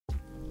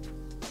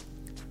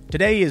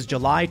Today is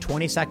July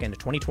 22nd,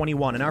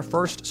 2021, and our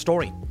first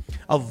story.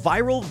 A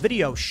viral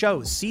video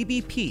shows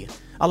CBP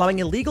allowing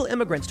illegal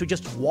immigrants to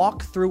just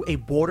walk through a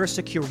border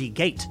security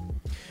gate.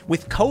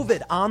 With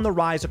COVID on the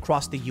rise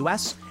across the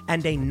U.S.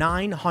 and a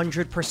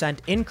 900%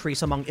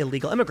 increase among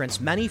illegal immigrants,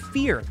 many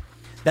fear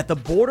that the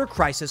border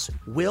crisis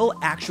will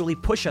actually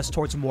push us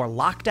towards more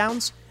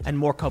lockdowns and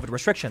more COVID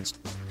restrictions.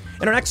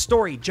 In our next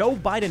story, Joe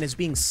Biden is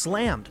being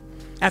slammed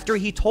after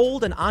he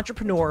told an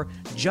entrepreneur,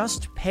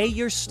 just pay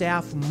your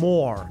staff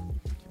more,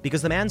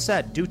 because the man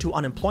said due to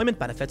unemployment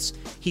benefits,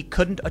 he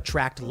couldn't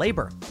attract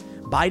labor.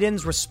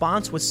 Biden's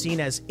response was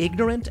seen as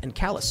ignorant and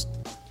callous.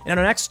 And in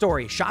our next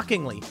story,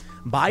 shockingly,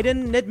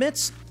 Biden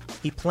admits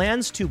he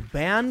plans to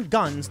ban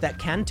guns that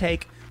can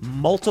take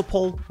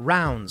multiple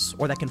rounds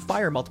or that can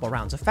fire multiple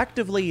rounds,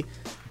 effectively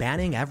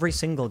banning every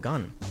single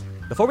gun.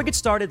 Before we get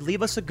started,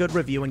 leave us a good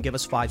review and give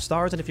us 5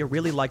 stars. And if you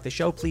really like the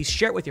show, please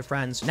share it with your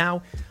friends.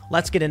 Now,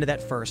 let's get into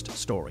that first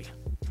story.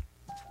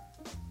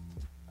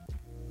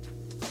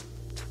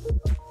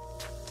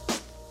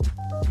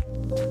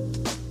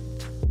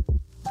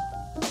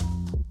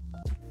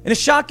 In a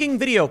shocking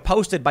video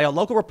posted by a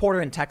local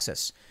reporter in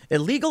Texas,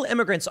 illegal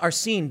immigrants are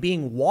seen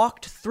being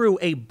walked through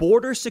a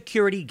border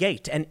security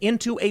gate and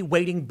into a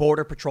waiting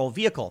Border Patrol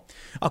vehicle.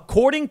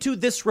 According to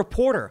this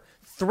reporter,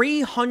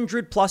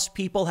 300 plus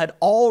people had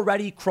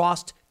already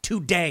crossed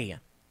today.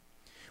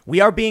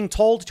 We are being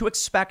told to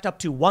expect up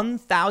to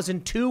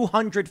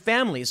 1,200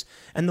 families,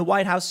 and the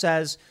White House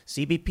says,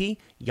 CBP,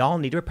 y'all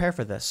need to prepare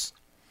for this.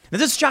 Now,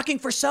 this is shocking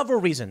for several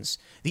reasons.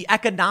 The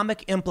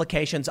economic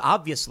implications,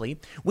 obviously.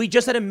 We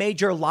just had a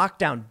major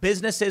lockdown.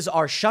 Businesses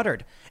are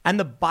shuttered. And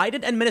the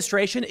Biden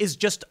administration is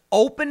just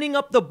opening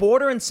up the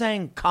border and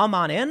saying, come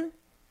on in.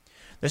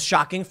 This is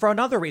shocking for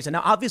another reason.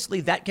 Now, obviously,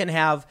 that can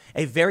have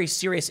a very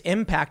serious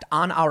impact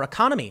on our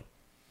economy.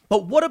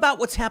 But what about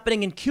what's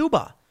happening in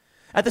Cuba?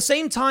 At the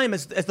same time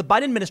as the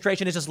Biden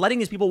administration is just letting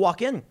these people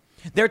walk in,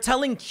 they're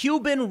telling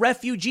Cuban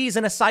refugees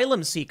and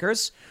asylum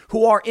seekers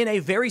who are in a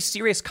very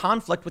serious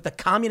conflict with the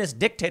communist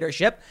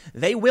dictatorship,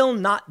 they will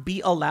not be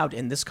allowed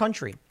in this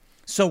country.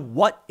 So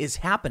what is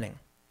happening?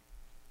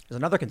 There's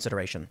another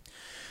consideration.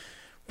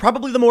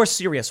 Probably the more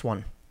serious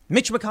one.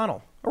 Mitch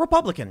McConnell, a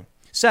Republican,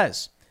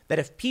 says that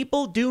if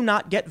people do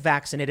not get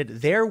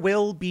vaccinated, there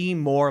will be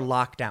more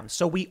lockdowns.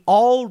 So we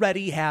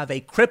already have a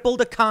crippled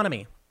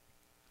economy.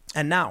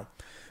 And now,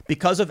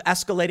 because of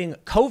escalating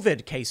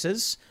COVID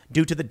cases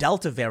due to the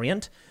Delta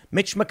variant,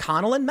 Mitch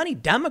McConnell and many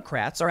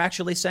Democrats are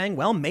actually saying,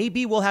 well,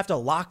 maybe we'll have to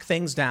lock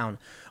things down.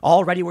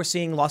 Already we're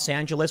seeing Los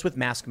Angeles with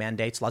mask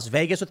mandates, Las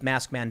Vegas with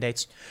mask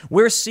mandates.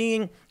 We're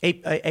seeing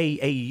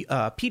a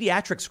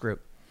pediatrics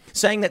group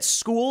saying that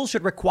schools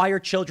should require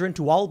children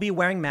to all be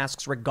wearing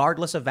masks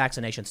regardless of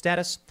vaccination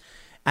status.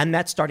 And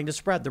that's starting to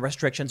spread. The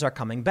restrictions are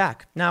coming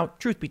back. Now,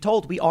 truth be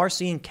told, we are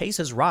seeing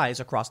cases rise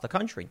across the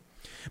country.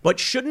 But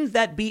shouldn't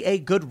that be a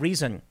good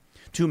reason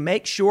to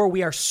make sure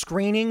we are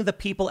screening the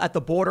people at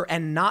the border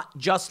and not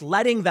just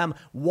letting them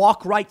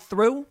walk right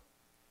through?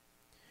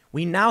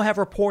 We now have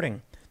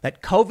reporting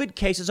that COVID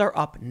cases are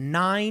up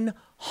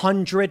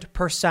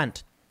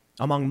 900%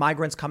 among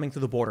migrants coming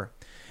through the border.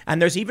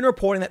 And there's even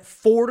reporting that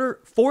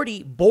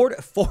 40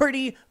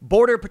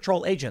 Border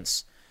Patrol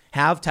agents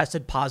have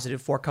tested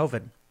positive for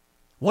COVID.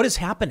 What is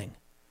happening?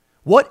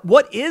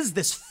 What is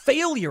this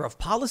failure of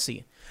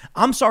policy?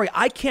 I'm sorry,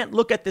 I can't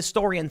look at this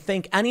story and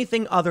think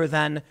anything other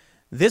than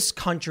this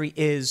country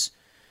is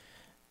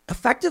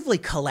effectively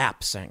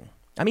collapsing.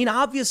 I mean,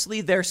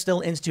 obviously, there's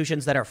still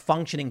institutions that are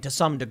functioning to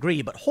some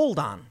degree, but hold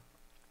on.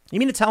 You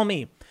mean to tell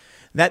me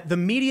that the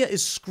media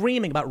is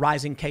screaming about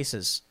rising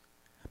cases,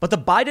 but the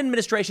Biden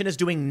administration is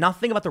doing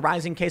nothing about the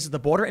rising cases at the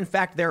border? In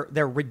fact,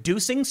 they're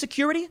reducing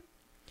security?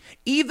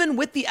 Even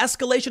with the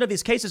escalation of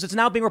these cases, it's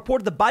now being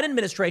reported the Biden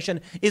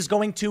administration is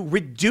going to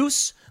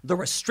reduce the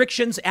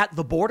restrictions at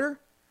the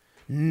border.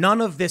 None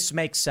of this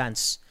makes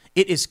sense.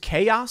 It is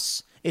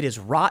chaos. It is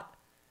rot.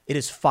 It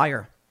is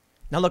fire.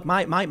 Now, look,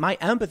 my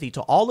empathy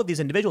to all of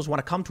these individuals who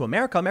want to come to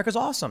America. America's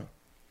awesome.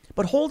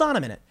 But hold on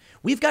a minute.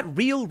 We've got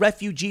real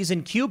refugees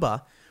in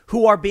Cuba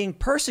who are being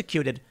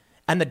persecuted,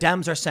 and the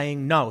Dems are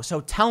saying no. So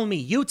tell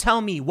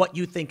me what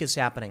you think is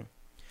happening.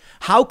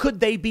 How could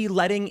they be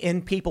letting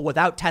in people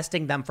without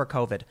testing them for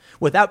COVID,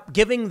 without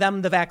giving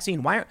them the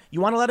vaccine? Why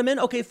you want to let them in?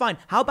 Okay, fine.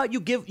 How about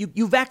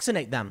you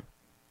vaccinate them?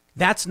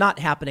 That's not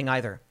happening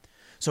either.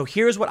 So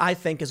here's what I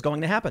think is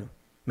going to happen.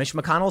 Mitch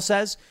McConnell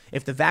says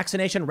if the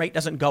vaccination rate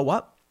doesn't go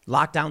up,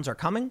 lockdowns are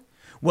coming.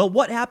 Well,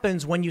 what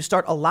happens when you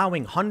start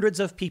allowing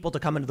hundreds of people to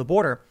come into the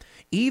border?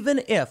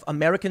 Even if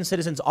American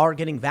citizens are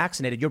getting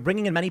vaccinated, you're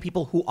bringing in many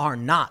people who are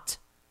not.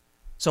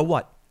 So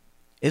what?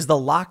 Is the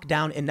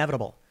lockdown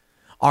inevitable?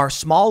 Are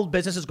small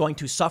businesses going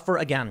to suffer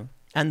again?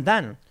 And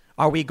then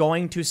are we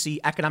going to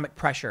see economic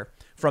pressure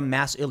from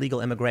mass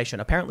illegal immigration?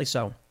 Apparently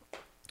so.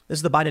 This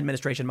is the Biden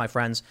administration, my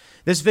friends.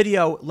 This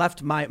video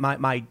left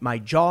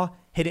my jaw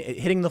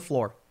hitting the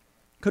floor.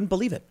 Couldn't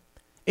believe it.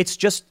 It's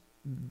just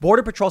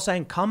Border Patrol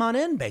saying, come on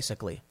in,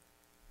 basically.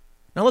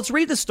 Now, let's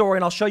read the story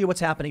and I'll show you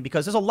what's happening,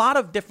 because there's a lot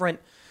of different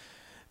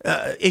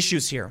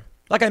issues here.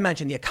 Like I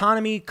mentioned, the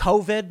economy,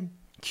 COVID,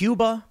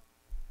 Cuba,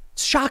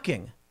 it's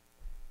shocking.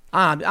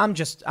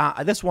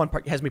 This one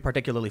has me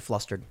particularly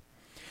flustered.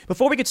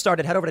 Before we get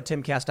started, head over to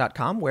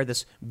timcast.com where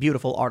this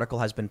beautiful article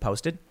has been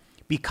posted.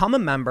 Become a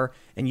member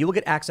and you will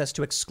get access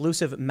to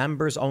exclusive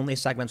members only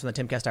segments from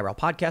the Timcast IRL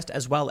podcast,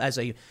 as well as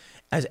you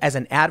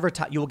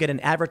will get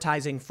an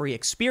advertising free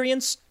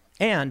experience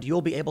and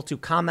you'll be able to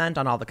comment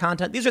on all the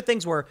content. These are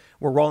things we're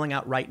rolling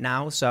out right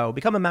now. So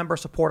become a member,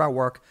 support our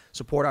work,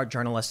 support our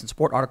journalists and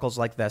support articles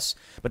like this.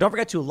 But don't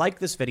forget to like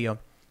this video,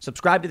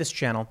 subscribe to this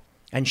channel,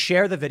 and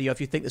share the video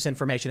if you think this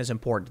information is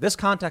important. This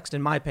context,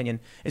 in my opinion,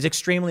 is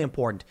extremely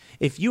important.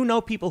 If you know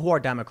people who are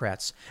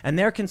Democrats and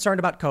they're concerned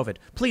about COVID,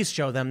 please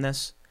show them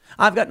this.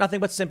 I've got nothing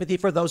but sympathy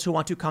for those who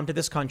want to come to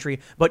this country,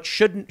 but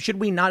should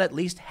we not at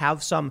least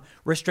have some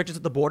restrictions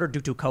at the border due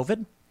to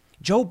COVID?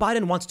 Joe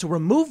Biden wants to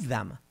remove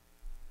them.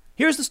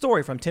 Here's the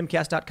story from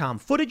timcast.com.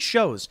 Footage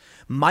shows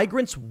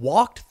migrants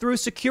walked through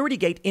security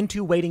gate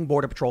into waiting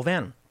Border Patrol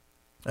van.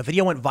 A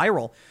video went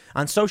viral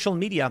on social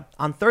media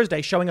on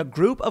Thursday showing a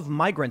group of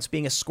migrants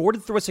being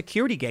escorted through a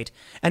security gate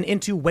and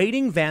into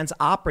waiting vans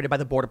operated by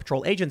the Border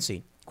Patrol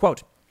agency.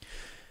 Quote,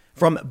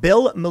 from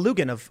Bill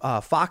Malugan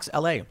of Fox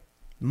LA,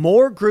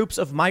 more groups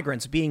of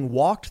migrants being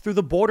walked through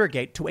the border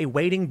gate to a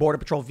waiting Border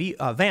Patrol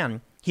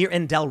van here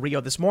in Del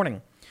Rio this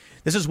morning.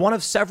 This is one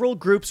of several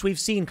groups we've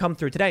seen come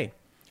through today.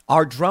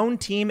 Our drone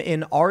team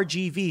in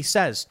RGV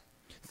says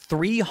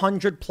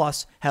 300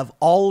 plus have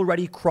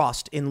already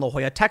crossed in La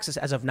Jolla, Texas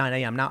as of 9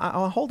 a.m.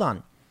 Now, hold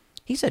on.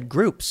 He said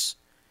groups.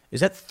 Is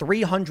that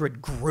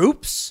 300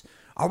 groups?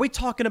 Are we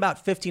talking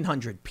about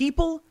 1,500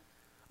 people?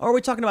 Or are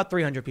we talking about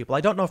 300 people?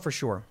 I don't know for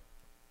sure.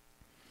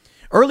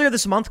 Earlier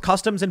this month,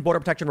 Customs and Border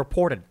Protection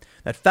reported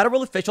that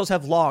federal officials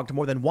have logged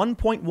more than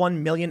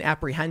 1.1 million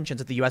apprehensions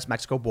at the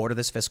U.S.-Mexico border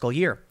this fiscal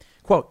year.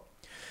 Quote,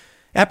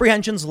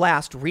 apprehensions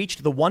last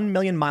reached the 1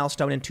 million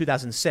milestone in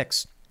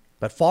 2006.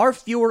 But far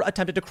fewer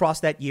attempted to cross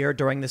that year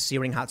during the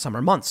searing hot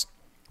summer months,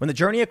 when the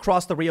journey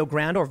across the Rio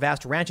Grande or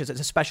vast ranches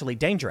is especially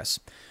dangerous.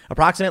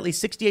 Approximately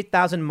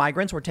 68,000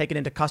 migrants were taken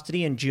into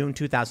custody in June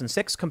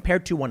 2006,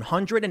 compared to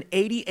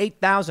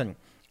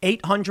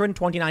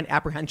 188,829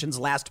 apprehensions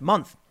last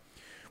month,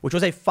 which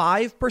was a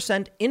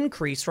 5%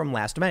 increase from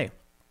last May.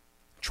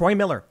 Troy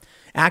Miller,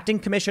 acting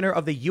commissioner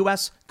of the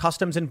U.S.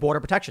 Customs and Border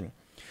Protection,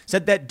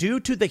 said that due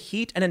to the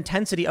heat and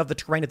intensity of the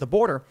terrain at the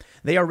border,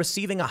 they are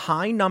receiving a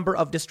high number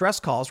of distress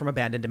calls from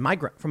abandoned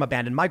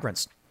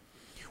migrants.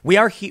 We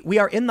are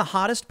in the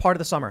hottest part of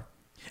the summer,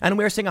 and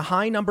we are seeing a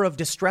high number of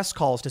distress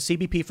calls to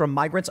CBP from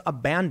migrants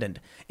abandoned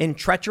in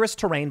treacherous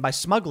terrain by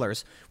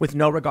smugglers with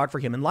no regard for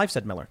human life,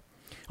 said Miller.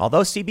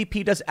 Although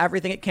CBP does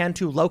everything it can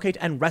to locate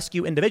and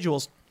rescue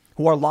individuals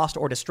who are lost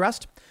or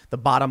distressed, the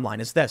bottom line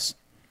is this.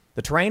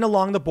 The terrain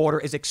along the border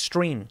is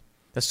extreme.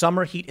 The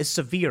summer heat is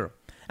severe.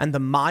 And the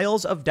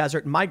miles of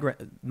desert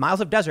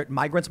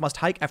migrants must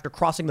hike after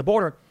crossing the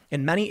border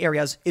in many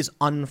areas is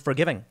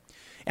unforgiving.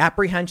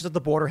 Apprehensions at the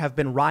border have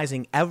been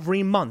rising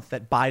every month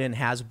that Biden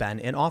has been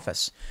in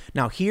office.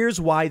 Now, here's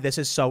why this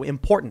is so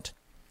important.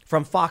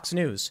 From Fox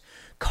News,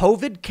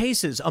 COVID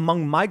cases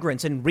among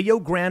migrants in Rio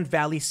Grande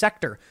Valley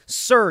sector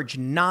surge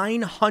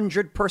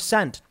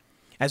 900%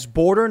 as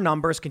border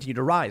numbers continue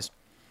to rise.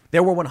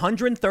 There were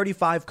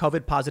 135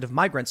 COVID positive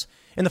migrants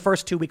in the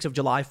first 2 weeks of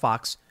July,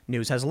 Fox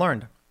News has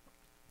learned.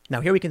 Now,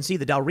 here we can see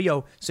the Del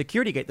Rio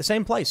security gate, the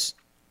same place.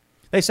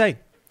 They say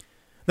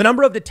the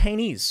number of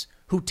detainees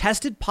who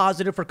tested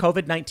positive for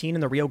COVID-19 in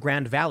the Rio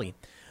Grande Valley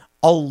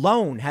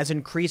alone has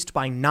increased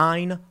by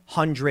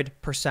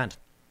 900%,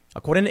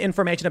 according to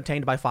information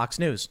obtained by Fox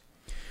News.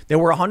 There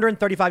were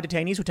 135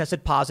 detainees who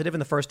tested positive in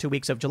the first 2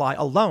 weeks of July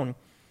alone,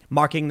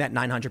 marking that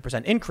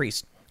 900%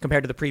 increase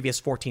compared to the previous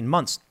 14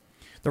 months.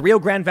 The Rio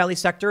Grande Valley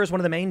sector is one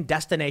of the main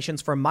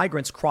destinations for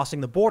migrants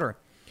crossing the border,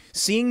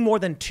 seeing more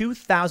than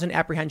 2,000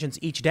 apprehensions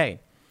each day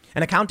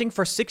and accounting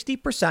for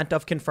 60%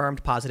 of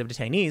confirmed positive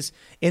detainees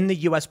in the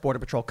U.S. Border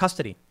Patrol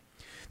custody.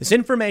 This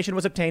information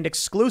was obtained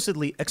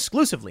exclusively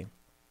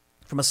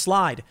from a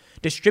slide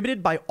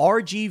distributed by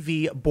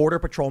RGV Border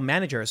Patrol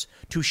managers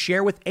to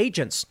share with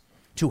agents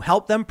to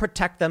help them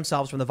protect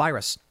themselves from the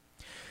virus.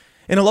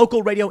 In a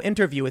local radio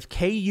interview with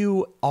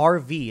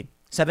KURV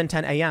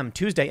 710 AM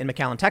Tuesday in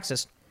McAllen,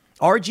 Texas,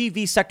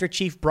 RGV Sector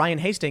Chief Brian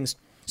Hastings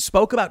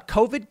spoke about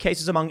COVID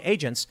cases among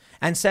agents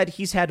and said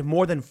he's had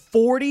more than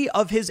 40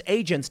 of his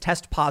agents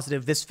test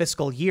positive this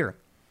fiscal year.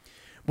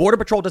 Border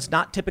Patrol does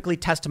not typically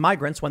test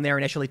migrants when they are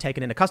initially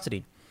taken into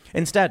custody.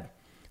 Instead,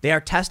 they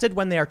are tested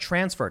when they are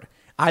transferred,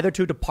 either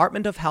to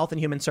Department of Health and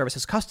Human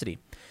Services custody,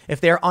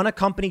 if they are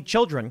unaccompanied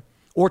children,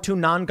 or to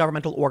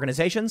non-governmental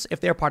organizations if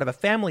they are part of a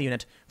family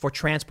unit for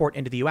transport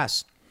into the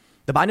U.S.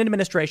 The Biden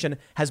administration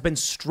has been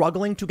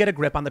struggling to get a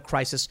grip on the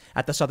crisis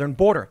at the southern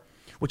border,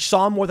 which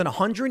saw more than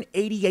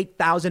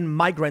 188,000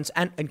 migrants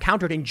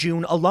encountered in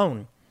June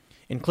alone,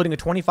 including a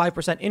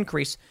 25%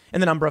 increase in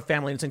the number of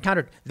family units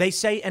encountered. They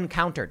say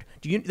encountered.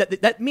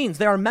 That means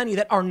there are many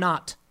that are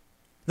not.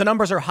 The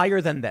numbers are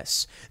higher than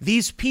this.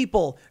 These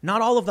people,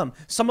 not all of them,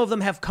 some of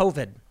them have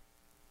COVID.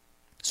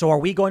 So are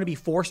we going to be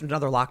forced into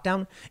another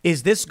lockdown?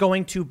 Is this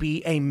going to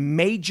be a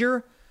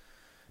major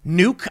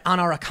nuke on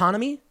our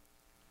economy?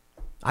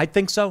 I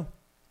think so.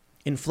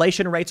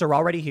 Inflation rates are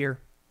already here.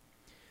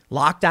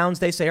 Lockdowns,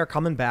 they say, are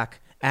coming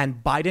back.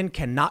 And Biden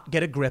cannot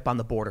get a grip on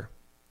the border.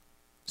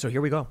 So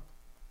here we go.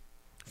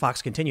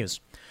 Fox continues.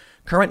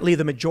 Currently,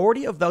 the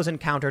majority of those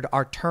encountered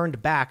are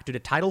turned back due to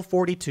Title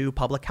 42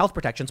 public health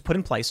protections put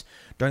in place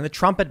during the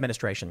Trump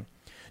administration.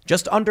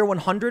 Just under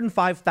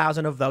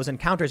 105,000 of those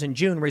encounters in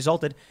June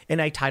resulted in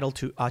a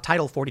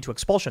Title 42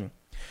 expulsion.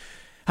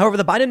 However,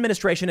 the Biden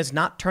administration is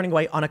not turning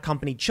away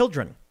unaccompanied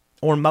children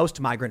or most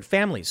migrant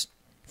families.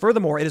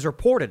 Furthermore, it is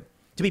reported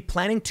to be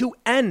planning to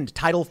end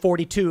Title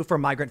 42 for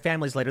migrant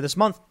families later this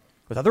month,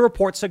 with other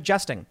reports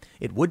suggesting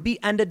it would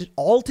be ended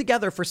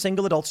altogether for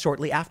single adults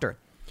shortly after.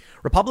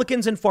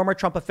 Republicans and former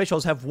Trump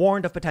officials have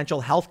warned of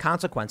potential health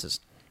consequences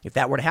if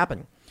that were to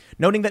happen,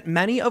 noting that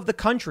many of the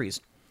countries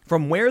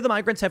from where the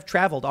migrants have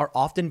traveled are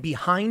often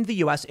behind the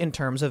U.S. in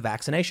terms of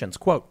vaccinations.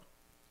 Quote,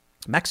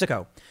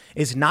 Mexico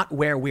is not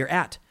where we're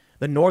at.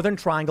 The Northern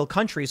Triangle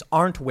countries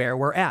aren't where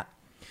we're at.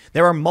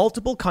 There are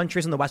multiple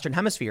countries in the Western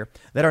Hemisphere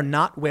that are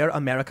not where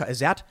America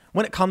is at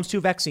when it comes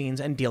to vaccines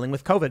and dealing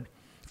with COVID,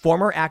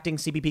 former acting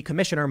CBP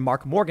Commissioner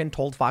Mark Morgan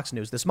told Fox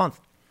News this month.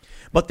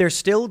 But they're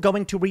still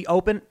going to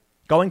open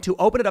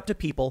it up to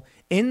people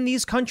in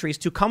these countries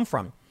to come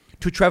from,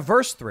 to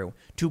traverse through,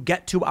 to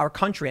get to our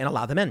country and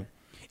allow them in.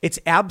 It's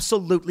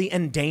absolutely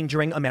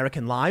endangering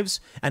American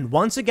lives, and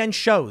once again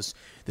shows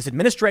this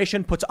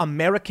administration puts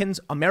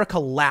America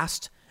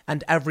last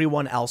and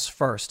everyone else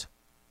first.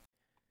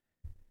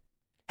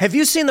 Have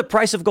you seen the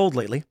price of gold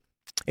lately?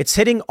 It's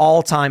hitting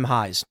all-time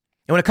highs.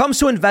 And when it comes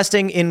to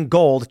investing in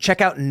gold,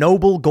 check out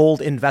Noble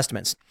Gold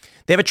Investments.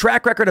 They have a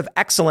track record of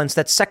excellence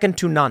that's second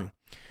to none.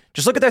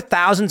 Just look at their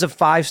thousands of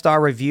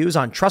five-star reviews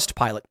on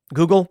Trustpilot,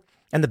 Google,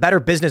 and the Better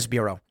Business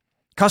Bureau.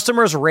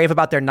 Customers rave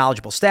about their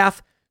knowledgeable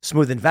staff,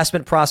 smooth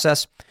investment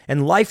process,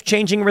 and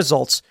life-changing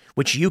results,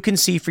 which you can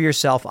see for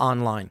yourself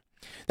online.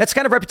 That's the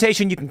kind of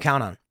reputation you can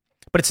count on.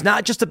 But it's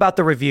not just about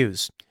the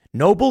reviews.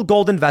 Noble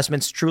Gold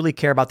Investments truly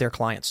care about their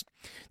clients.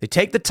 They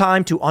take the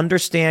time to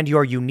understand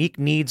your unique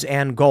needs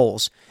and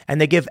goals, and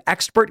they give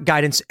expert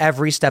guidance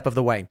every step of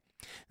the way.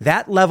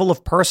 That level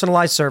of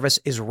personalized service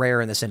is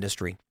rare in this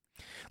industry.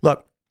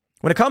 Look,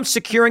 when it comes to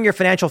securing your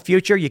financial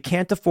future, you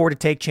can't afford to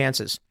take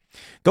chances.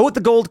 Go with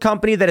the gold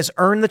company that has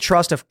earned the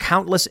trust of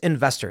countless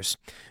investors.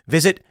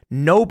 Visit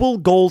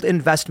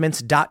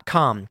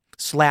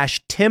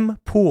noblegoldinvestments.com/Tim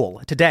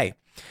Pool today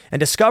and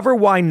discover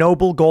why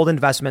Noble Gold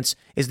Investments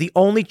is the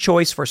only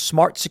choice for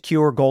smart,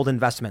 secure gold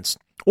investments.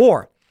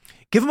 Or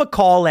give them a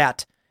call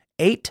at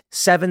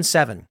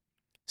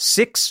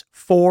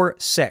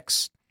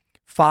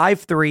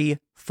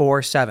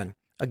 877-646-5347.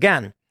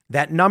 Again,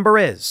 that number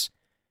is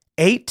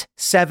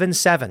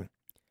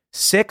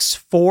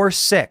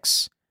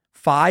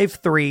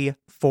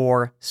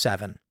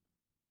 877-646-5347.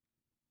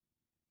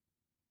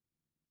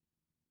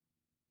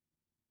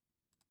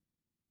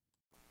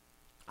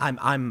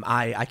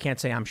 I can't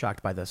say I'm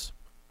shocked by this.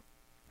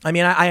 I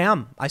mean, I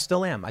am. I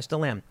still am.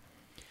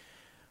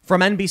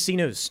 From NBC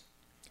News,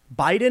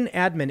 Biden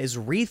admin is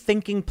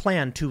rethinking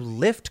plan to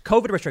lift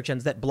COVID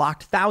restrictions that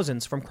blocked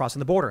thousands from crossing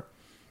the border.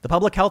 The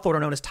public health order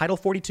known as Title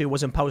 42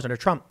 was imposed under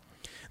Trump.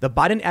 The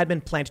Biden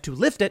admin planned to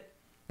lift it,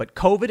 but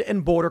COVID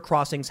and border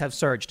crossings have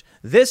surged.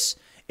 This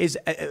is,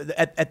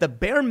 at the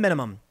bare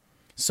minimum,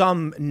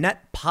 some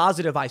net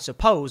positive, I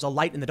suppose, a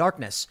light in the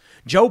darkness.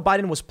 Joe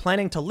Biden was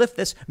planning to lift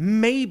this.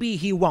 Maybe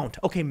he won't.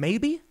 Okay,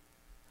 maybe?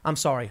 I'm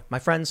sorry, my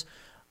friends.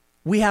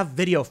 We have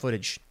video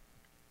footage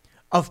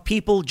of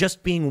people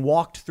just being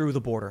walked through the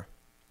border.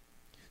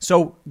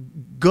 So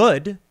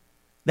good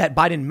that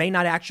Biden may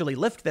not actually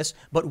lift this,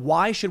 but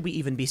why should we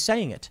even be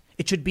saying it?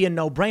 It should be a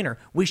no-brainer.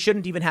 We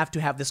shouldn't even have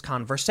to have this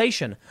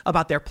conversation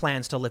about their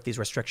plans to lift these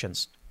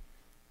restrictions.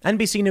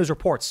 NBC News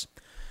reports,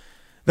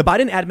 the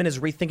Biden admin is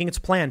rethinking its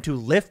plan to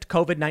lift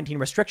COVID-19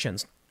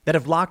 restrictions that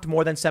have blocked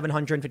more than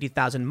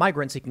 750,000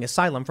 migrants seeking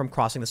asylum from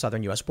crossing the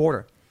southern U.S.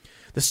 border.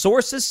 The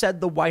sources said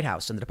the White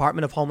House and the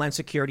Department of Homeland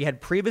Security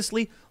had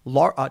previously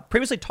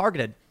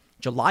targeted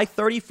July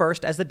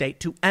 31st as the date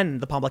to end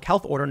the public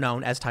health order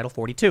known as Title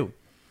 42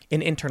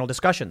 in internal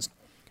discussions.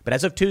 But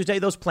as of Tuesday,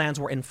 those plans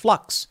were in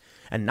flux,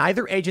 and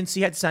neither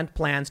agency had sent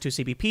plans to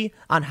CBP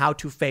on how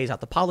to phase out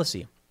the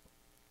policy.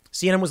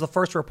 CNN was the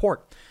first to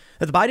report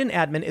that the Biden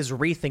admin is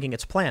rethinking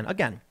its plan.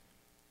 Again,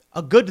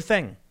 a good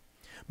thing.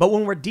 But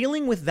when we're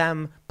dealing with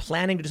them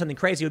planning to do something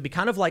crazy, it would be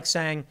kind of like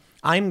saying,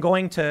 I'm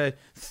going to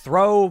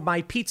throw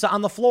my pizza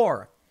on the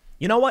floor.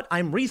 You know what?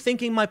 I'm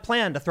rethinking my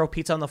plan to throw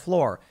pizza on the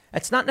floor.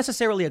 It's not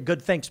necessarily a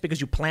good thing just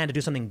because you plan to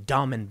do something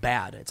dumb and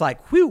bad. It's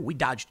like, whew, we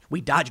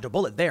dodged a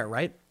bullet there,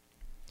 right?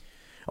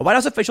 A White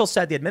House official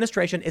said the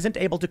administration isn't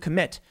able to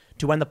commit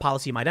to when the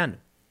policy might end.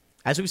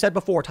 As we've said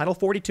before, Title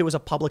 42 is a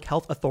public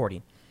health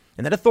authority,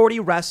 and that authority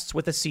rests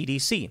with the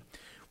CDC.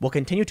 We'll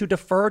continue to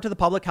defer to the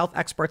public health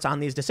experts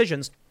on these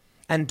decisions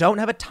and don't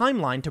have a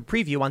timeline to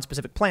preview on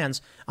specific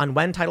plans on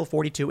when Title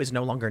 42 is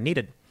no longer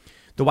needed,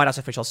 the White House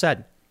official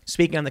said,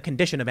 speaking on the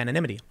condition of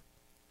anonymity.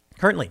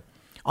 Currently,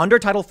 under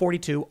Title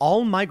 42,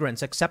 all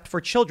migrants except for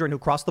children who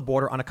cross the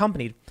border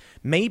unaccompanied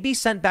may be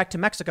sent back to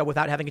Mexico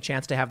without having a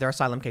chance to have their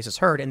asylum cases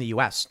heard in the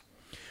U.S.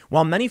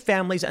 While many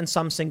families and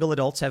some single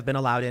adults have been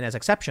allowed in as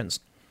exceptions,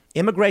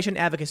 immigration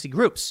advocacy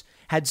groups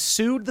had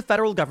sued the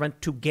federal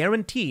government to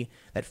guarantee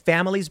that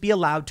families be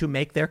allowed to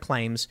make their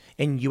claims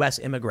in U.S.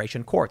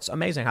 immigration courts.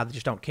 Amazing how they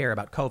just don't care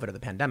about COVID or the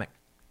pandemic.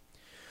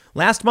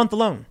 Last month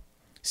alone,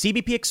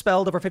 CBP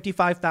expelled over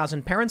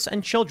 55,000 parents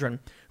and children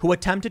who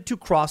attempted to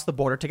cross the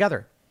border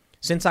together.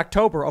 Since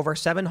October, over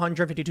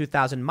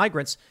 752,000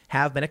 migrants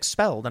have been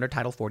expelled under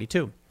Title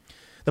 42.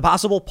 The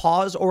possible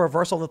pause or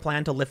reversal of the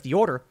plan to lift the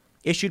order,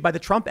 issued by the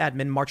Trump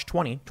admin March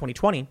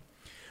 2020,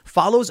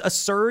 follows a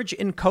surge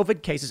in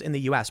COVID cases in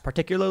the U.S.,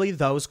 particularly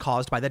those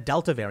caused by the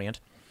Delta variant,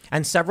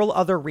 and several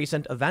other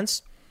recent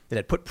events that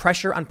had put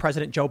pressure on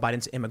President Joe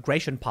Biden's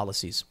immigration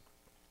policies.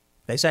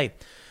 They say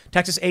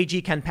Texas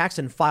AG Ken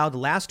Paxton filed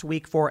last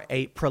week for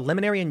a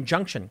preliminary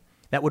injunction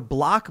that would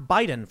block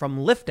Biden from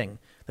lifting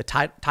the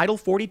Title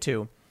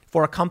 42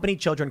 for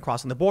accompanied children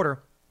crossing the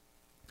border,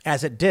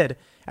 as it did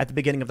at the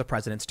beginning of the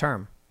president's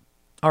term.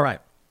 All right.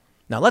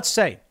 Now, let's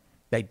say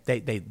they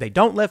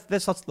don't lift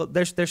this.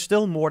 There's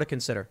still more to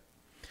consider.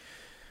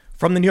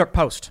 From the New York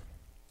Post,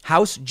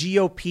 House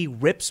GOP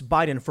rips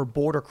Biden for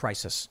border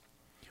crisis.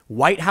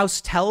 White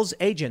House tells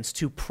agents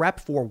to prep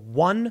for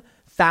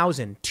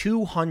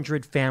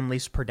 1,200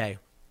 families per day.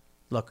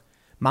 Look,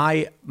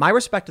 my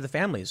respect to the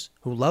families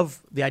who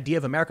love the idea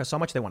of America so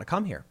much they want to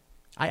come here.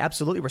 I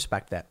absolutely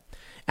respect that.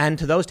 And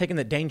to those taking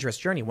the dangerous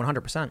journey,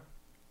 100%.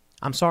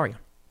 I'm sorry.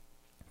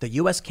 The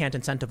U.S. can't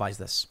incentivize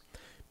this.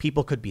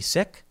 People could be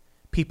sick.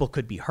 People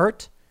could be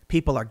hurt.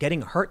 People are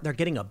getting hurt. They're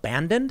getting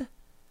abandoned.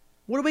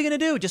 What are we going to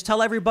do? Just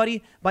tell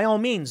everybody, by all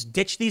means,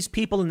 ditch these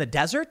people in the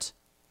desert?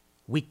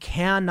 We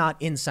cannot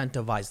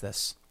incentivize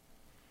this.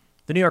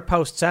 The New York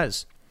Post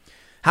says,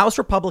 House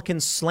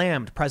Republicans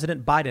slammed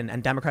President Biden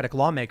and Democratic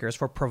lawmakers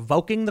for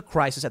provoking the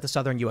crisis at the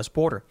southern U.S.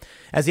 border,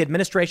 as the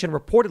administration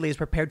reportedly is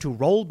prepared to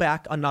roll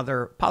back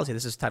another policy.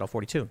 This is Title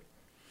 42.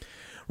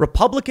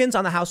 Republicans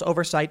on the House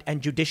Oversight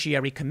and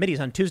Judiciary Committees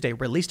on Tuesday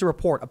released a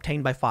report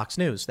obtained by Fox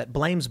News that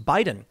blames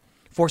Biden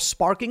for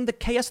sparking the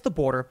chaos at the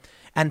border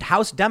and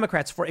House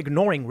Democrats for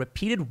ignoring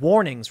repeated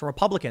warnings from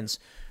Republicans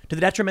to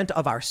the detriment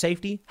of our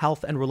safety,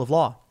 health, and rule of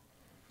law.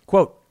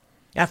 Quote,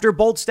 after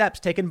bold steps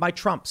taken by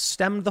Trump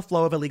stemmed the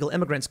flow of illegal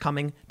immigrants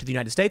coming to the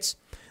United States,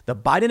 the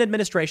Biden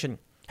administration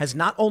has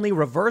not only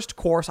reversed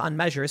course on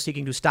measures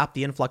seeking to stop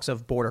the influx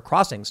of border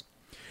crossings,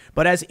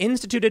 but has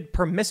instituted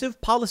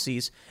permissive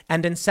policies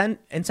and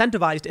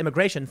incentivized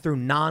immigration through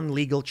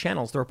non-legal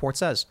channels, the report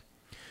says.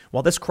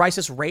 While this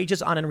crisis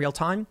rages on in real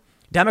time,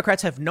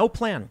 Democrats have no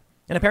plan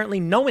and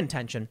apparently no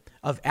intention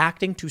of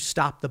acting to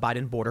stop the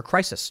Biden border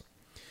crisis.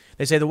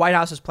 They say the White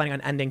House is planning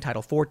on ending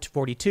Title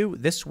 42.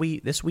 This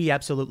we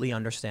absolutely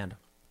understand.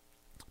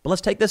 But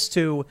let's take this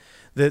to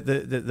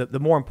the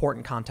more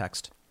important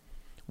context.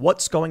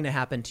 What's going to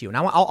happen to you?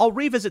 Now, I'll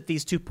revisit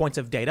these 2 points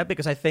of data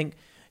because I think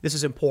this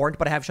is important,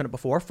 but I have shown it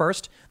before.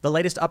 First, the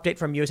latest update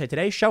from USA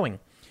Today showing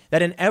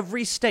that in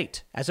every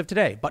state as of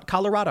today, but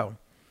Colorado,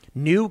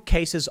 new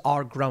cases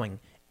are growing.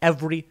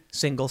 Every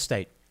single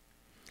state.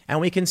 And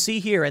we can see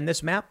here in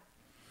this map,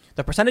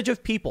 the percentage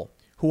of people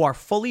who are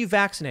fully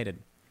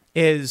vaccinated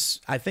is,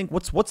 I think,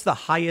 what's the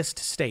highest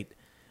state?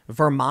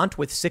 Vermont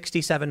with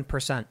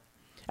 67%.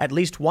 At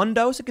least one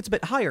dose, it gets a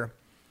bit higher.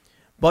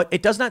 But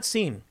it does not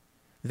seem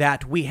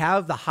that we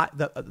have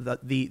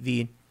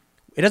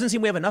it doesn't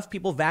seem we have enough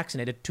people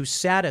vaccinated to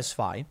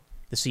satisfy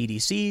the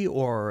CDC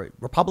or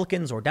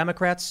Republicans or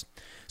Democrats.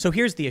 So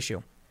here's the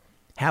issue.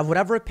 Have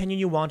whatever opinion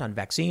you want on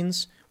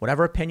vaccines,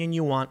 whatever opinion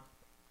you want.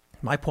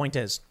 My point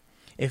is,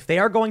 if they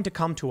are going to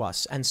come to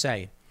us and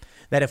say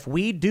that if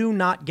we do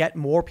not get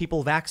more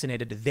people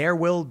vaccinated, there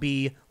will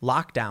be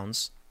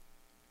lockdowns,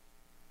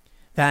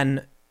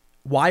 then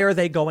why are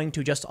they going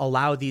to just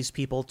allow these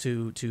people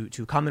to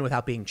come in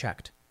without being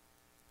checked?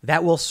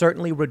 That will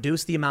certainly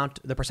reduce the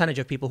percentage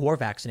of people who are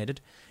vaccinated.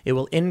 It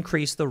will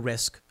increase the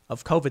risk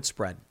of COVID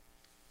spread.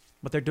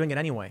 But they're doing it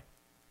anyway.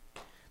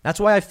 That's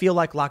why I feel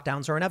like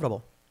lockdowns are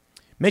inevitable.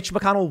 Mitch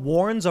McConnell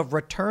warns of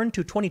return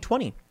to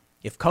 2020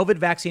 if COVID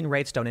vaccine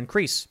rates don't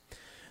increase.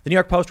 The New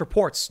York Post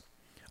reports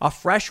a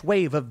fresh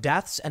wave of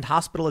deaths and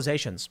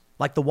hospitalizations,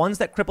 like the ones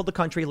that crippled the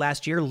country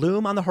last year,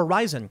 loom on the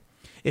horizon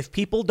if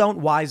people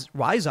don't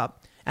rise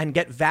up and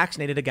get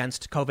vaccinated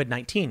against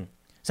COVID-19.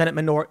 Senate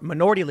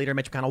Minority Leader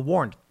Mitch McConnell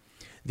warned,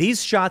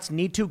 these shots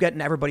need to get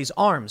in everybody's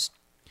arms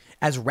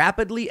as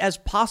rapidly as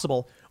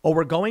possible, or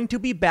we're going to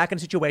be back in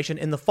a situation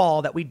in the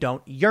fall that we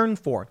don't yearn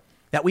for,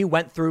 that we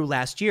went through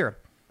last year.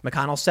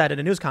 McConnell said at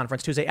a news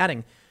conference Tuesday,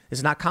 adding, this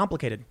is not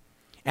complicated.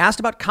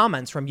 Asked about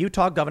comments from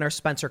Utah Governor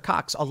Spencer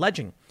Cox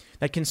alleging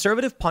that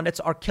conservative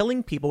pundits are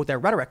killing people with their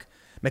rhetoric,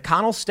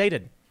 McConnell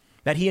stated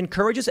that he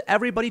encourages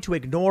everybody to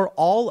ignore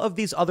all of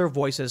these other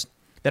voices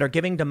that are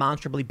giving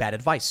demonstrably bad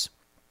advice.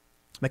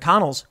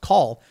 McConnell's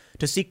call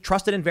to seek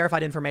trusted and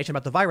verified information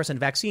about the virus and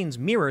vaccines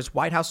mirrors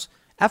White House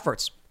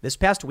efforts this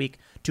past week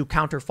to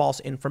counter false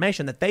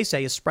information that they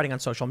say is spreading on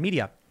social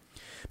media.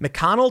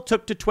 McConnell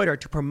took to Twitter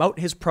to promote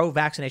his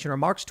pro-vaccination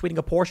remarks, tweeting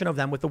a portion of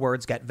them with the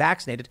words "get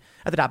vaccinated"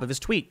 at the top of his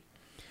tweet.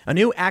 A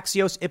new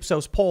Axios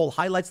Ipsos poll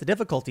highlights the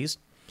difficulties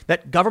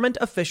that government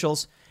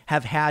officials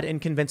have had in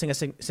convincing a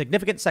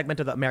significant segment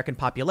of the American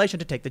population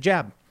to take the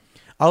jab.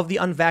 Of the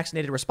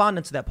unvaccinated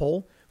respondents to that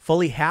poll,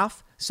 fully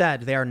half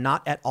said they are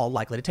not at all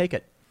likely to take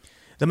it.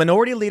 The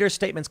minority leader's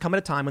statements come at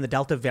a time when the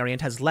Delta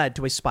variant has led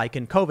to a spike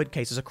in COVID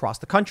cases across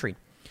the country,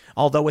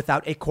 although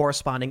without a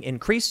corresponding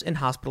increase in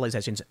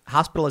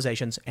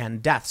hospitalizations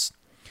and deaths.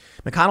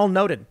 McConnell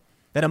noted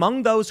that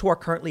among those who are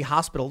currently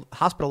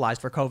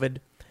hospitalized for COVID,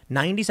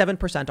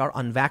 97% are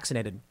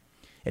unvaccinated.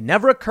 It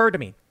never occurred to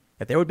me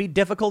that there would be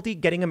difficulty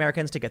getting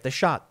Americans to get the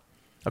shot.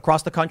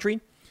 Across the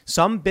country,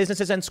 some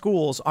businesses and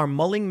schools are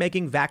mulling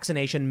making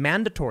vaccination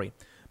mandatory,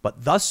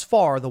 but thus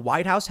far, the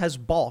White House has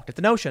balked at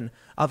the notion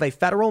of a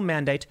federal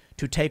mandate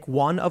to take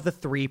one of the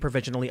 3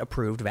 provisionally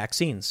approved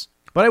vaccines.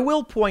 But I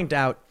will point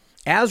out,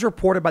 as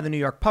reported by the New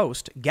York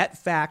Post, get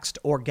vaxxed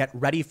or get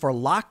ready for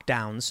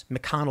lockdowns,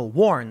 McConnell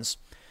warns,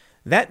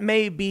 that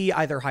may be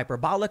either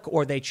hyperbolic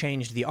or they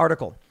changed the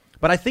article.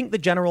 But I think the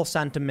general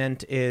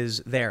sentiment is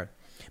there.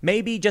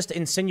 Maybe just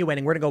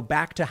insinuating we're going to go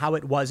back to how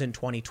it was in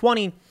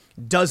 2020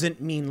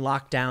 doesn't mean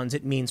lockdowns.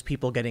 It means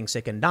people getting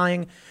sick and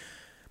dying.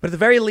 But at the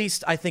very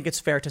least, I think it's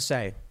fair to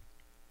say,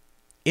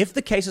 if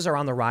the cases are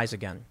on the rise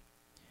again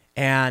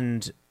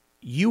and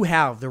you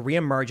have the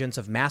reemergence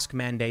of mask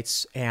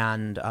mandates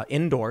and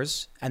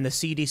indoors and the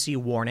CDC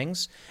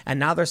warnings, and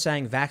now they're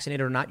saying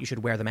vaccinated or not, you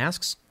should wear the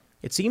masks,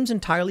 it seems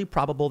entirely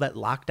probable that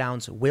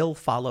lockdowns will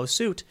follow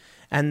suit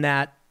and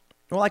that,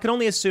 well, I can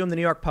only assume the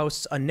New York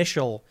Post's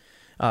initial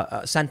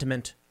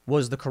sentiment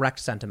was the correct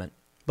sentiment.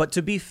 But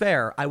to be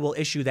fair, I will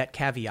issue that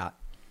caveat.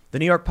 The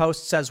New York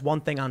Post says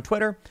one thing on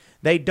Twitter.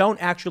 They don't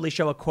actually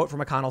show a quote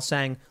from McConnell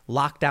saying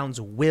lockdowns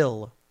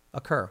will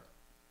occur.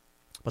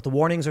 But the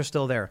warnings are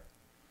still there.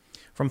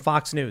 From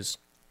Fox News,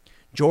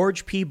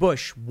 George P.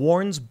 Bush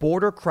warns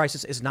border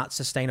crisis is not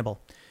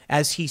sustainable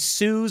as he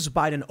sues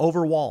Biden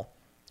over wall,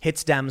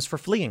 hits Dems for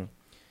fleeing.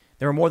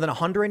 There were more than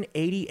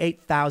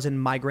 188,000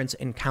 migrants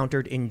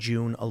encountered in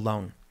June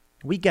alone.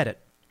 We get it.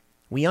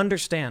 We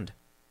understand.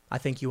 I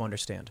think you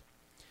understand.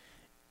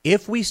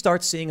 If we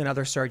start seeing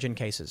another surge in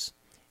cases,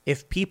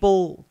 if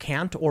people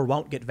can't or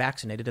won't get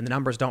vaccinated and the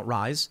numbers don't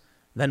rise,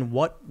 then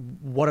what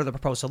are the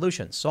proposed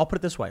solutions? So I'll put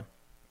it this way.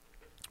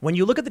 When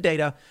you look at the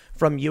data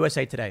from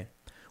USA Today,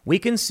 we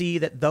can see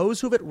that those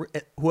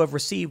who have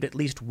received at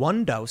least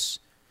one dose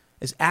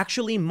is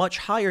actually much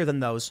higher than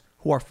those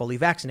who are fully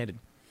vaccinated.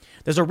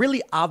 There's a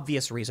really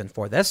obvious reason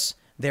for this.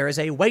 There is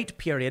a wait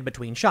period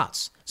between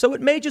shots. So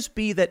it may just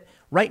be that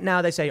right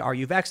now they say, are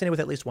you vaccinated with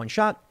at least one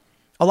shot?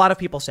 A lot of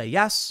people say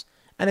yes.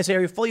 And they say,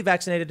 are you fully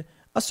vaccinated?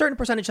 A certain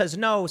percentage says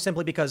no,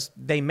 simply because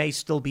they may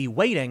still be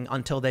waiting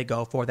until they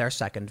go for their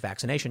second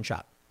vaccination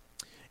shot.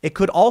 It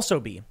could also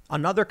be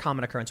another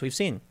common occurrence we've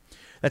seen,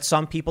 that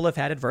some people have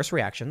had adverse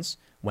reactions,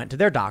 went to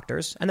their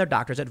doctors, and their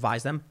doctors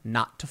advised them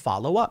not to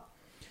follow up.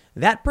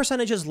 That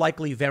percentage is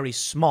likely very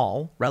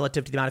small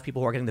relative to the amount of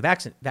people who are getting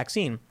the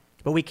vaccine,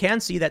 but we can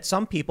see that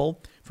some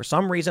people, for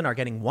some reason, are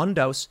getting one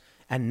dose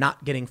and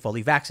not getting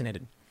fully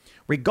vaccinated.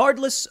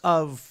 Regardless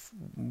of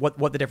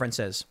what the difference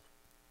is,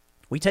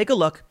 we take a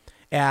look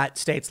at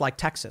states like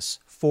Texas,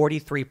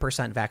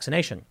 43%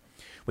 vaccination.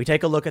 We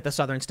take a look at the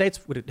southern states.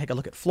 We take a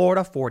look at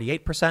Florida,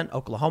 48%,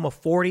 Oklahoma,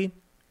 40%.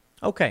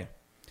 Okay.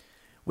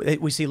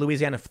 We see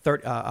Louisiana,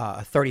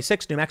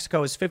 36%. New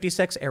Mexico is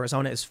 56%.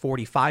 Arizona is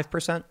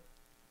 45%.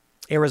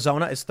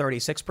 Arizona is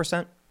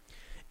 36%.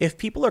 If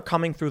people are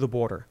coming through the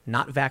border,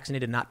 not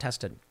vaccinated, not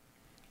tested,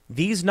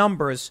 these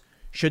numbers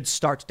should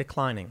start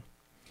declining.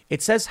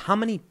 It says how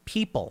many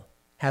people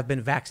have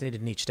been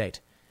vaccinated in each state.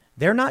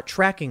 They're not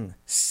tracking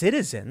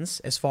citizens,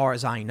 as far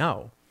as I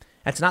know.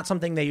 That's not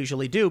something they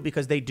usually do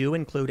because they do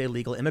include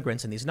illegal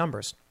immigrants in these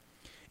numbers.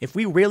 If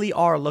we really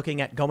are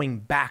looking at going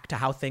back to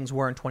how things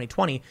were in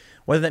 2020,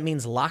 whether that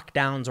means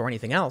lockdowns or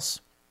anything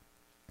else,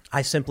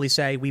 I simply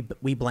say we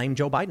blame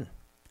Joe Biden.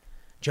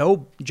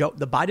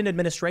 The Biden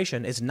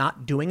administration is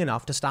not doing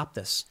enough to stop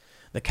this.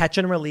 The catch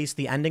and release,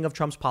 the ending of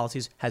Trump's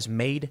policies has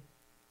made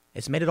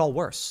it all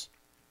worse.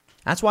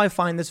 That's why I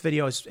find this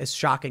video as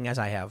shocking as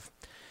I have.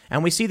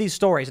 And we see these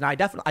stories, and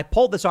I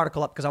pulled this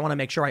article up because I want to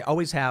make sure I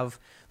always have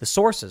the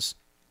sources.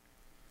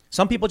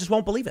 Some people just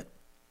won't believe it.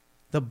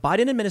 The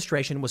Biden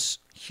administration was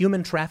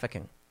human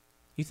trafficking.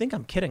 You think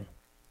I'm kidding?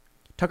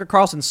 Tucker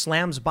Carlson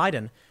slams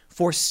Biden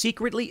for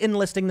secretly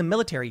enlisting the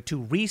military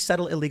to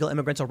resettle illegal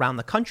immigrants around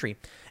the country,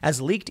 as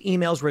leaked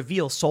emails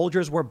reveal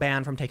soldiers were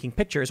banned from taking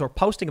pictures or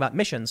posting about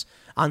missions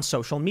on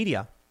social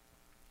media.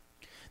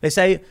 They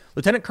say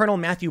Lieutenant Colonel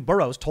Matthew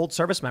Burrows told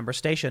service members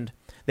stationed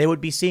they would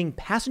be seeing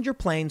passenger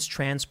planes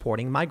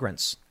transporting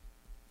migrants.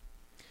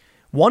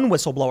 One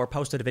whistleblower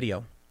posted a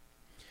video,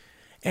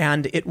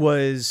 and it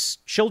was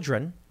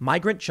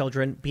migrant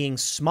children being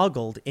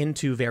smuggled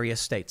into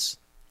various states.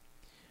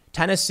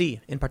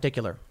 Tennessee, in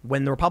particular,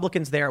 when the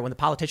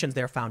politicians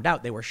there found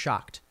out, they were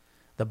shocked.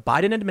 The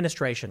Biden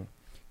administration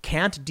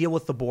can't deal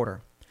with the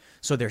border,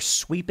 so they're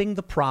sweeping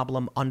the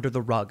problem under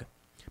the rug.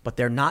 but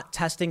they're not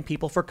testing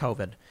people for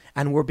COVID.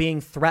 And we're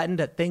being threatened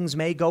that things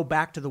may go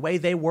back to the way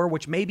they were,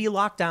 which may be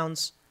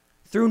lockdowns,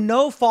 through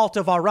no fault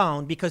of our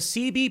own, because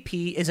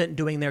CBP isn't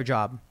doing their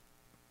job.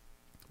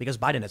 Because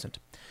Biden isn't.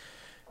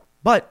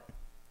 But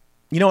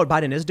you know what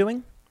Biden is doing?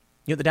 You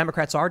know what the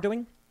Democrats are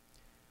doing?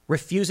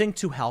 Refusing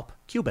to help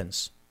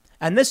Cubans.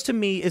 And this to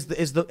me is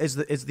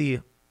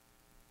the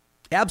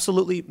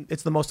absolutely,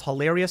 it's the most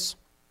hilarious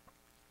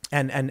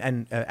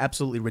and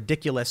absolutely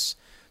ridiculous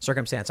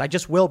circumstance. I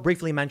just will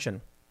briefly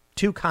mention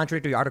two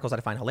contradictory articles that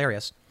I find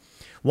hilarious.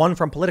 One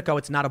from Politico,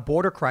 it's not a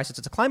border crisis,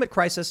 it's a climate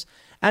crisis.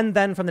 And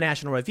then from the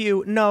National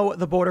Review, no,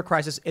 the border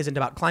crisis isn't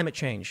about climate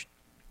change.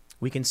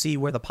 We can see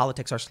where the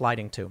politics are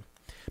sliding to.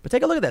 But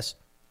take a look at this.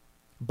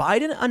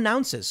 Biden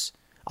announces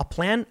a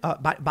plan,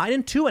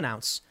 Biden to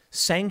announce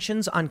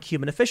sanctions on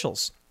Cuban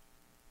officials.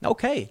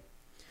 Okay.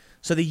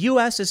 So the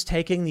U.S. is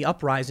taking the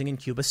uprising in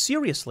Cuba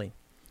seriously.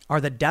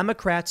 Are the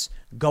Democrats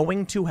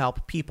going to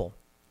help people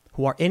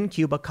who are in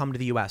Cuba come to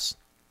the U.S.?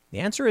 The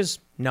answer is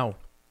no.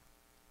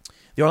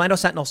 The Orlando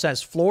Sentinel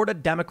says Florida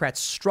Democrats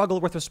struggle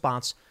with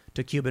response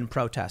to Cuban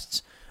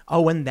protests.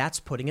 Oh, and that's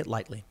putting it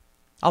lightly.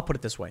 I'll put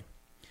it this way.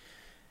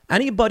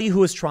 Anybody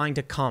who is trying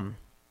to come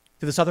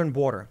to the southern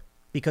border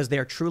because they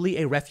are truly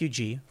a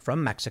refugee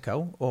from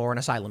Mexico or an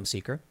asylum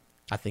seeker,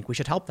 I think we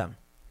should help them.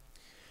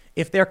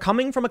 If they're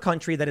coming from a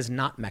country that is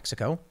not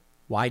Mexico,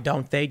 why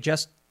don't they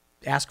just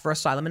ask for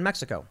asylum in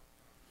Mexico?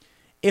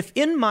 If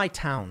in my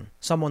town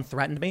someone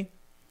threatened me,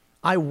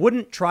 I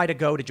wouldn't try to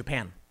go to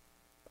Japan.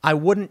 I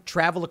wouldn't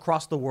travel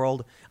across the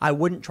world. I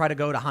wouldn't try to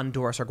go to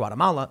Honduras or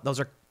Guatemala. Those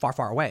are far,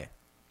 far away.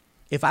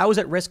 If I was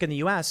at risk in the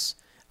U.S.,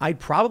 I'd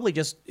probably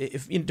just,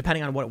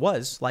 depending on what it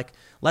was, like,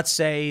 let's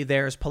say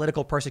there's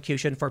political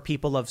persecution for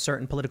people of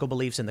certain political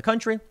beliefs in the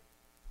country,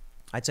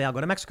 I'd say I'll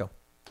go to Mexico.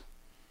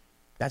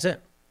 That's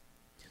it.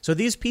 So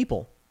these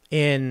people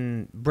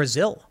in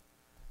Brazil,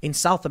 in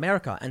South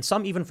America, and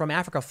some even from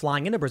Africa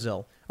flying into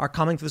Brazil are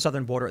coming to the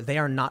southern border. They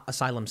are not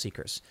asylum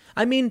seekers.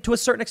 I mean, to a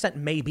certain extent,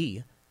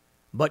 maybe.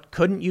 But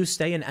couldn't you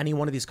stay in any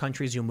one of these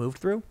countries you moved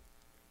through?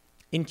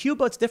 In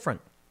Cuba, it's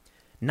different.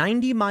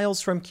 90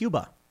 miles from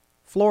Cuba,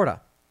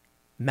 Florida.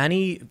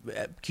 Many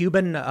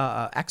Cuban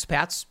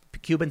expats,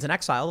 Cubans in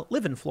exile,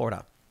 live in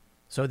Florida.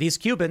 So these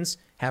Cubans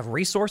have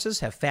resources,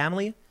 have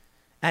family,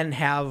 and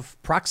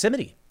have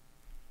proximity.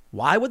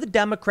 Why would the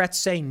Democrats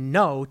say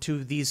no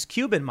to these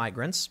Cuban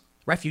migrants,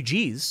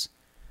 refugees,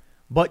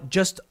 but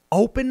just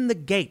open the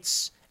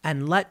gates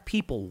and let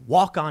people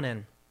walk on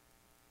in?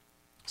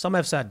 Some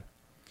have said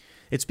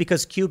it's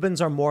because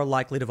Cubans are more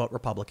likely to vote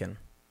Republican.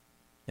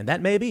 And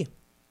that may be.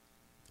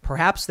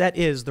 Perhaps that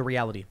is the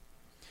reality.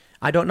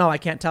 I don't know. I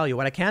can't tell you.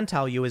 What I can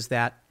tell you is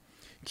that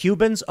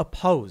Cubans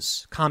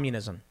oppose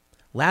communism.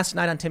 Last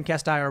night on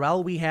Timcast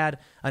IRL, we had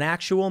an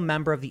actual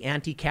member of the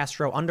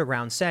anti-Castro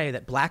underground say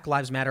that Black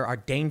Lives Matter are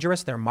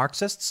dangerous. They're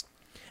Marxists.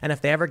 And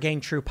if they ever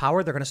gain true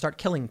power, they're going to start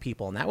killing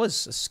people. And that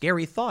was a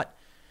scary thought.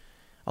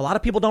 A lot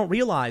of people don't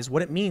realize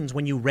what it means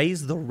when you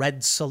raise the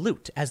red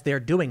salute as they're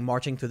doing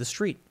marching through the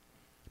street.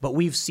 But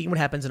we've seen what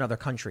happens in other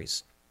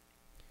countries.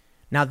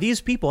 Now,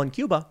 these people in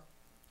Cuba,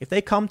 if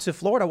they come to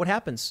Florida, what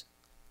happens?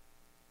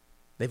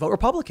 They vote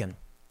Republican.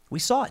 We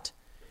saw it.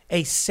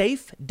 A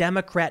safe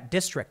Democrat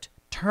district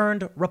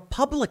turned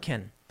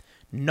Republican.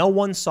 No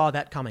one saw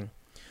that coming.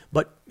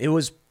 But it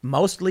was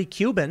mostly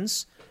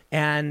Cubans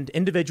and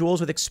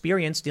individuals with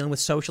experience dealing with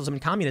socialism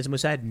and communism who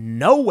said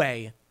no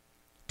way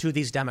to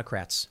these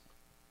Democrats.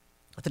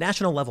 At the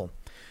national level,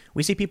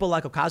 we see people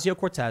like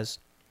Ocasio-Cortez.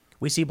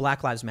 We see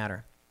Black Lives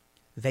Matter.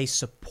 They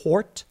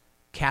support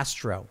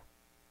Castro,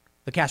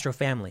 the Castro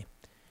family.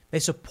 They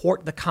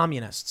support the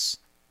communists.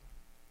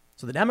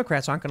 So the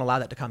Democrats aren't going to allow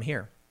that to come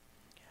here.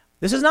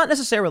 This is not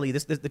necessarily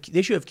the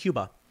issue of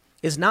Cuba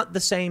is not the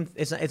same.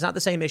 It's not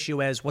the same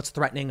issue as what's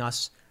threatening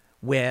us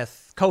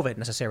with COVID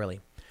necessarily.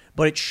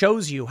 But it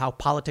shows you how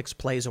politics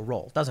plays a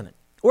role, doesn't it?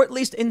 Or at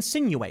least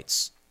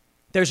insinuates.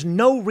 There's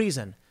no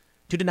reason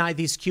to deny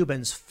these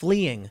Cubans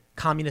fleeing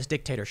communist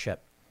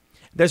dictatorship.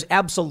 There's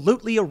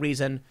absolutely a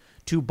reason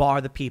to bar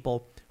the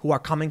people who are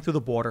coming through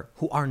the border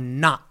who are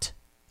not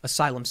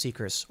asylum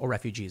seekers or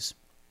refugees.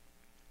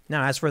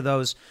 Now, as for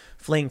those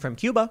fleeing from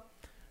Cuba,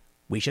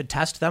 we should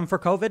test them for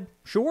COVID.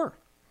 Sure.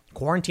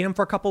 Quarantine them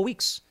for a couple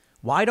weeks.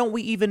 Why don't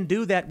we even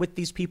do that with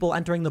these people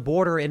entering the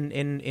border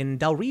in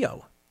Del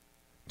Rio?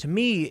 To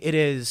me, it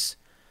is.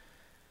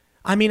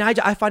 I mean,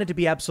 I find it to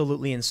be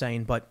absolutely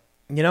insane. But,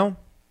 you know,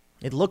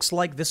 it looks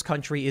like this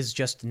country is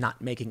just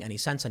not making any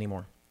sense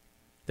anymore.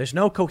 There's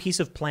no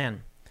cohesive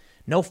plan,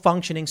 no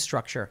functioning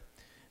structure.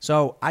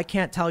 So I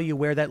can't tell you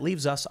where that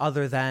leaves us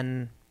other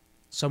than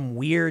some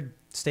weird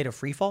state of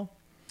freefall.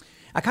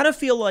 I kind of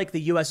feel like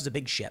the U.S. is a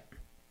big ship.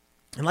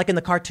 And like in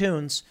the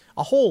cartoons,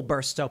 a hole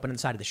bursts open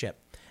inside of the ship.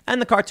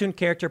 And the cartoon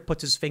character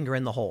puts his finger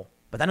in the hole.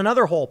 But then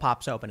another hole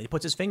pops open. He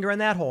puts his finger in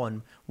that hole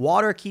and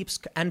water keeps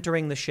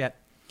entering the ship.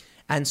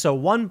 And so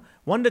one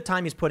at a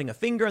time, he's putting a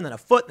finger and then a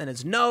foot, and then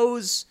his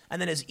nose,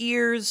 and then his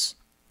ears,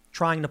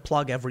 trying to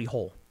plug every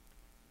hole.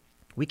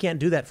 We can't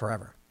do that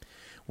forever.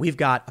 We've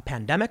got a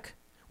pandemic.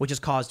 which has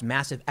caused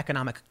massive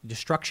economic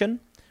destruction.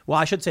 Well,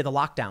 I should say the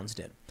lockdowns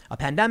did. A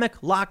pandemic,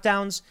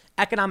 lockdowns,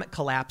 economic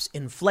collapse,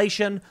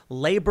 inflation,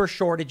 labor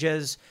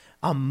shortages,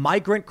 a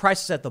migrant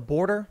crisis at the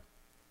border,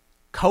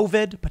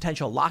 COVID,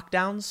 potential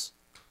lockdowns.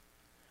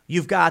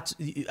 You've got,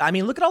 I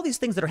mean, look at all these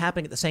things that are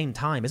happening at the same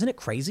time. Isn't it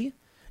crazy?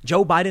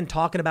 Joe Biden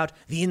talking about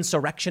the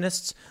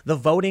insurrectionists, the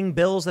voting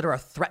bills that are a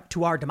threat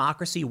to our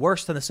democracy,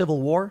 worse than the Civil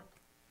War.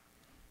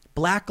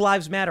 Black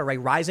Lives Matter, a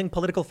rising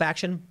political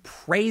faction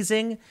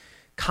praising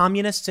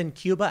communists in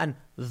Cuba and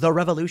the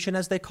revolution,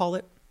 as they call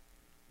it.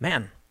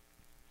 Man,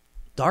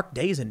 dark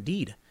days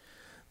indeed.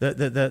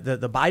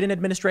 The Biden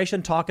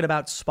administration talking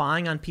about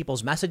spying on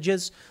people's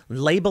messages,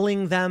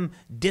 labeling them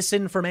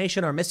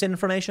disinformation or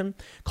misinformation,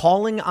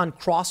 calling on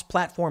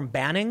cross-platform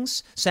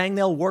bannings, saying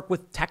they'll work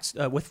with text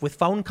with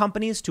phone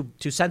companies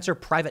to censor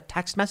private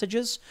text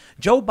messages.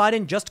 Joe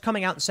Biden just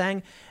coming out and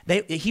saying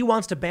he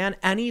wants to ban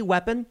any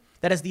weapon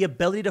that has the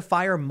ability to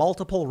fire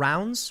multiple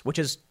rounds, which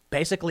is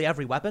basically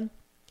every weapon.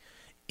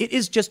 It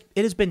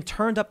has been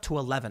turned up to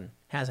 11,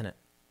 hasn't it?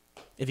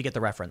 If you get the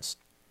reference.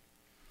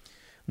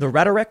 The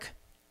rhetoric,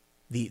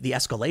 the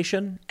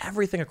escalation,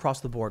 everything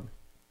across the board.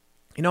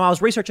 You know, I was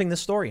researching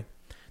this story,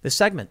 this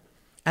segment,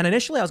 and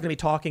initially I was going to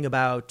be talking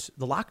about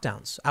the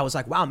lockdowns. I was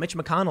like, wow, Mitch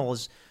McConnell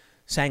is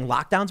saying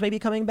lockdowns may be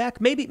coming back.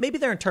 Maybe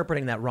they're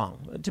interpreting that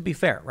wrong, to be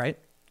fair, right?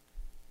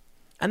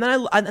 And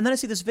then I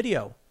see this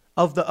video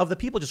of the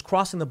people just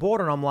crossing the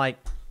border, and I'm like,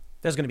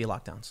 there's going to be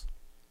lockdowns.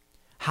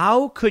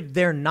 How could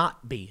there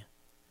not be?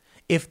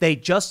 If they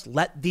just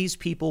let these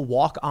people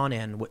walk on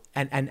in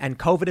and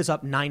COVID is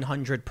up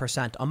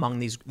 900% among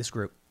this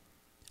group,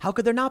 how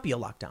could there not be a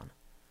lockdown?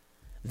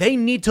 They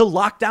need to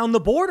lock down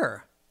the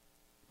border,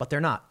 but they're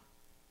not.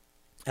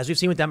 As we've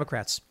seen with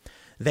Democrats,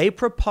 they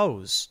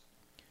propose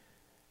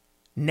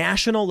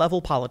national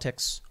level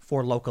politics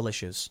for local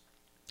issues.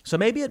 So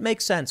maybe it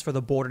makes sense for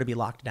the border to be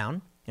locked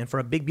down and for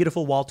a big,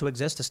 beautiful wall to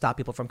exist to stop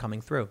people from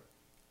coming through.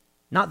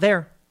 Not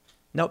there.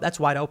 Nope, that's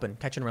wide open.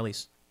 Catch and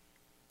release.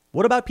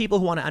 What about people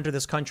who want to enter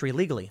this country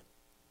legally?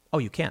 Oh,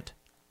 you can't.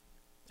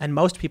 And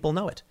most people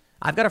know it.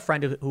 I've got a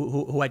friend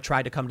who had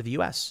tried to come to the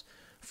U.S.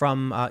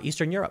 from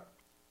Eastern Europe.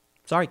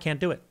 Sorry, can't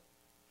do it.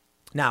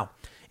 Now,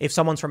 if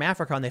someone's from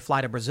Africa and they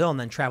fly to Brazil and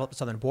then travel up the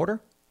southern border,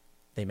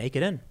 they make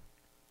it in.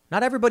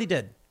 Not everybody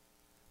did.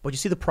 But you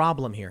see the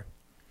problem here.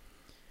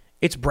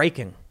 It's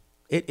breaking.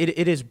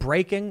 It is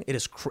breaking. It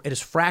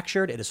is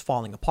fractured. It is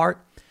falling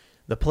apart.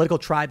 The political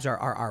tribes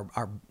are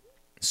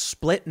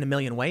split in a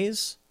million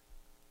ways.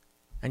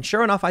 And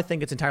sure enough, I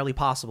think it's entirely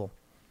possible.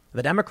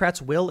 The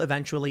Democrats will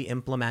eventually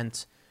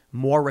implement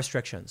more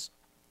restrictions.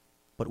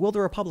 But will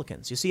the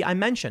Republicans? You see, I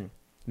mentioned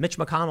Mitch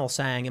McConnell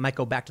saying it might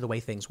go back to the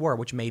way things were,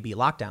 which may be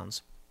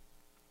lockdowns.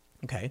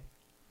 Okay.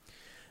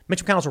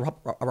 Mitch McConnell's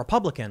a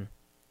Republican.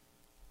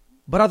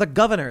 But are the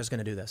governors going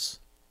to do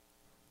this?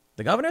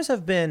 The governors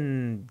have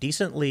been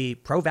decently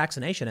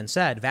pro-vaccination and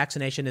said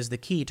vaccination is the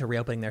key to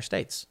reopening their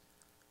states.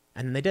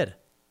 And then they did.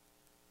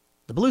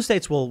 The blue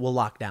states will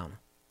lock down.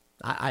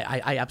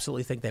 I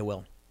absolutely think they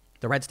will.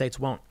 The red states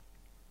won't.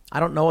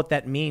 I don't know what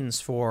that means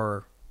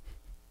for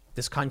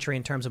this country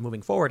in terms of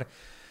moving forward,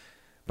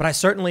 but I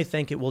certainly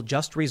think it will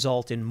just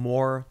result in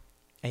more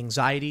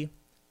anxiety,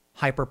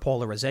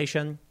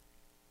 hyperpolarization,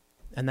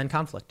 and then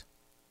conflict.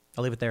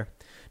 I'll leave it there.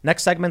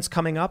 Next segment's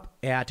coming up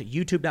at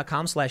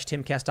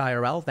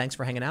youtube.com/TimCastIRL. Thanks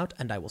for hanging out,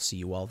 and I will see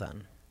you all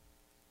then.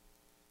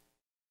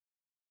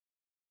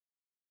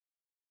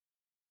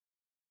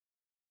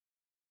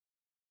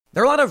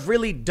 There are a lot of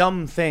really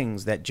dumb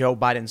things that Joe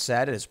Biden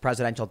said at his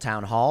presidential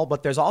town hall,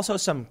 but there's also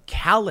some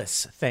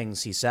callous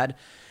things he said.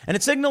 And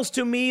it signals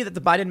to me that the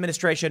Biden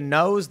administration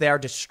knows they are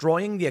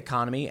destroying the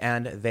economy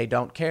and they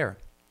don't care.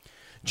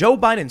 Joe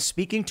Biden,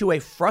 speaking to a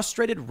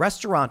frustrated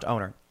restaurant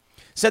owner,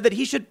 said that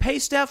he should pay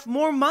staff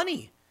more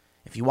money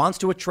if he wants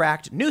to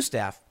attract new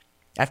staff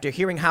after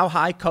hearing how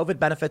high COVID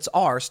benefits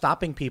are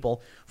stopping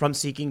people from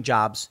seeking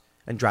jobs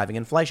and driving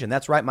inflation.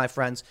 That's right, my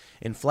friends.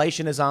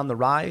 Inflation is on the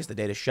rise. The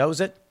data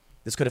shows it.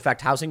 This could affect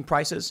housing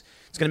prices.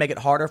 It's going to make it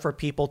harder for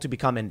people to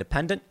become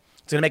independent.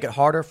 It's going to make it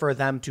harder for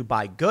them to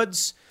buy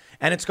goods.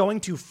 And it's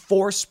going to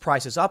force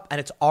prices up, and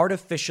it's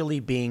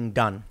artificially being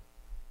done.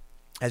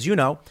 As you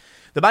know,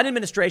 the Biden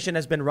administration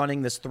has been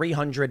running this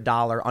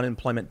 $300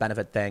 unemployment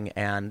benefit thing,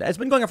 and it's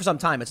been going on for some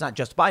time. It's not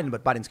just Biden,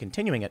 but Biden's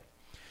continuing it.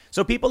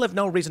 So people have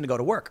no reason to go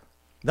to work.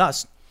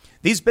 Thus,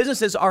 these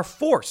businesses are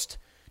forced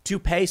to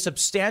pay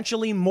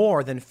substantially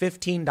more than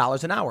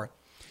 $15 an hour.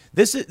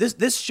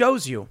 This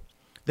shows you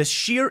the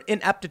sheer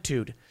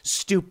ineptitude,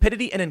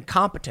 stupidity, and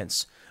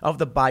incompetence of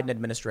the Biden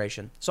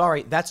administration.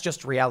 Sorry, that's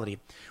just reality.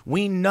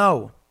 We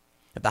know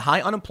that the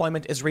high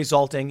unemployment is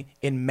resulting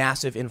in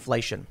massive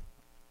inflation.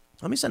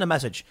 Let me send a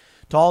message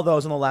to all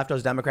those on the left,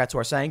 those Democrats who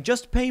are saying,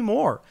 just pay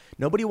more.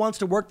 Nobody wants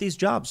to work these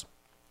jobs.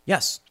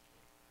 Yes,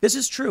 this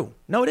is true.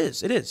 No, it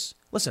is. It is.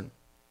 Listen,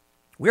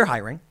 we're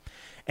hiring,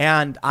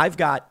 and I've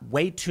got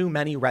way too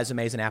many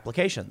resumes and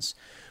applications.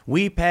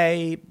 We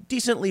pay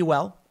decently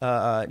well.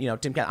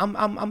 Tim,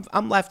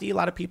 I'm lefty. A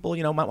lot of people,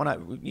 might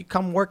want to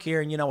come work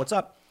here and you know what's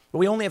up. But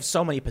we only have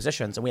so many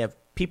positions and we have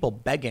people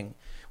begging.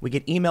 We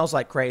get emails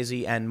like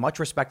crazy, and much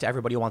respect to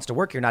everybody who wants to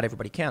work here. Not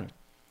everybody can.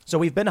 So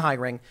we've been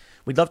hiring.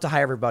 We'd love to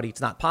hire everybody. It's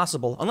not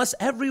possible unless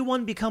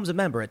everyone becomes a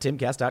member at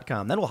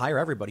timcast.com. Then we'll hire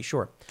everybody,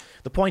 sure.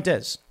 The point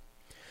is,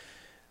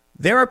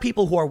 there are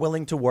people who are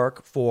willing to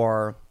work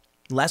for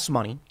less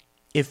money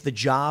if the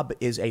job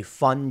is a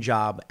fun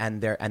job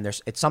and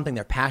it's something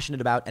they're passionate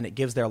about and it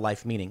gives their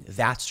life meaning.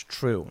 That's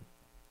true.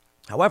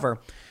 However,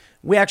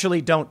 we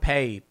actually don't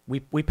pay.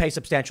 We pay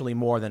substantially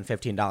more than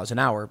 $15 an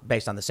hour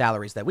based on the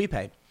salaries that we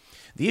pay.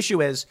 The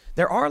issue is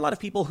there are a lot of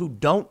people who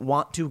don't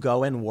want to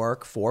go and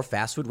work for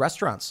fast food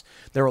restaurants.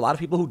 There are a lot of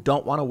people who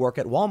don't want to work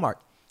at Walmart.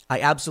 I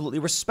absolutely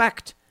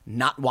respect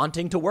not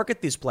wanting to work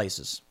at these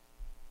places.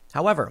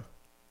 However,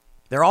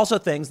 there are also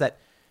things that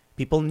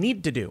people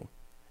need to do,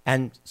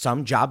 and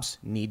some jobs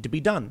need to be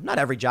done. Not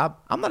every job.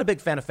 I'm not a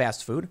big fan of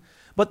fast food,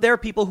 but there are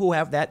people who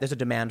have that. There's a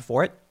demand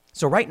for it.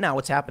 So right now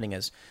what's happening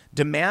is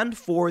demand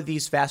for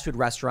these fast food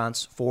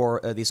restaurants,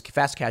 for these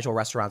fast casual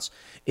restaurants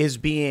is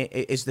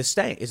the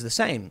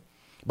same.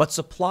 But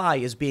supply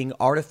is being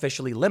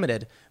artificially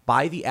limited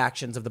by the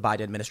actions of the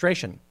Biden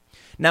administration.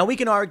 Now, we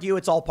can argue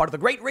it's all part of the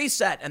Great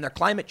Reset and their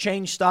climate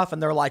change stuff.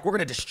 And they're like, we're going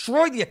to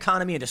destroy the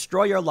economy and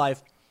destroy your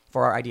life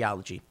for our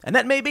ideology. And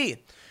that may be.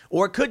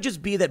 Or it could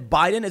just be that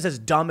Biden is as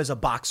dumb as a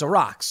box of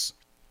rocks.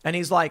 And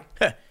he's like,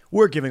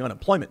 we're giving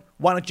unemployment.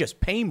 Why don't you just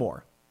pay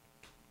more?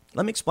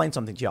 Let me explain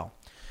something to y'all.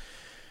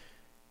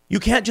 You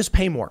can't just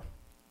pay more.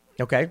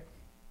 OK,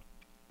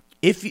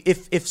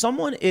 if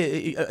someone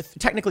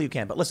technically you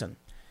can. But listen.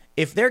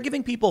 If they're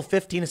giving people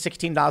 $15 to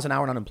 $16 an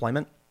hour in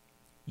unemployment,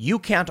 you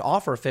can't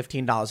offer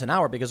 $15 an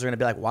hour because they're going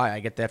to be like, why? I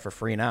get that for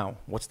free now.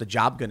 What's the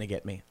job going to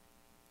get me?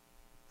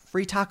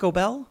 Free Taco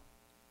Bell?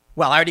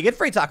 Well, I already get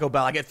free Taco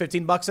Bell. I get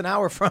 $15 an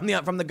hour from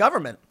the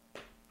government.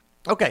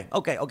 Okay. How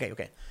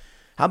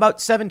about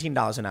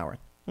 $17 an hour?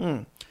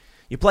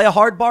 You play a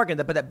hard bargain,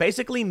 but that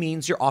basically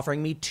means you're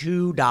offering me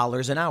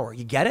 $2 an hour.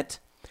 You get it?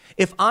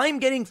 If I'm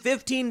getting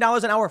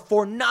 $15 an hour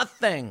for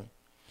nothing,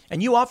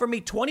 and you offer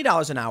me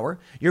 $20 an hour,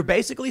 you're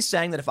basically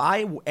saying that if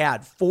I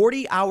add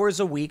 40 hours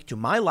a week to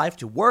my life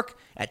to work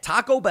at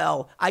Taco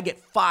Bell, I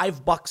get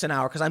 $5 an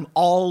hour because I'm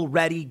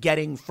already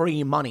getting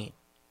free money.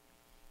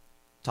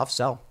 Tough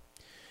sell.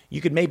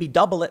 You could maybe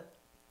double it,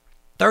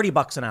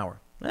 $30 an hour.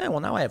 Well,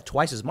 now I have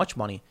twice as much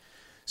money.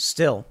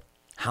 Still,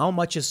 how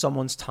much is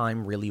someone's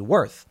time really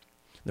worth?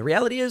 The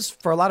reality is,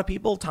 for a lot of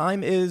people,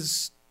 time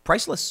is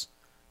priceless.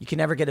 You can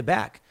never get it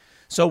back.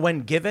 So when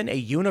given a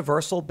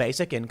universal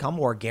basic income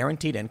or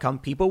guaranteed income,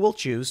 people will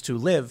choose to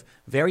live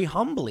very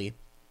humbly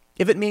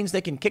if it means they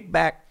can kick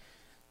back,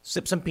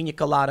 sip some pina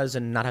coladas,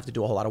 and not have to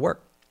do a whole lot of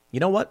work. You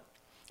know what?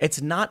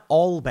 It's not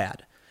all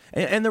bad.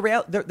 And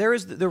there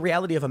is the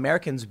reality of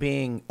Americans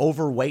being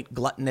overweight,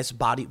 gluttonous,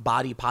 body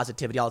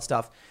positivity, all that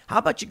stuff. How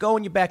about you go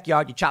in your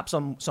backyard, you chop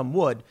some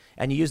wood,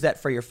 and you use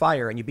that for your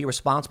fire, and you be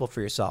responsible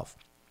for yourself?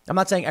 I'm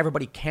not saying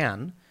everybody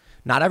can.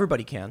 Not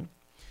everybody can.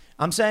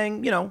 I'm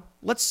saying,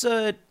 let's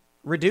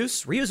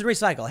reduce, reuse, and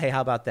recycle. Hey,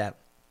 how about that?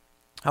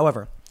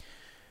 However,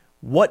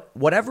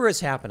 whatever is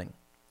happening,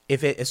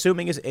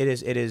 assuming it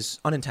is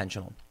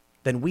unintentional,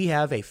 then we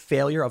have a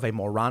failure of a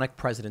moronic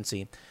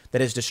presidency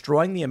that is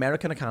destroying the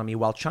American economy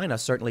while China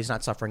certainly is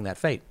not suffering that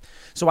fate.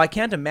 So I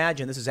can't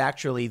imagine this is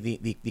actually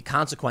the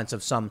consequence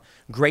of some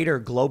greater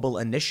global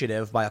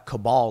initiative by a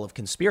cabal of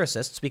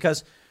conspiracists,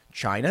 because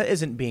China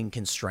isn't being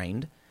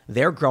constrained.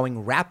 They're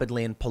growing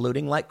rapidly and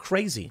polluting like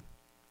crazy.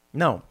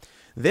 No,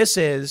 this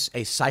is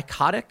a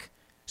psychotic,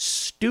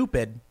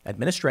 stupid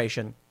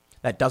administration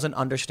that doesn't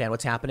understand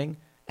what's happening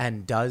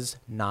and does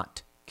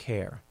not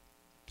care.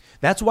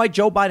 That's why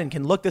Joe Biden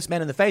can look this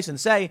man in the face and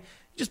say,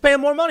 just pay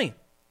him more money.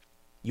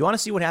 You want to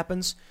see what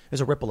happens?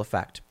 There's a ripple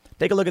effect.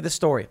 Take a look at this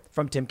story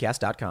from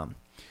timcast.com.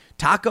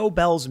 Taco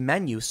Bell's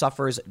menu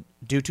suffers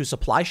due to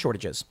supply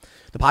shortages.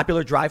 The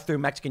popular drive-through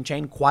Mexican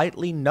chain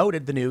quietly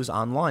noted the news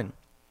online.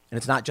 And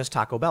it's not just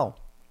Taco Bell.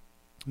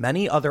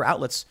 Many other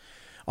outlets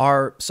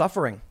are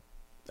suffering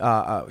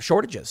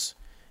shortages.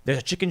 There's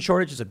a chicken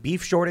shortage. There's a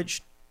beef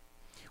shortage.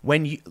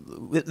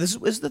 This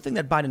is the thing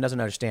that Biden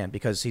doesn't understand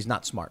because he's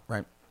not smart,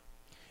 right?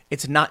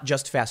 It's not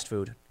just fast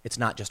food. It's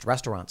not just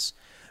restaurants.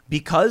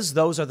 Because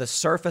those are the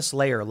surface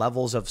layer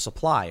levels of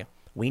supply,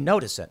 we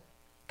notice it.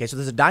 Okay, so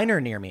there's a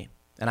diner near me,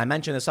 and I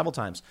mentioned this several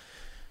times,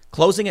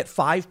 closing at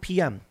 5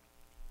 p.m.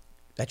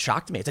 That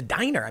shocked me. It's a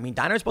diner. I mean,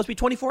 diner is supposed to be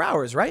 24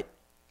 hours, right?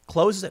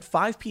 Closes at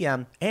 5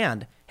 p.m.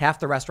 and half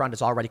the restaurant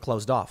is already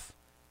closed off.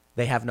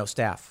 They have no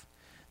staff.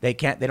 They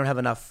don't have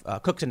enough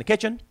cooks in the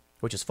kitchen,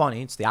 which is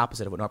funny. It's the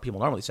opposite of what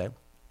people normally say.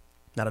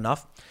 Not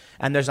enough.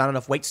 And there's not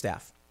enough wait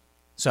staff.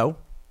 So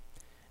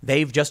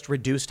they've just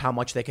reduced how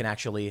much they can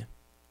actually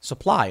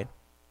supply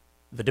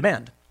the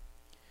demand.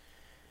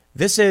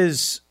 This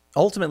is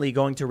ultimately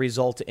going to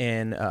result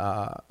in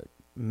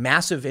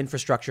massive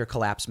infrastructure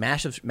collapse,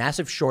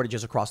 massive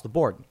shortages across the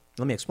board.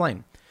 Let me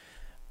explain.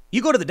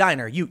 You go to the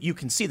diner, you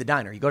can see the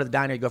diner. You go to the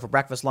diner, you go for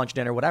breakfast, lunch,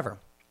 dinner, whatever.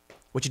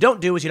 What you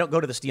don't do is you don't go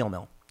to the steel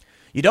mill.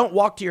 You don't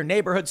walk to your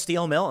neighborhood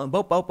steel mill and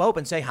boop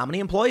and say, how many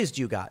employees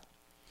do you got?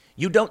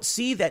 You don't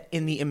see that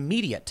in the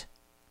immediate.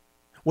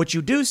 What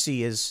you do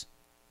see is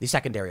the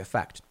secondary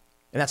effect,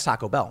 and that's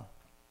Taco Bell.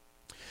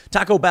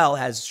 Taco Bell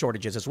has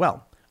shortages as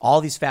well. All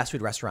these fast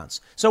food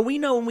restaurants. So we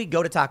know when we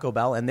go to Taco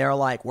Bell and they're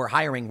like, we're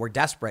hiring, we're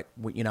desperate,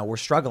 we're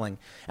struggling.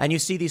 And you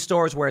see these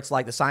stores where it's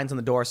like the signs on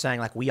the door saying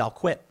like, we all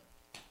quit.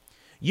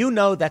 You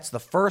know that's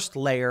the first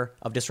layer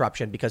of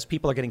disruption because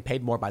people are getting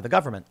paid more by the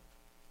government.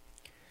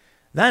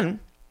 Then,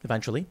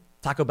 eventually,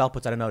 Taco Bell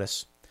puts out a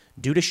notice.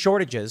 Due to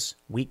shortages,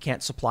 we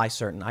can't supply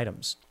certain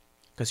items.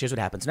 Because here's what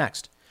happens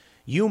next.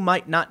 You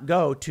might not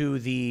go to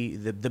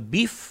the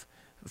beef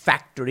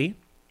factory,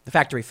 the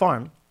factory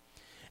farm,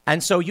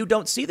 and so you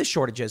don't see the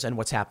shortages and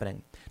what's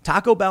happening.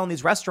 Taco Bell and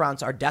these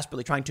restaurants are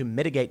desperately trying to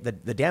mitigate the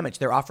damage.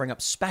 They're offering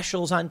up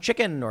specials on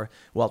chicken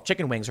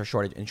chicken wings are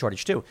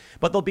shortage too.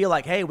 But they'll be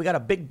like, hey, we got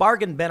a big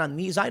bargain bin on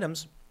these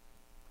items.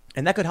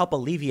 And that could help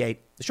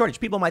alleviate the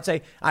shortage. People might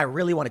say, I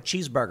really want a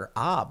cheeseburger.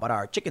 But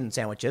our chicken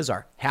sandwiches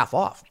are half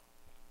off.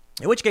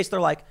 In which case they're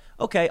like,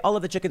 okay, I'll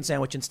have the chicken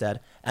sandwich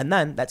instead. And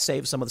then that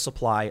saves some of the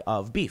supply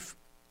of beef.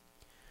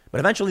 But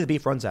eventually the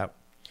beef runs out.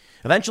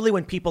 Eventually,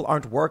 when people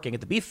aren't working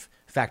at the beef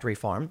factory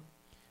farm,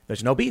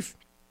 there's no beef.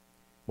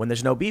 When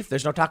there's no beef,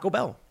 there's no Taco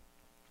Bell.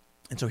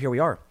 And so here we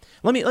are.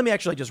 Let me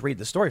actually just read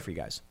the story for you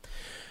guys.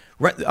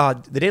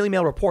 The Daily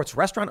Mail reports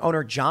restaurant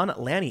owner John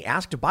Lanny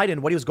asked Biden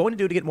what he was going to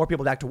do to get more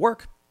people back to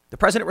work. The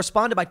president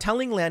responded by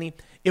telling Lanny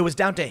it was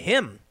down to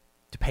him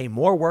to pay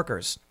more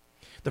workers.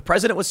 The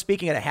president was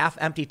speaking at a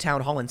half-empty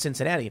town hall in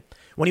Cincinnati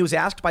when he was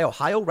asked by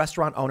Ohio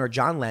restaurant owner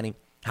John Lanny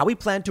how he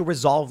planned to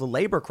resolve the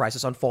labor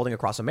crisis unfolding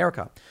across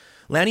America.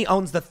 Lanny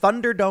owns the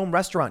Thunderdome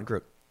Restaurant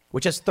Group,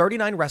 which has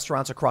 39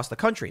 restaurants across the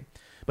country,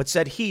 but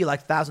said he,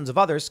 like thousands of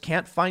others,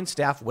 can't find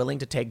staff willing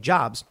to take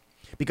jobs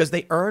because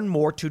they earn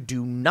more to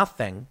do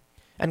nothing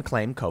and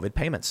claim COVID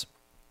payments.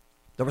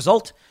 The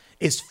result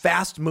is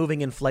fast-moving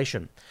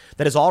inflation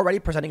that is already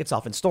presenting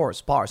itself in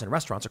stores, bars, and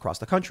restaurants across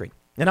the country.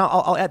 And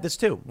I'll add this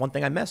too, one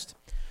thing I missed.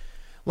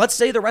 Let's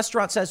say the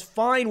restaurant says,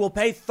 fine, we'll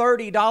pay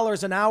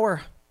 $30 an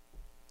hour.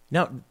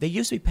 No, they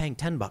used to be paying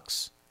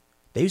 $10.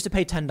 They used to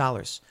pay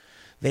 $10.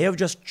 They have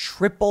just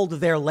tripled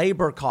their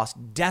labor costs,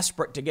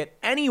 desperate to get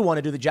anyone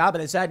to do the job.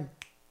 And they said,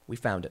 we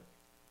found it.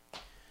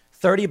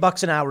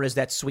 $30 an hour is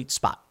that sweet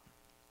spot.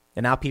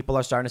 And now people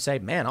are starting to say,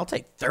 man, I'll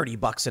take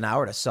 $30 an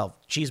hour to sell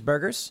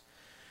cheeseburgers.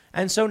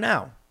 And so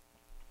now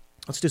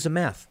let's do some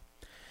math.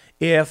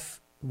 If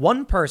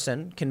one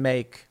person can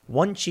make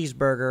one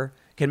cheeseburger,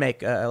 can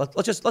make,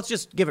 let's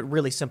just give it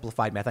really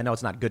simplified math. I know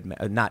it's not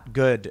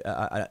good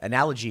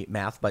analogy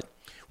math, but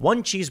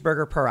one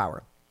cheeseburger per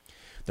hour.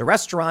 The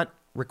restaurant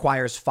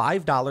requires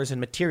 $5 in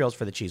materials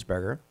for the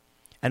cheeseburger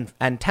and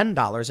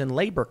 $10 in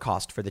labor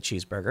cost for the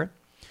cheeseburger,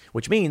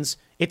 which means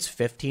it's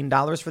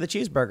 $15 for the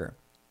cheeseburger.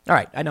 All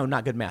right, I know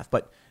not good math,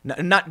 but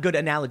not good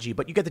analogy,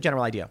 but you get the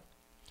general idea.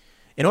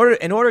 In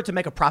order to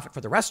make a profit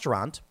for the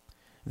restaurant,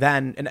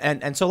 then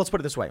and so let's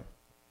put it this way.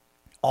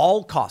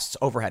 All costs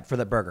overhead for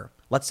the burger,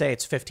 let's say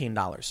it's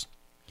 $15.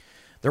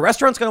 The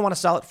restaurant's going to want to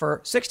sell it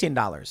for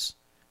 $16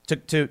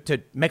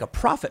 to make a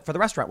profit for the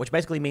restaurant, which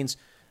basically means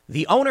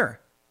the owner,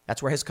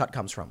 that's where his cut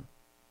comes from.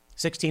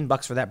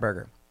 $16 for that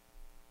burger.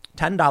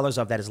 $10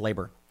 of that is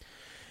labor.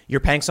 You're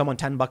paying someone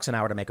 $10 an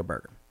hour to make a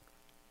burger.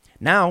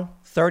 Now,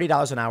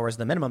 $30 an hour is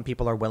the minimum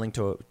people are willing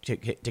to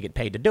get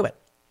paid to do it.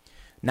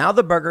 Now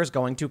the burger is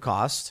going to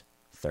cost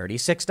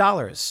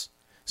 $36.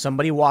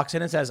 Somebody walks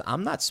in and says,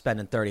 I'm not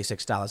spending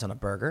 $36 on a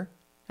burger,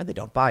 and they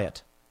don't buy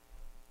it.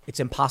 It's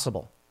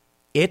impossible.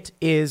 It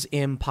is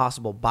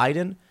impossible.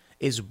 Biden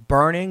is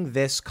burning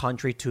this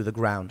country to the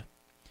ground.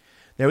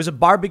 There was a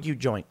barbecue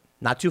joint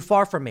not too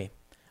far from me.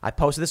 I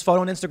posted this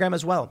photo on Instagram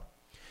as well.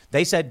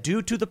 They said,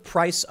 due to the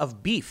price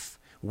of beef,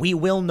 we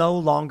will no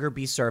longer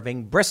be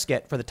serving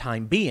brisket for the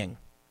time being.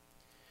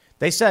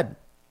 They said,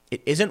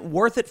 it isn't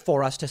worth it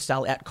for us to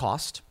sell at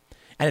cost,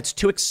 and it's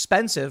too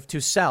expensive to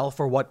sell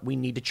for what we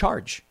need to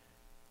charge.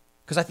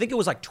 Because I think it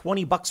was like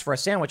 $20 for a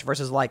sandwich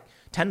versus like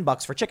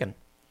 $10 for chicken.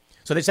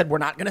 So they said, we're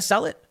not going to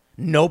sell it.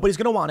 Nobody's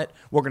going to want it.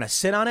 We're going to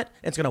sit on it,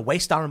 and it's going to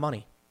waste our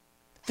money.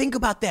 Think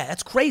about that.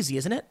 That's crazy,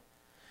 isn't it?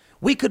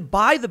 We could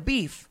buy the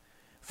beef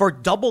for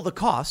double the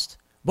cost,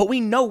 but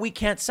we know we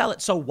can't sell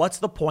it. So what's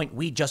the point?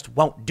 We just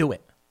won't do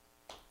it.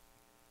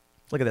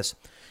 Look at this.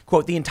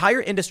 Quote, the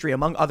entire industry,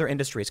 among other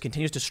industries,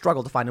 continues to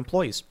struggle to find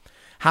employees.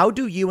 How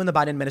do you and the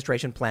Biden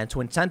administration plan to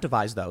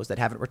incentivize those that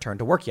haven't returned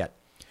to work yet?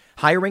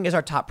 Hiring is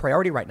our top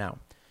priority right now.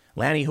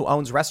 Lanny, who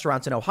owns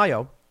restaurants in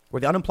Ohio, where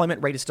the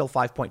unemployment rate is still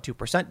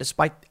 5.2%,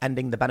 despite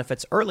ending the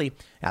benefits early,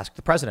 asked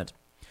the president.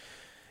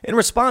 In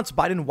response,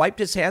 Biden wiped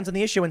his hands on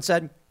the issue and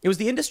said it was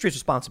the industry's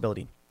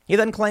responsibility. He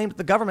then claimed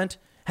the government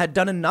had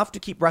done enough to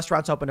keep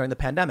restaurants open during the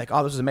pandemic.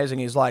 Oh, this is amazing.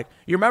 He's like,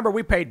 you remember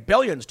we paid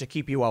billions to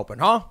keep you open,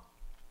 huh?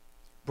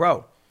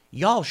 Bro,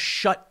 y'all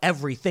shut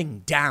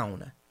everything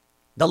down.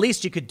 The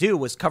least you could do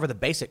was cover the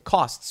basic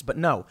costs, but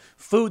no,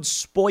 food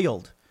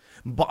spoiled.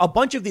 A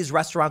bunch of these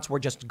restaurants were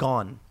just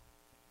gone.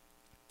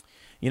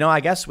 You know, I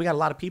guess we got a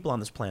lot of people on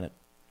this planet.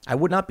 I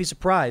would not be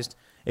surprised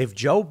if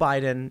Joe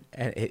Biden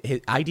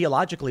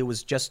ideologically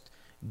was just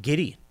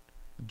giddy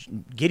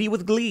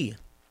with glee.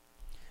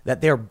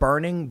 that they're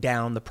burning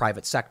down the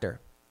private sector.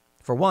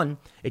 For one,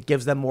 it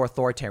gives them more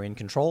authoritarian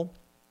control.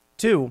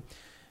 Two,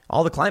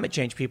 all the climate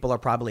change people are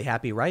probably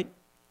happy, right?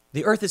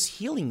 The earth is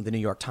healing, the New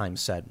York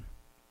Times said.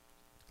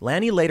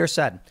 Lanny later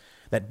said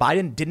that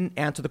Biden didn't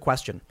answer the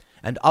question,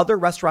 and other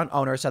restaurant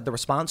owners said the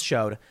response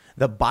showed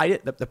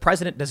the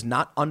president does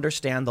not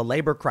understand the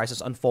labor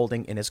crisis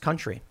unfolding in his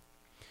country.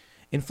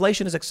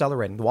 Inflation is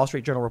accelerating, the Wall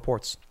Street Journal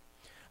reports.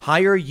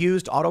 Higher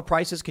used auto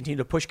prices continue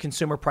to push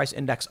consumer price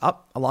index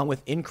up, along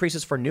with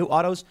increases for new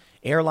autos,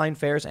 airline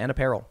fares, and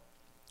apparel.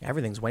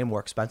 Everything's way more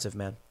expensive,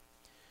 man.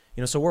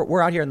 You know, so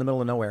we're out here in the middle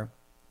of nowhere.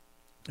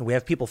 And we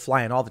have people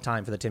flying all the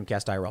time for the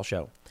Timcast IRL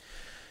show.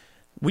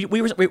 We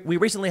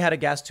recently had a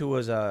guest who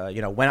was,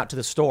 went out to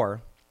the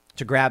store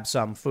to grab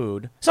some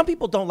food. Some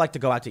people don't like to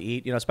go out to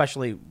eat,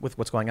 especially with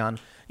what's going on.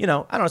 I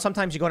don't know.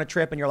 Sometimes you go on a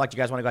trip and you're like, do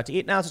you guys want to go out to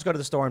eat? Now let's just go to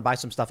the store and buy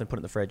some stuff and put it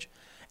in the fridge.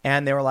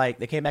 And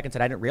they came back and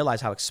said, I didn't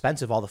realize how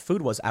expensive all the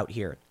food was out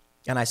here.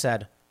 And I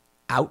said,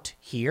 out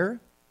here?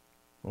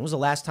 When was the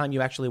last time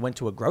you actually went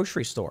to a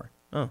grocery store?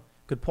 Oh,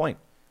 good point.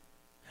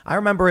 I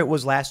remember it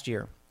was last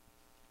year.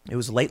 It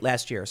was late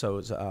last year. So it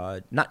was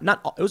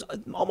it was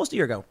almost a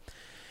year ago.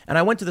 And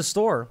I went to the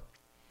store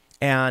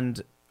and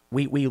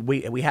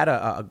we had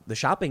the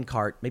shopping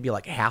cart maybe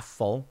like half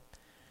full,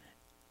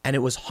 and it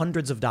was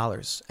hundreds of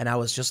dollars. And I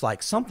was just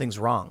like, something's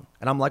wrong.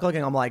 And I'm like,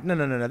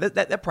 no,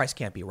 that price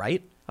can't be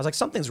right. I was like,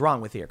 something's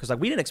wrong with here. Cause like,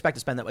 we didn't expect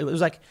to spend that. It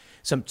was like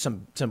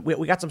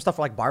we got some stuff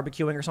for like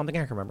barbecuing or something. I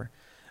can't remember.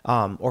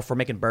 Or for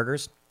making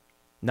burgers.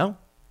 No,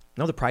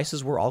 the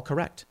prices were all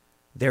correct.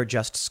 They're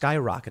just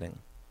skyrocketing.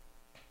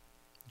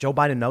 Joe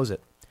Biden knows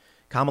it.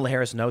 Kamala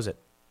Harris knows it.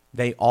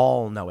 They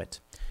all know it.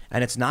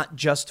 And it's not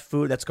just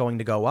food that's going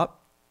to go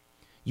up.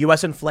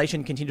 U.S.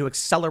 inflation continued to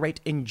accelerate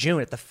in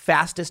June at the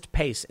fastest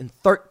pace in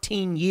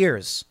 13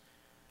 years.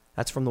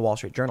 That's from the Wall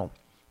Street Journal.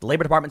 The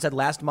Labor Department said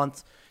last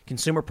month,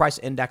 consumer price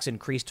index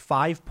increased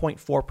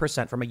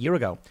 5.4% from a year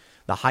ago,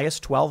 the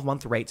highest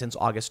 12-month rate since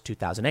August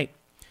 2008.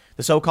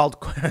 The so-called...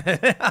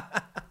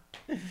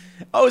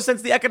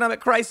 since the economic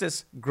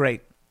crisis.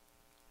 Great.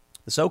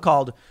 The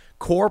so-called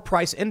core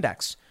price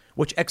index,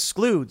 which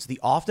excludes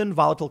the often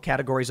volatile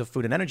categories of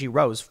food and energy,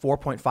 rose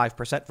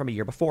 4.5% from a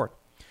year before.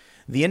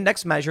 The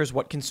index measures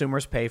what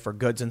consumers pay for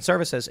goods and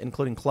services,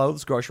 including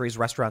clothes, groceries,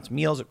 restaurants,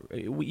 meals.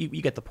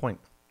 You get the point.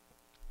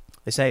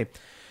 They say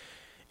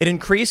it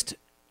increased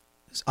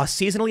a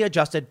seasonally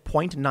adjusted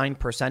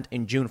 0.9%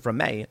 in June from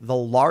May, the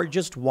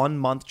largest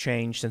one-month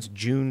change since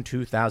June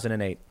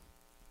 2008.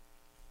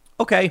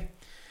 Okay.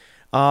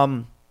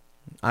 I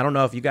don't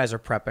know if you guys are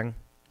prepping,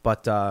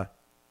 but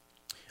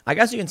I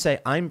guess you can say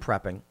I'm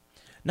prepping.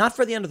 Not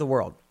for the end of the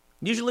world.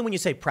 Usually when you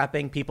say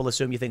prepping, people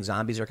assume you think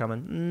zombies are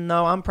coming.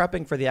 No, I'm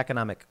prepping for the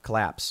economic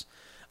collapse.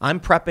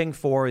 I'm prepping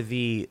for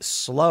the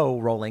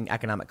slow rolling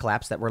economic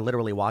collapse that we're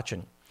literally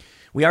watching.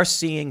 We are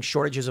seeing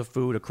shortages of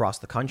food across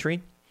the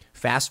country.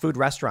 Fast food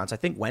restaurants, I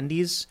think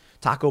Wendy's,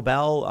 Taco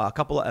Bell, a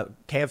couple of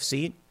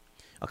KFC,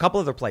 a couple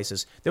other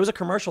places. There was a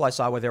commercial I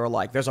saw where they were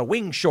like, there's a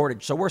wing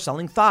shortage, so we're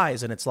selling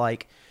thighs. And it's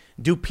like,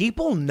 do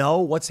people know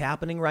what's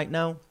happening right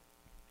now?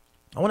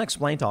 I want to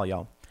explain to all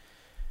y'all.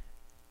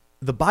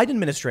 The Biden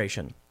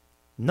administration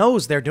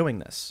knows they're doing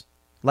this.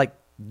 Like,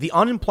 the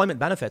unemployment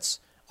benefits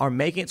are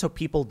making it so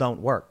people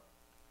don't work.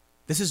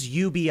 This is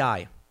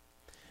UBI.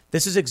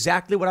 This is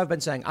exactly what I've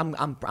been saying.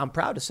 I'm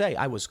proud to say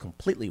I was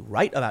completely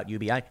right about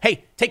UBI.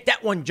 Hey, take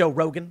that one, Joe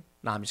Rogan.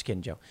 No, I'm just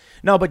kidding, Joe.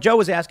 No, but Joe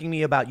was asking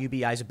me about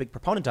UBI. He's a big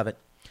proponent of it.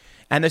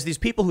 And there's these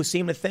people who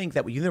seem to think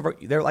that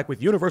they're like,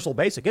 with universal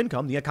basic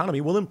income, the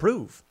economy will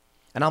improve.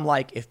 And I'm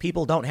like, if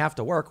people don't have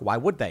to work, why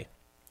would they?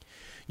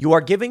 You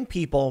are giving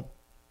people,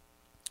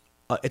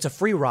 it's a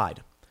free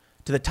ride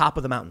to the top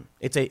of the mountain.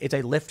 It's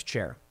a lift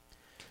chair.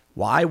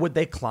 Why would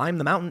they climb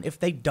the mountain if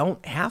they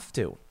don't have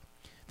to?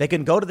 They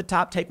can go to the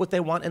top, take what they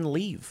want, and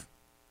leave.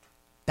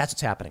 That's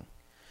what's happening.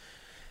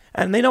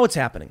 And they know what's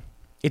happening.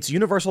 It's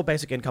universal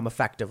basic income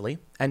effectively,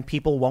 and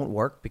people won't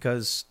work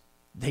because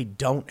they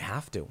don't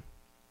have to.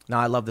 Now,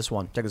 I love this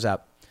one. Check this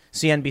out.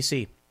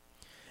 CNBC.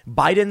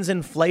 Biden's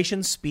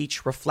inflation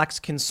speech reflects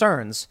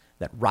concerns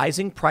that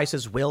rising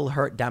prices will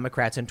hurt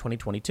Democrats in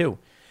 2022.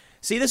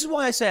 See, this is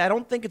why I say I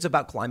don't think it's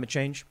about climate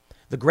change,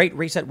 the Great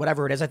Reset,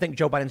 whatever it is. I think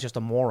Joe Biden's just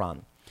a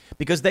moron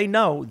because they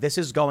know this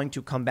is going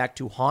to come back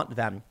to haunt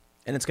them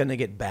and it's going to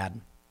get bad.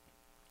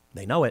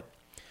 They know it.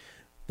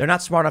 They're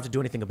not smart enough to do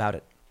anything about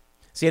it.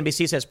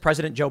 CNBC says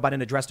President Joe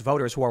Biden addressed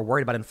voters who are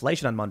worried about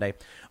inflation on Monday,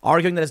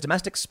 arguing that his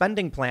domestic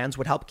spending plans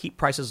would help keep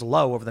prices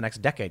low over the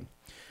next decade.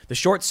 The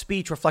short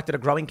speech reflected a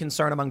growing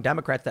concern among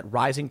Democrats that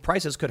rising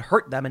prices could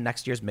hurt them in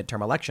next year's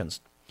midterm elections.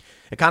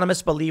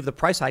 Economists believe the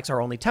price hikes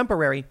are only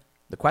temporary.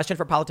 The question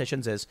for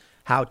politicians is,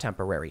 how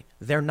temporary?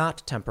 They're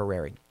not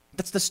temporary.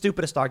 That's the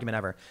stupidest argument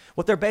ever.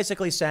 What they're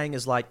basically saying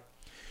is like,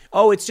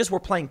 oh, it's just we're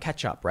playing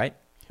catch up, right?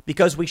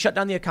 Because we shut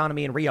down the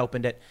economy and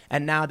reopened it,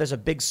 and now there's a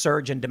big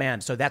surge in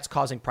demand. So that's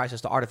causing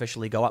prices to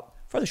artificially go up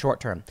for the short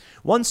term.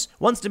 Once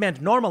demand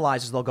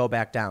normalizes, they'll go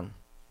back down.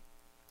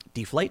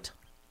 Deflate?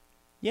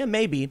 Yeah,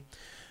 maybe.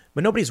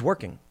 But nobody's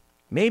working.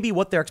 Maybe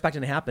what they're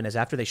expecting to happen is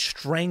after they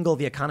strangle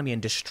the economy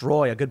and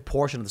destroy a good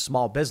portion of the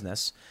small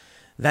business,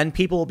 then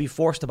people will be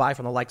forced to buy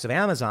from the likes of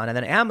Amazon, and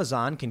then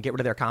Amazon can get rid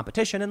of their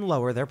competition and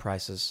lower their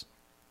prices.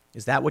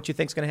 Is that what you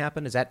think is going to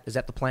happen? Is that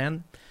the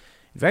plan?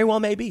 It very well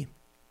may be.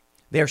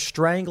 They're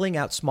strangling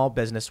out small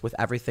business with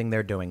everything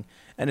they're doing,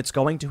 and it's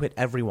going to hit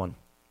everyone.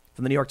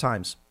 From the New York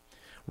Times,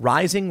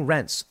 rising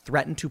rents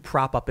threaten to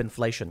prop up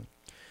inflation.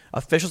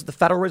 Officials at the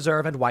Federal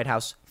Reserve and White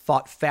House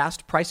thought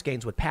fast price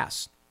gains would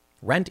pass.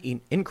 Rent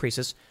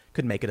increases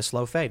could make it a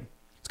slow fade.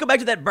 Let's go back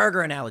to that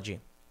burger analogy.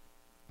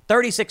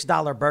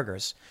 $36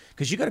 burgers,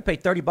 because you got to pay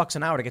 $30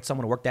 an hour to get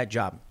someone to work that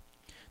job.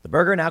 The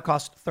burger now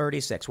costs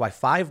 $36. Why?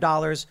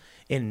 $5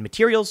 in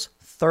materials,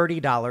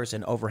 $30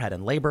 in overhead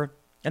and labor.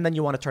 And then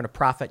you want to turn a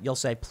profit. You'll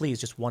say, please,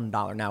 just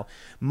 $1. Now,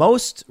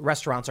 most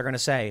restaurants are going to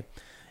say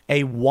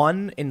a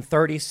 1 in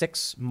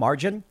 36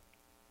 margin.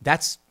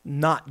 That's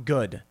not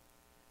good.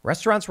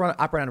 Restaurants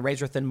operate on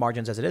razor thin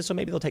margins as it is, so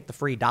maybe they'll take the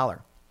free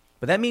dollar.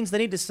 But that means they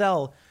need to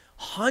sell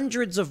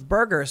hundreds of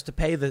burgers to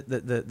pay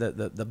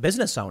the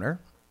business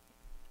owner.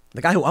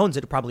 The guy who owns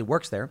it probably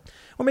works there,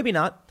 or maybe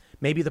not.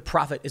 Maybe the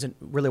profit isn't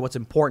really what's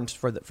important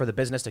for the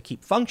business to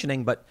keep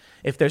functioning. But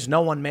if there's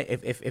no one,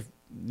 if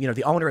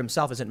the owner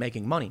himself isn't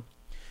making money,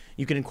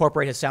 you can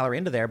incorporate his salary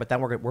into there. But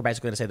then we're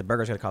basically going to say the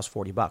burger's going to cost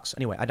 $40.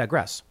 Anyway, I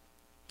digress.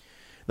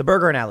 The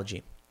burger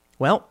analogy.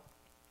 Well,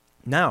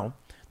 now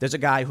there's a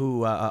guy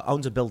who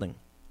owns a building.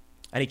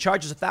 And he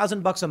charges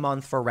 $1,000 a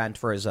month for rent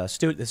for his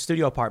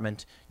studio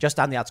apartment just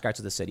on the outskirts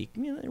of the city.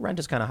 Rent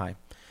is kind of high.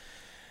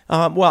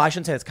 Well, I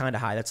shouldn't say it's kind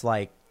of high. That's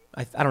like,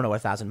 I don't know,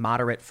 1,000.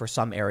 Moderate for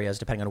some areas,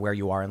 depending on where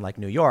you are in like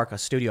New York. A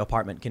studio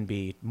apartment can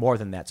be more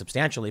than that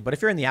substantially. But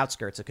if you're in the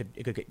outskirts, it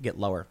could get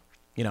lower.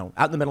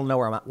 Out in the middle of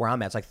nowhere where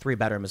I'm at, it's like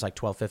 3-bedroom is like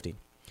 $1,250.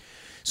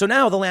 So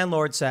now the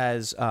landlord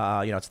says, it's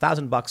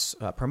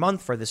 $1,000 per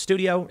month for the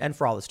studio and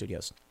for all the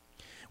studios.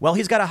 Well,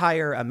 he's got to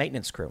hire a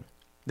maintenance crew.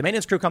 The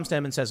maintenance crew comes to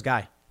him and says,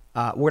 guy,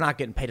 we're not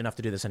getting paid enough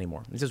to do this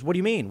anymore. He says, what do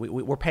you mean?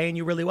 We're paying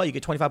you really well. You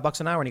get $25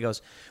 an hour. And he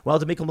goes, well,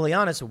 to be completely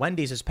honest,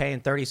 Wendy's is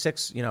paying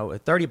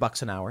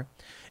 $30 an hour.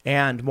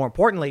 And more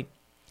importantly,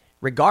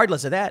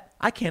 regardless of that,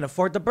 I can't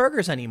afford the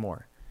burgers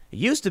anymore. It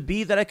used to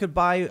be that I could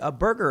buy a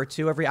burger or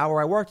two every hour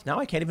I worked. Now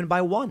I can't even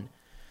buy one.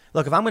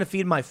 Look, if I'm going to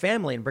feed my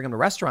family and bring them to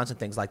restaurants and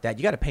things like that,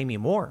 you got to pay me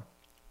more.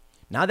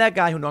 Now that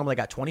guy who normally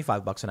got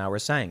 $25 an hour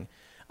is saying,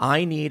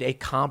 I need a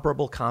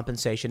comparable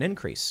compensation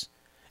increase.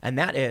 And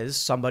that is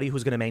somebody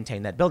who's going to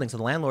maintain that building. So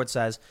the landlord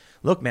says,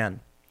 look, man,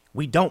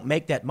 we don't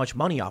make that much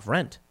money off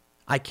rent.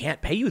 I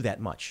can't pay you that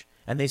much.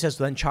 And they says,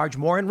 then charge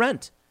more in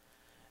rent.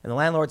 And the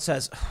landlord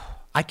says,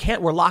 I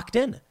can't. We're locked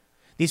in.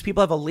 These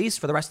people have a lease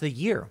for the rest of the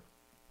year.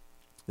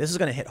 This is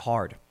going to hit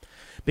hard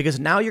because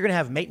now you're going to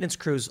have maintenance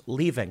crews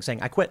leaving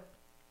saying, I quit.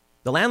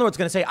 The landlord's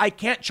going to say, I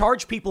can't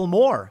charge people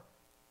more.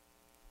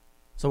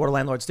 So what do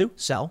landlords do?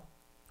 Sell.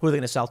 Who are they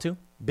going to sell to?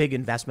 Big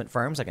investment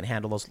firms that can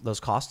handle those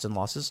costs and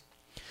losses.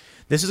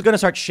 This is going to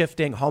start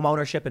shifting home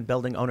ownership and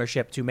building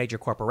ownership to major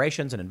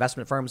corporations and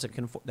investment firms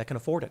that can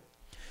afford it.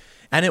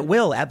 And it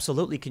will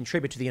absolutely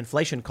contribute to the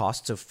inflation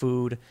costs of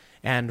food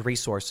and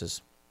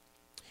resources.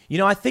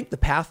 I think the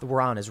path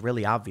we're on is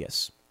really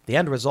obvious. The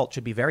end result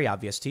should be very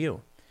obvious to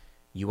you.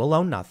 You will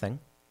own nothing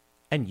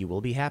and you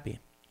will be happy.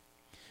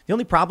 The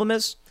only problem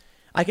is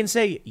I can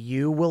say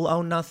you will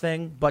own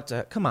nothing,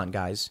 but come on,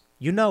 guys.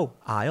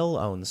 I'll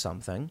own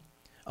something.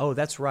 Oh,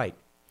 that's right.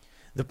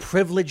 The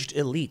privileged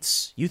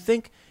elites. You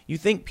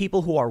think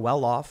people who are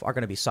well off are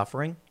going to be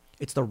suffering?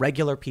 It's the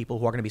regular people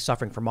who are going to be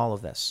suffering from all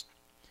of this.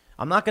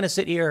 I'm not going to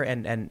sit here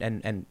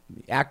and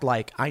act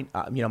like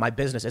my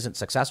business isn't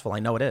successful. I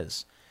know it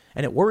is.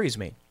 And it worries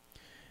me.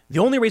 The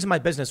only reason my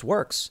business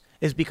works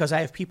is because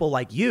I have people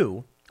like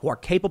you who are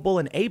capable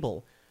and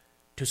able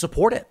to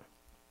support it.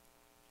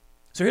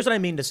 So here's what I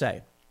mean to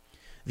say.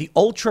 The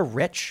ultra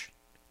rich,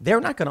 they're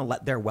not going to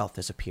let their wealth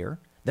disappear.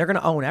 They're going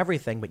to own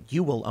everything, but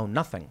you will own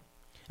nothing.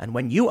 And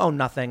when you own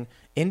nothing,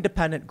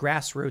 independent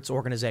grassroots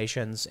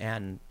organizations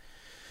and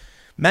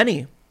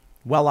many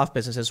well-off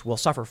businesses will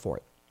suffer for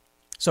it.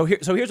 So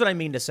here's what I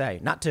mean to say,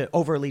 not to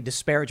overly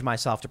disparage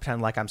myself to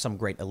pretend like I'm some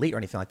great elite or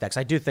anything like that, because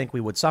I do think we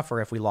would suffer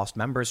if we lost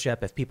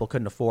membership, if people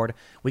couldn't afford.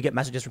 We get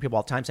messages from people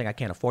all the time saying, I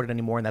can't afford it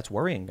anymore, and that's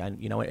worrying.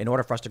 And, in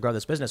order for us to grow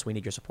this business, we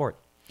need your support.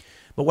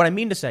 But what I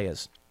mean to say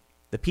is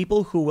the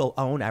people who will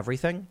own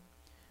everything,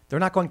 they're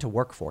not going to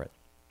work for it.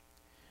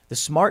 The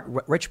smart,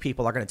 rich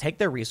people are going to take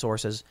their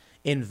resources,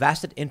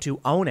 invest it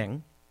into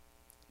owning,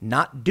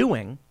 not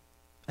doing,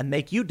 and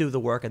make you do the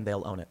work, and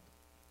they'll own it.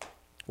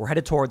 We're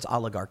headed towards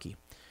oligarchy,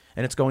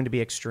 and it's going to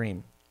be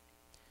extreme.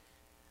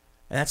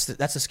 And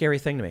that's a scary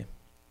thing to me.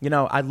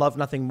 I'd love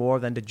nothing more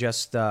than to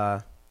just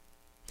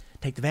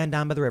take the van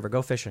down by the river,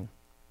 go fishing.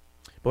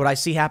 But what I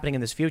see happening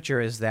in this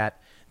future is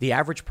that the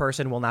average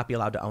person will not be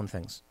allowed to own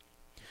things.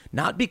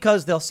 Not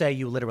because they'll say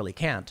you literally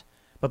can't,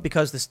 but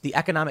because the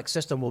economic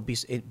system will be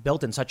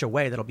built in such a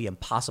way that it'll be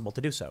impossible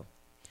to do so.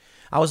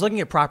 I was looking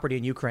at property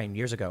in Ukraine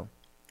years ago,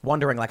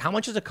 wondering, how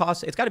much does it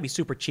cost? It's got to be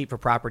super cheap for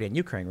property in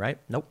Ukraine, right?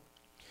 Nope.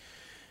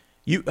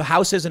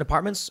 Houses and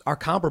apartments are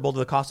comparable to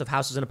the cost of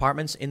houses and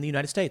apartments in the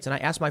United States. And I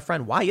asked my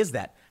friend, why is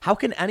that? How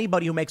can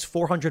anybody who makes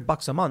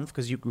 $400 a month,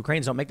 because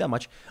Ukrainians don't make that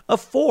much,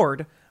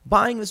 afford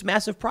buying this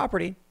massive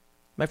property?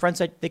 My friend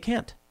said they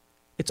can't.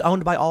 It's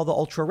owned by all the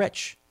ultra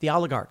rich, the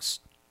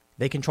oligarchs.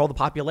 They control the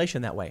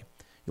population that way.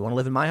 You want to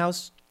live in my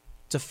house?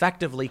 It's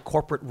effectively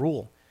corporate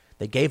rule.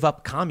 They gave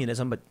up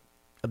communism but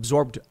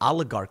absorbed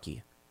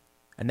oligarchy.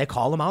 And they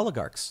call them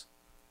oligarchs.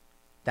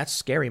 That's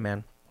scary,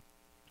 man.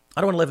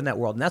 I don't want to live in that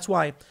world. And that's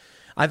why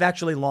I've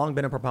actually long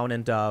been a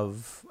proponent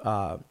of,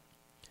 I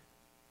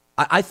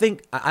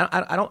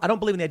don't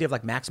believe in the idea of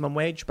like maximum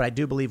wage, but I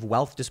do believe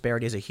wealth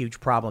disparity is a huge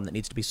problem that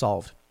needs to be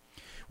solved.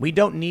 We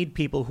don't need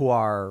people who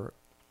are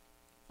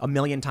a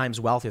million times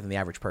wealthier than the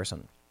average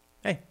person.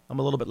 Hey, I'm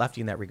a little bit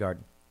lefty in that regard.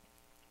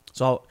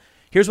 So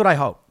here's what I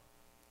hope,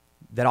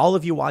 that all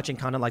of you watching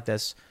content like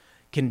this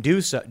can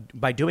do so.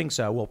 By doing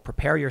so, will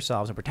prepare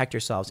yourselves and protect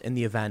yourselves in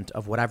the event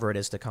of whatever it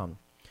is to come.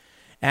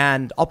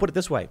 And I'll put it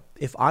this way.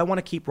 If I want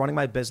to keep running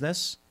my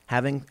business,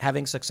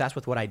 having success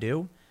with what I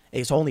do,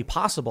 it's only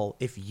possible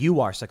if you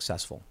are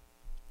successful.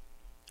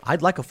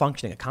 I'd like a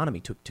functioning economy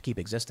to keep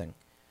existing.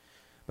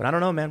 But I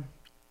don't know, man.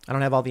 I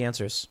don't have all the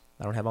answers.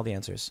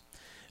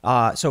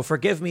 So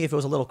forgive me if it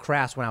was a little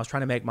crass when I was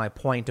trying to make my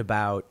point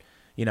about,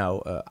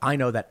 I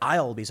know that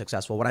I'll be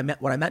successful. What I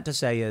meant to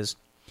say is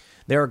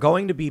there are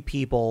going to be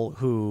people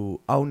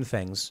who own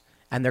things,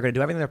 and they're going to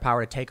do everything in their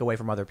power to take away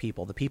from other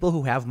people. The people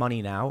who have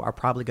money now are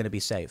probably going to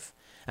be safe.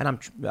 And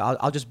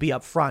I'll just be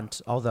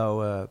upfront,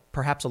 although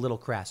perhaps a little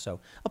crass. So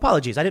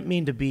apologies. I didn't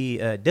mean to be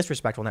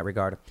disrespectful in that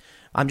regard.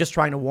 I'm just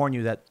trying to warn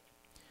you that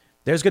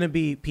there's going to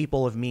be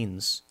people of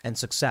means and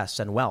success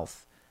and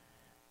wealth.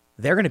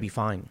 They're going to be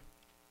fine.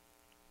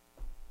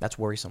 That's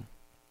worrisome.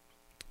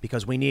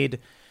 Because we need,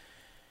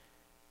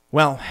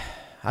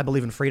 I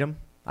believe in freedom.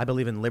 I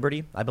believe in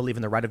liberty. I believe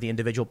in the right of the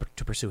individual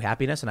to pursue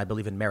happiness. And I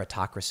believe in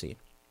meritocracy.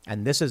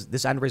 And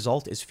this end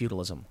result is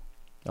feudalism.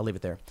 I'll leave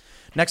it there.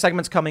 Next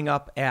segment's coming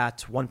up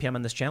at 1 p.m.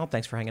 on this channel.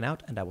 Thanks for hanging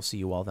out, and I will see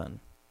you all then.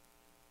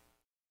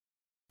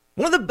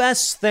 One of the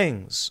best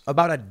things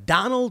about a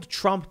Donald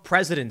Trump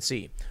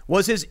presidency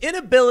was his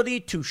inability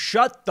to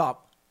shut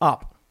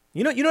up.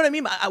 You know what I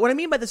mean? What I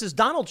mean by this is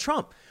Donald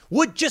Trump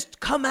would just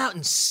come out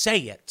and say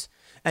it.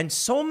 And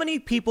so many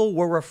people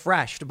were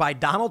refreshed by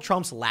Donald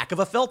Trump's lack of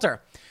a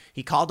filter.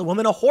 He called a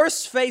woman a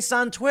horse face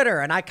on Twitter,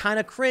 and I kind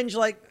of cringe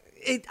like,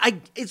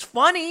 it's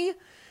funny,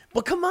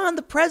 but come on,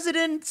 the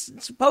president's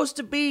supposed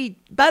to be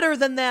better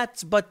than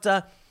that. But,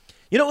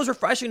 it was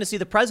refreshing to see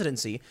the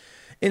presidency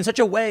in such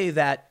a way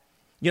that,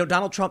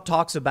 Donald Trump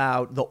talks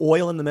about the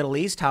oil in the Middle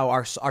East, how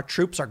our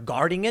troops are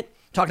guarding it,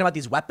 talking about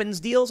these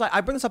weapons deals.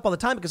 I bring this up all the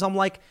time because I'm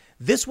like,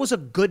 this was a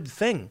good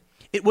thing.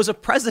 It was a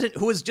president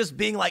who was just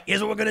being like,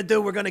 here's what we're going to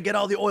do. We're going to get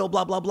all the oil,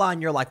 blah, blah, blah.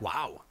 And you're like,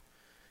 wow,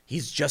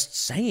 he's just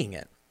saying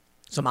it.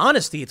 Some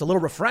honesty. It's a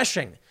little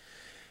refreshing.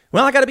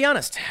 Well, I got to be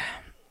honest.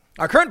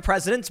 Our current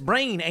president's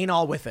brain ain't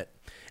all with it.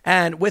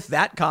 And with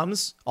that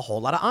comes a whole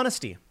lot of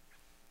honesty.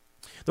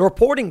 The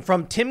reporting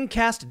from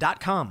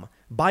timcast.com,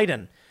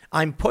 Biden,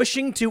 I'm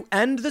pushing to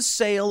end the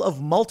sale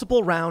of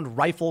multiple round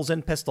rifles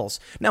and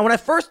pistols. Now, when I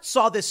first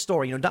saw this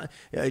story,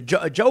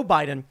 Joe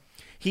Biden,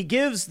 he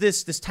gives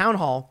this town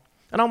hall,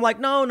 and I'm like,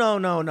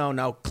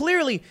 no.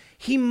 Clearly,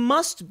 he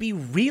must be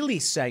really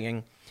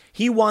saying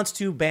he wants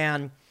to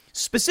ban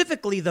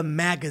specifically the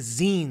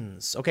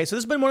magazines. Okay, so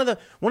this has been one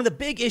of the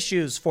big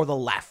issues for the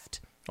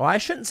left. Or I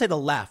shouldn't say the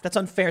left. That's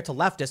unfair to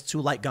leftists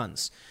who like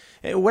guns.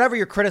 Whatever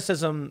your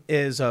criticism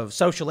is of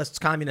socialists,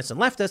 communists, and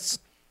leftists,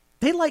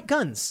 they like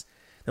guns.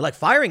 They like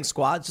firing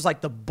squads, just like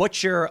the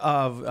butcher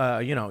of,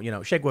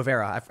 Che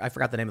Guevara. I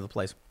forgot the name of the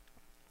place.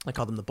 I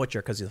call them the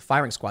butcher because of the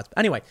firing squads. But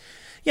anyway,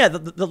 yeah,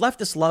 the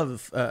leftists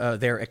love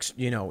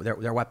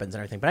their weapons and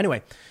everything. But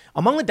anyway,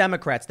 among the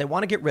Democrats, they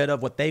want to get rid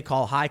of what they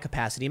call high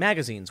capacity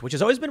magazines, which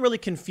has always been really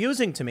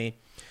confusing to me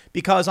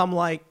because I'm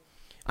like,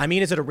 I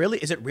mean, is it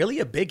really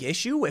a big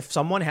issue if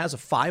someone has a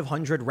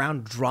 500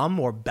 round drum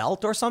or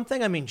belt or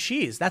something? I mean,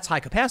 geez, that's high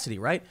capacity,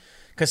 right?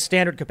 Because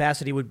standard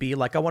capacity would be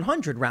like a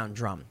 100 round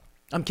drum.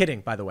 I'm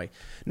kidding, by the way.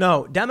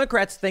 No,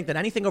 Democrats think that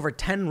anything over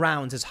 10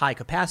 rounds is high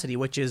capacity,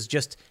 which is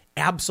just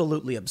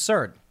absolutely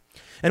absurd.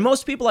 And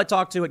most people I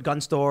talk to at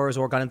gun stores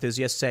or gun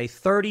enthusiasts say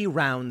 30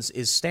 rounds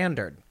is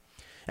standard.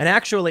 And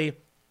actually,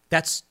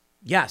 that's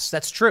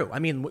true. I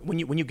mean, when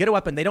you get a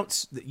weapon,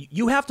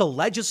 you have to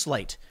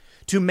legislate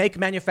to make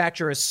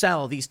manufacturers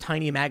sell these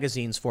tiny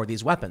magazines for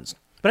these weapons.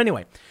 But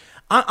anyway,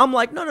 I'm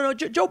like, no.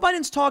 Joe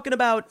Biden's talking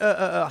about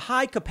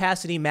high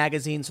capacity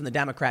magazines from the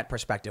Democrat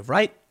perspective,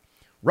 right?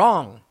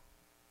 Wrong.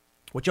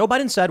 What Joe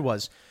Biden said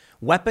was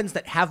weapons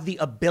that have the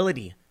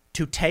ability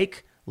to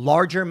take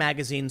larger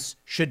magazines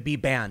should be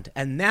banned.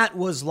 And that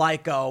was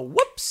like a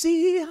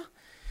whoopsie. You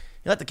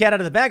let the cat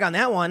out of the bag on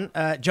that one.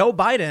 Joe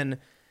Biden,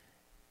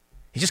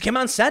 he just came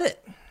out and said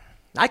it.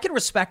 I can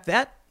respect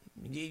that.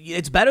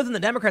 It's better than the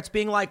Democrats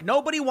being like,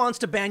 nobody wants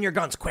to ban your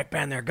guns. Quick,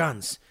 ban their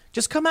guns.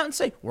 Just come out and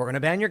say, we're going to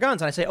ban your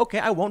guns. And I say, okay,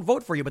 I won't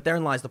vote for you, but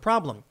therein lies the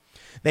problem.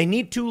 They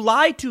need to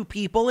lie to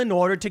people in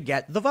order to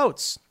get the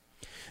votes.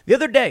 The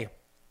other day,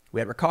 We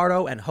had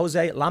Ricardo and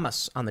Jose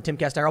Lamas on the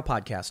Timcast Arrow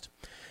podcast.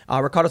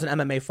 Ricardo's an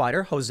MMA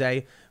fighter.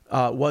 Jose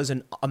was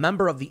a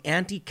member of the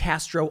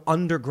anti-Castro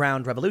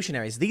underground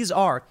revolutionaries. These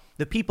are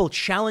the people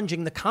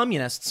challenging the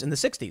communists in the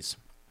 60s.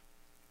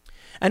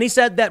 And he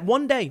said that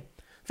one day,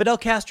 Fidel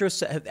Castro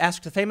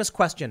asked the famous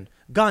question,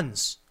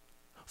 guns,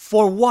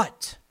 for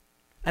what?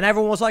 And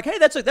everyone was like, hey,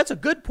 that's a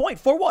good point.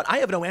 For what? I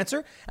have no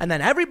answer. And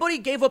then everybody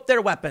gave up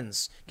their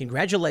weapons.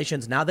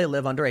 Congratulations. Now they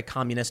live under a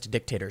communist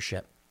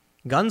dictatorship.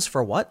 Guns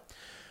for what?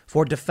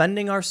 For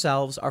defending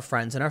ourselves, our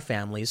friends, and our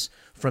families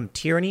from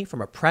tyranny,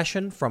 from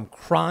oppression, from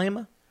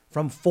crime,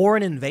 from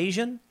foreign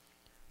invasion,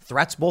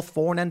 threats both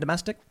foreign and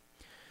domestic.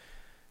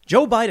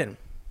 Joe Biden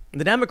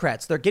and the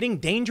Democrats, they're getting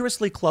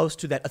dangerously close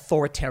to that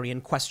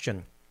authoritarian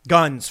question.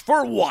 Guns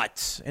for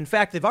what? In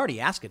fact, they've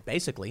already asked it,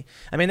 basically.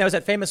 I mean, there was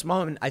that famous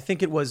moment, I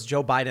think it was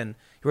Joe Biden,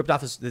 he ripped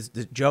off this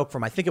joke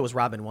from, I think it was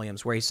Robin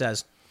Williams, where he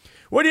says,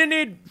 what do you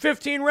need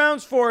 15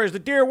 rounds for? Is the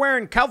deer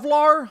wearing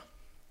Kevlar?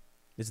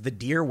 Is the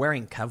deer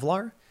wearing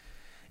Kevlar?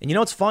 And you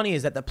know what's funny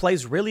is that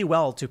plays really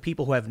well to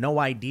people who have no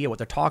idea what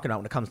they're talking about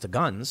when it comes to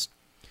guns.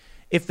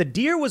 If the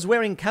deer was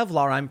wearing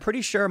Kevlar, I'm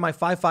pretty sure my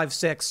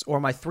 5.56 or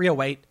my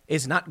 308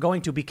 is not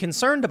going to be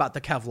concerned about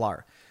the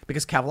Kevlar,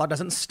 because Kevlar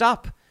doesn't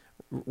stop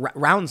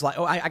rounds like,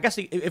 I guess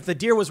if the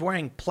deer was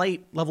wearing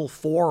plate level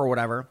 4 or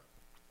whatever,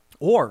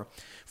 or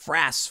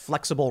FRAS,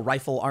 flexible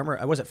rifle armor,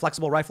 was it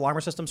flexible rifle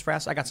armor systems,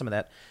 FRAS? I got some of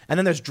that. And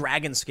then there's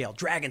Dragon Scale.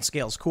 Dragon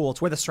Scale's cool.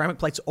 It's where the ceramic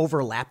plates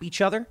overlap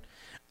each other.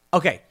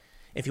 Okay,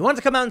 if you wanted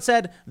to come out and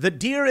said the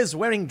deer is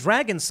wearing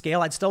Dragon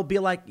Scale, I'd still be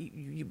like,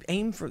 you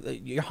aim for,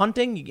 you're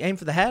hunting, you aim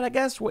for the head, I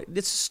guess?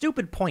 It's a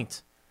stupid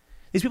point.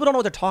 These people don't know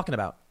what they're talking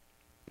about.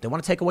 They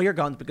want to take away your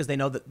guns because they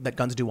know that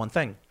guns do one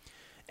thing.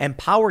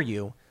 Empower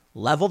you,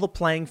 level the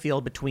playing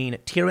field between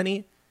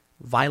tyranny,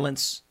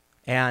 violence,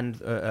 and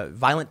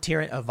violent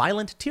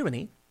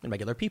tyranny and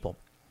regular people.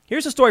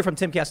 Here's a story from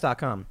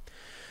timcast.com.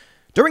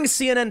 During a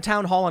CNN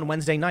town hall on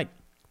Wednesday night,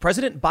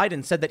 President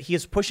Biden said that he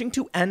is pushing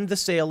to end the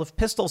sale of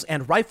pistols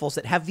and rifles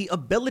that have the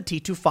ability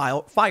to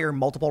fire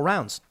multiple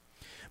rounds.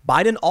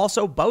 Biden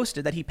also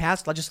boasted that he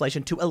passed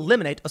legislation to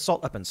eliminate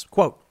assault weapons.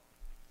 Quote,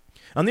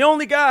 I'm the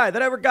only guy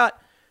that ever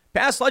got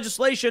passed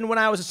legislation when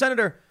I was a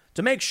senator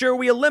to make sure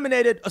we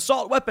eliminated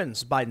assault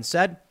weapons, Biden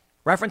said,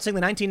 referencing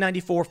the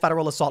 1994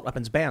 federal assault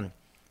weapons ban.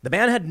 The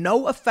ban had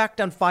no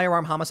effect on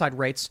firearm homicide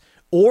rates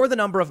or the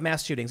number of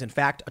mass shootings. In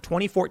fact, a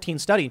 2014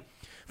 study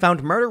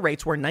found murder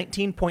rates were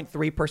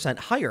 19.3%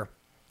 higher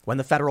when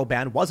the federal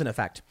ban was in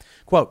effect.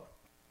 Quote,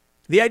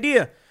 the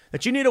idea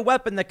that you need a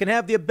weapon that can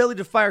have the ability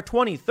to fire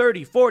 20,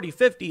 30, 40,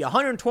 50,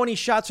 120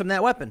 shots from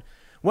that weapon,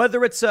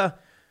 whether it's a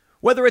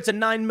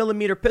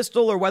 9mm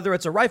pistol or whether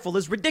it's a rifle,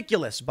 is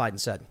ridiculous, Biden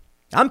said.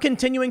 I'm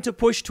continuing to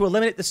push to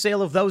eliminate the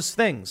sale of those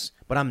things,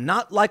 but I'm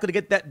not likely to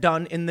get that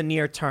done in the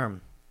near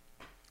term.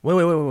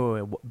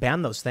 Wait.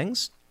 Ban those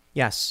things?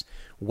 Yes.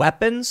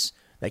 Weapons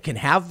that can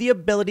have the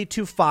ability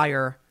to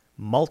fire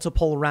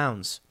multiple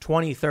rounds,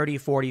 20, 30,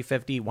 40,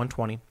 50,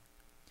 120.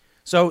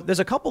 So there's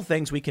a couple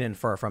things we can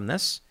infer from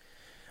this.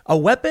 A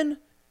weapon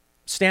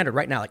standard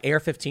right now, like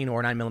AR-15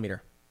 or 9mm,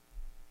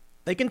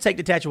 they can take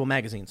detachable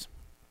magazines.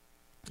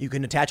 You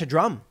can attach a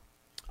drum.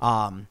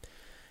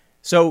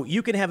 So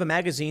you can have a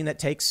magazine that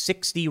takes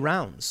 60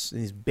 rounds,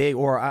 these big,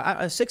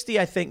 or 60,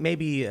 I think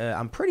maybe,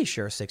 I'm pretty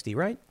sure 60,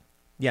 right?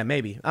 Yeah,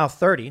 maybe.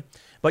 30.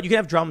 But you can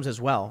have drums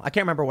as well. I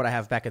can't remember what I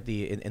have back at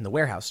in the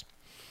warehouse.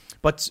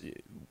 But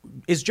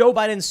is Joe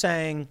Biden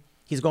saying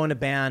he's going to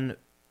ban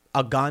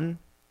a gun,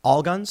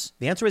 all guns?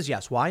 The answer is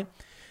yes. Why?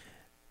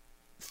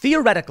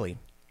 Theoretically,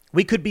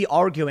 we could be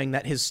arguing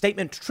that his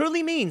statement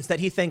truly means that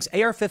he thinks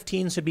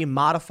AR-15s should be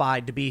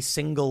modified to be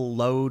single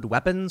load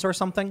weapons or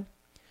something.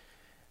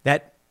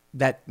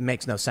 That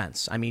makes no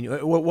sense. I mean,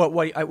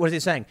 what is he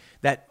saying?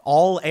 That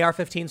all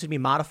AR-15s should be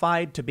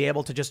modified to be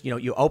able to just,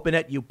 you open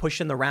it, you push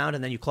in the round,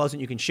 and then you close it,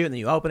 and you can shoot, and then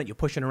you open it, you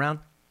push it around.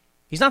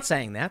 He's not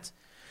saying that.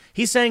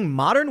 He's saying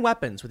modern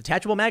weapons with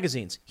detachable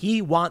magazines, he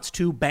wants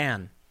to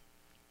ban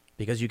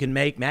because you can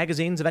make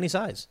magazines of any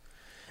size.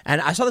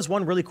 And I saw this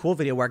one really cool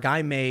video where a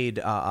guy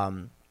made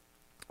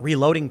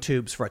reloading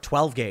tubes for a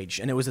 12 gauge,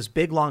 and it was this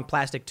big, long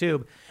plastic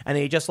tube, and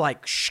he just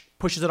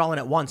pushes it all in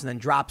at once and then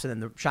drops it,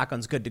 and the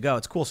shotgun's good to go.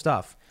 It's cool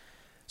stuff.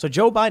 So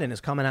Joe Biden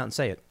is coming out and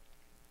saying it.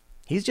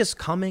 He's just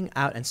coming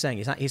out and saying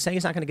he's saying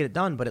he's not going to get it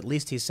done, but at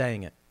least he's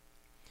saying it.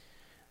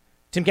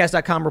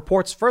 Timcast.com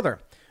reports further.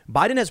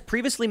 Biden has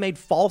previously made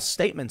false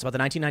statements about the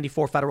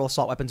 1994 federal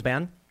assault weapons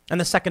ban and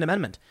the Second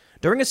Amendment.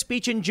 During a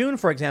speech in June,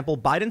 for example,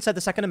 Biden said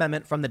the Second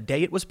Amendment from the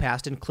day it was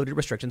passed included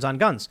restrictions on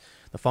guns.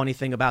 The funny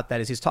thing about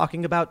that is he's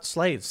talking about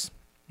slaves.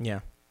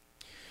 Yeah.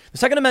 The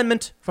Second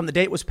Amendment from the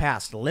day it was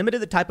passed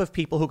limited the type of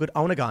people who could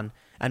own a gun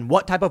and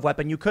what type of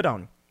weapon you could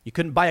own. You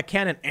couldn't buy a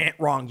cannon.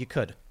 Wrong, you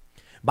could.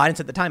 Biden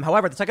said at the time,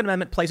 however, the Second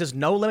Amendment places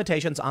no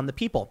limitations on the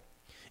people.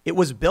 It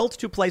was built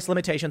to place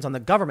limitations on the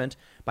government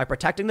by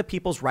protecting the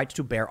people's right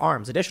to bear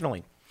arms.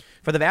 Additionally,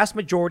 for the vast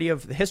majority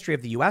of the history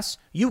of the U.S.,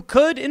 you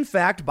could, in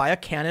fact, buy a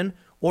cannon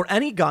or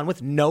any gun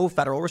with no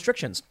federal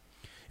restrictions.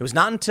 It was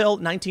not until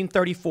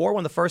 1934,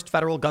 when the first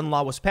federal gun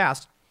law was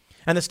passed,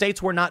 And the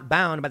states were not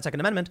bound by the Second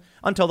Amendment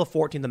until the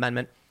 14th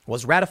Amendment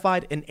was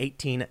ratified in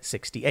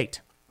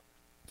 1868.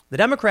 The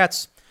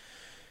Democrats,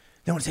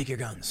 they want to take your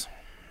guns.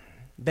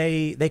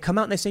 They come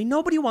out and they say,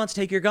 nobody wants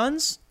to take your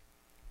guns.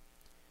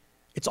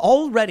 It's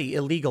already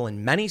illegal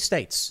in many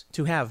states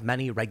to have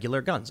many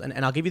regular guns.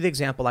 And I'll give you the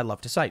example I love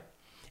to cite.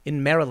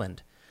 In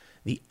Maryland,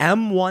 the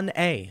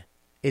M1A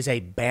is a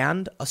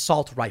banned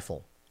assault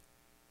rifle.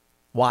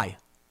 Why?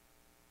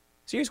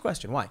 Serious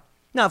question. Why?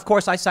 Now, of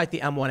course, I cite the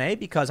M1A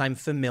because I'm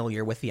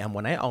familiar with the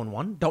M1A. I own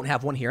one. Don't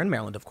have one here in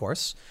Maryland, of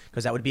course,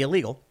 because that would be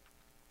illegal.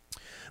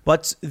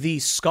 But the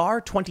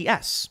SCAR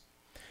 20S,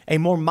 a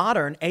more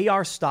modern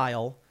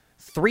AR-style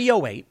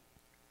 308,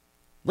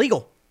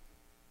 legal.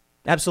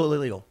 Absolutely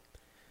legal.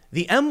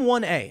 The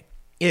M1A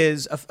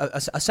is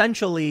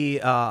essentially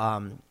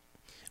a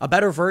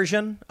better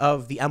version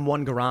of the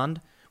M1 Garand,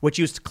 which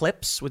used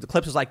clips. With the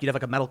clips was like you'd have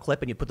like a metal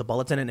clip and you'd put the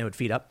bullets in it and it would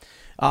feed up.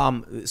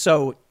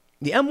 So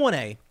the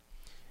M1A,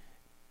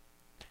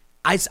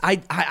 I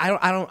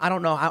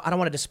don't know. I don't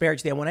want to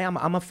disparage the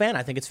M1A. I'm a fan.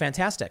 I think it's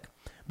fantastic.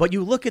 But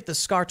you look at the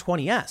SCAR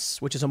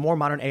 20S, which is a more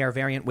modern AR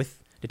variant with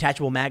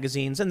detachable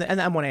magazines, and the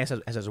M1A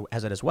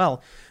has it as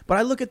well. But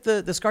I look at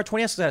the SCAR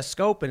 20S, it's got a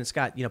scope, and it's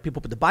got,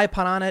 people put the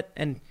bipod on it.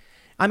 And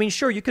I mean,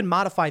 sure, you can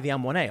modify the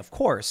M1A, of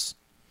course.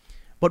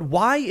 But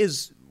why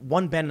is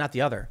one banned and not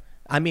the other?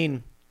 I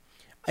mean,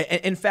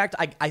 in fact,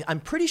 I'm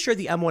pretty sure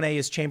the M1A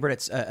is chambered at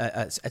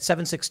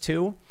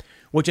 7.62,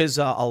 which is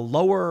a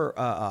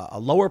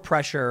lower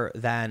pressure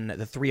than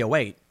the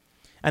 308,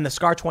 and the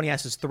SCAR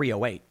 20S is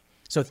 308.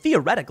 So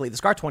theoretically, the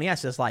SCAR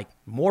 20S is like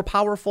more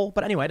powerful.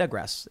 But anyway, I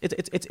digress.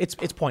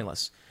 It's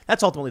pointless.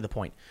 That's ultimately the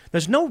point.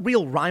 There's no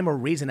real rhyme or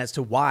reason as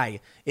to why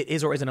it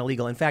is or isn't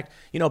illegal. In fact,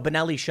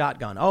 Benelli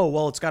shotgun. Oh,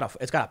 well, it's got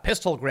a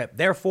pistol grip.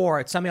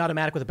 Therefore, it's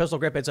semi-automatic with a pistol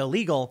grip. It's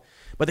illegal.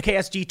 But the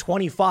KSG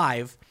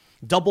 25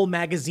 double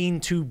magazine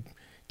tube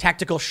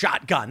tactical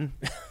shotgun,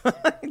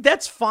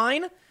 that's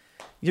fine.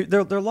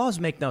 Their laws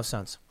make no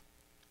sense.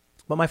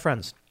 But my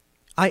friends,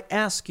 I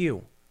ask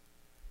you,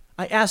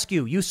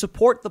 you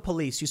support the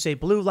police. You say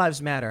Blue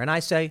Lives Matter. And I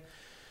say,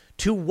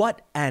 to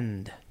what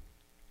end?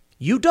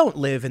 You don't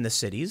live in the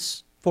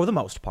cities, for the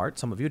most part.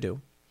 Some of you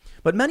do.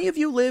 But many of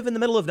you live in the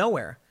middle of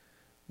nowhere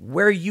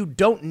where you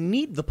don't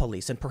need the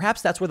police. And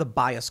perhaps that's where the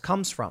bias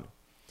comes from.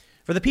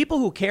 For the people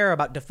who care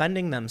about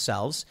defending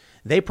themselves,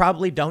 they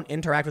probably don't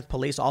interact with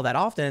police all that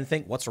often and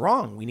think, what's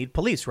wrong? We need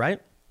police, right?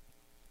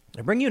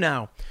 I bring you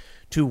now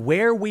to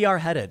where we are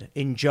headed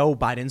in Joe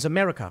Biden's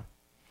America.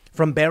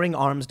 From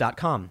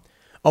BearingArms.com.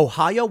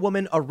 Ohio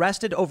woman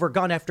arrested over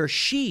gun after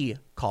she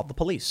called the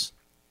police.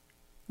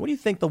 What do you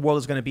think the world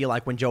is going to be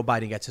like when Joe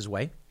Biden gets his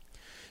way?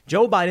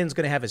 Joe Biden's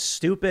going to have his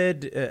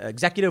stupid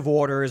executive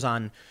orders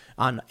on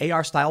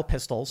AR-style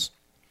pistols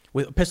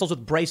with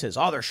braces.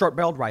 Oh, they're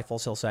short-barreled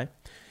rifles, he'll say.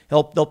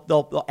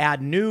 They'll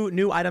add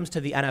new items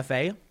to the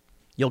NFA.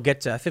 You'll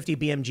get 50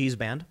 BMGs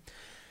banned.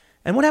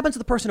 And what happens to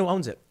the person who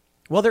owns it?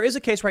 Well, there is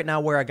a case right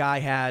now where a guy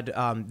had,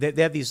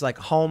 they have these like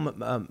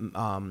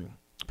home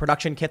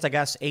production kits, I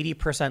guess,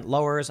 80%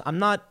 lowers. I'm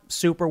not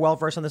super well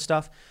versed on this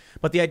stuff,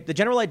 but the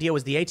general idea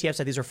was the ATF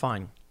said these are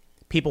fine.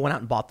 People went out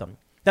and bought them.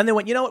 Then they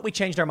went, you know what? We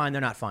changed our mind.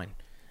 They're not fine.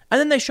 And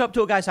then they show up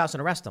to a guy's house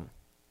and arrest him.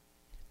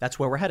 That's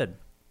where we're headed.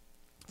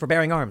 For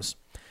Bearing Arms.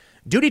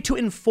 Duty to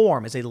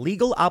inform is a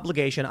legal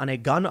obligation on a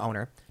gun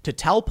owner to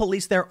tell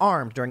police they're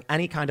armed during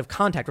any kind of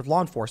contact with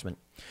law enforcement.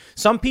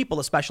 Some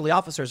people, especially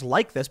officers,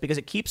 like this because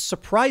it keeps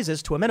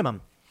surprises to a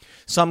minimum.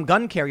 Some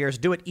gun carriers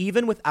do it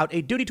even without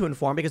a duty to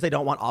inform because they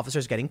don't want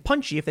officers getting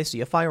punchy if they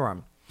see a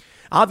firearm.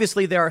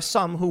 Obviously, there are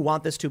some who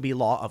want this to be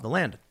law of the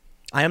land.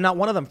 I am not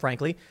one of them,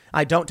 frankly.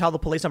 I don't tell the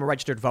police I'm a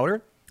registered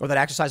voter or that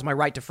I exercise my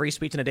right to free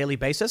speech on a daily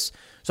basis.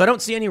 So I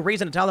don't see any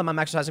reason to tell them I'm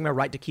exercising my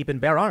right to keep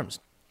and bear arms.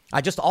 I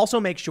just also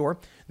make sure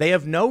they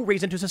have no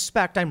reason to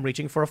suspect I'm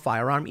reaching for a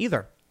firearm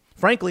either.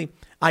 Frankly,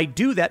 I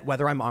do that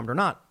whether I'm armed or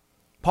not.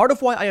 Part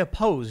of why I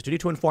oppose duty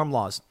to inform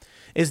laws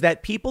is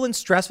that people in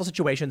stressful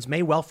situations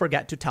may well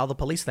forget to tell the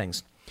police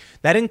things.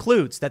 That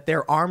includes that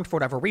they're armed for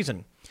whatever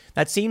reason.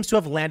 That seems to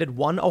have landed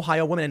one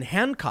Ohio woman in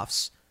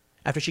handcuffs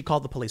after she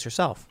called the police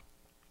herself.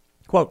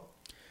 Quote,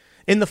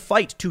 in the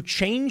fight to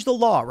change the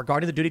law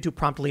regarding the duty to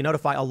promptly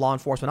notify a law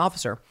enforcement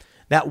officer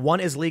that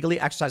one is legally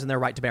exercising their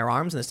right to bear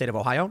arms in the state of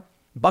Ohio,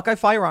 Buckeye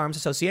Firearms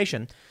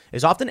Association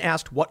is often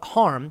asked what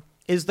harm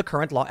is the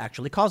current law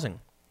actually causing.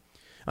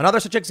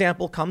 Another such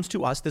example comes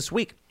to us this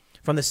week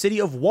from the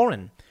city of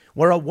Warren,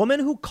 where a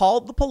woman who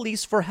called the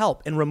police for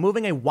help in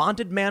removing a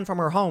wanted man from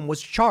her home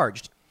was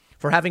charged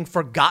for having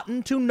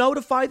forgotten to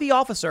notify the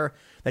officer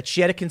that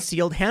she had a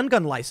concealed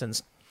handgun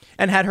license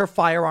and had her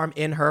firearm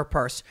in her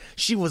purse.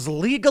 She was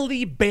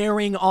legally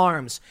bearing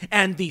arms,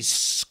 and these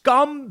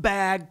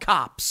scumbag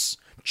cops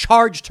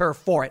charged her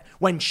for it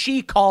when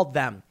she called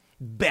them.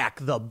 Back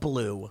the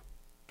blue.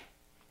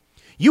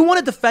 You want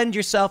to defend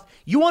yourself.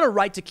 You want a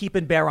right to keep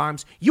and bear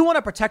arms. You want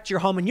to protect your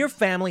home and your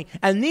family.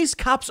 And these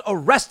cops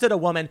arrested a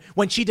woman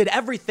when she did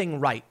everything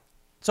right.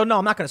 So no,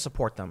 I'm not going to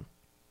support them.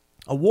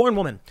 A Warren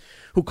woman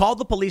who called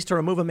the police to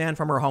remove a man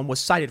from her home was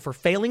cited for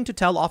failing to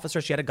tell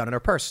officers she had a gun in her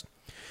purse.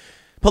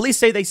 Police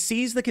say they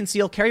seized the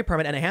concealed carry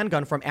permit and a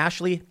handgun from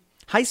Ashley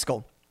High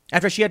School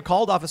after she had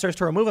called officers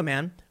to remove a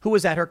man who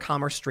was at her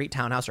Commerce Street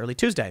townhouse early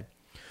Tuesday.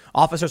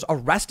 Officers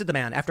arrested the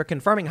man after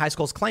confirming High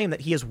School's claim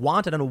that he is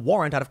wanted on a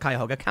warrant out of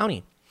Cuyahoga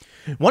County.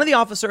 One of the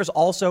officers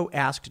also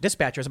asked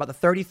dispatchers about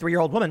the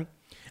 33-year-old woman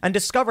and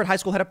discovered High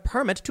School had a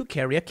permit to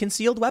carry a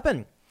concealed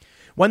weapon.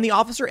 When the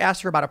officer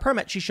asked her about a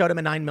permit, she showed him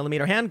a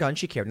 9mm handgun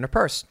she carried in her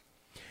purse.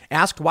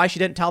 Asked why she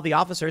didn't tell the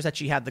officers that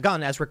she had the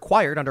gun as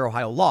required under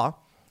Ohio law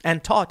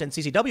and taught in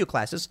CCW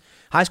classes,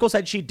 High School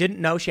said she didn't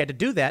know she had to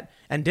do that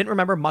and didn't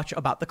remember much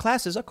about the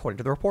classes, according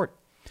to the report.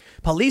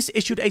 Police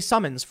issued a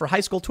summons for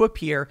High School to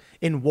appear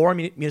in Warren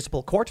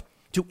Municipal Court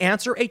to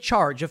answer a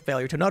charge of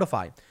failure to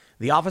notify.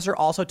 The officer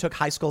also took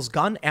High School's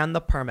gun and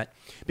the permit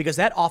because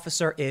that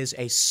officer is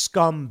a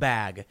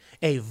scumbag,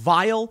 a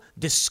vile,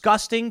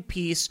 disgusting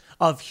piece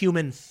of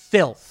human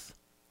filth.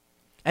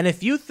 And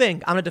if you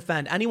think I'm going to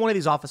defend any one of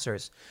these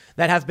officers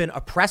that have been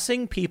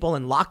oppressing people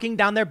and locking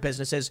down their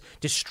businesses,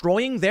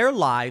 destroying their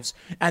lives,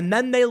 and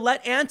then they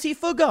let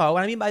Antifa go,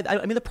 and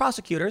I mean the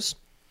prosecutors,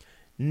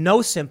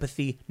 no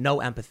sympathy,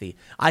 no empathy.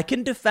 I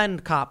can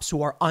defend cops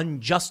who are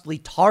unjustly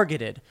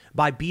targeted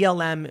by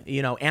BLM,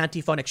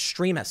 Antifa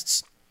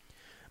extremists.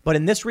 But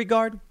in this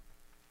regard,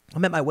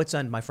 I'm at my wit's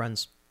end, my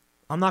friends.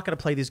 I'm not going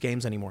to play these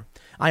games anymore.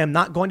 I am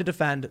not going to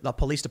defend the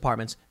police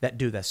departments that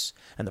do this.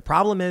 And the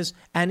problem is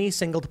any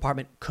single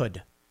department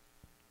could.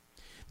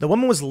 The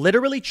woman was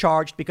literally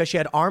charged because she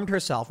had armed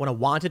herself when a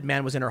wanted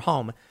man was in her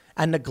home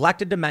and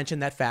neglected to mention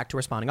that fact to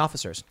responding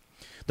officers.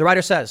 The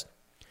writer says,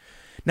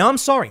 "Now I'm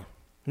sorry.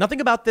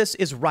 Nothing about this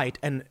is right.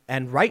 And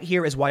right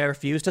here is why I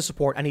refuse to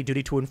support any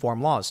duty to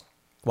inform laws.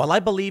 While I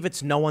believe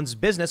it's no one's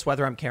business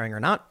whether I'm carrying or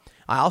not,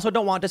 I also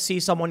don't want to see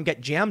someone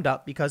get jammed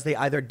up because they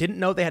either didn't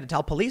know they had to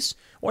tell police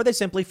or they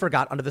simply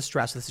forgot under the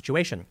stress of the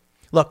situation.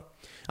 Look,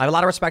 I have a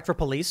lot of respect for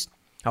police.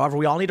 However,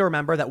 we all need to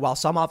remember that while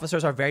some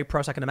officers are very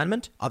pro-Second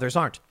Amendment, others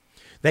aren't.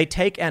 They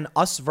take an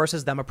us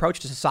versus them approach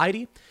to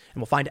society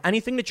and will find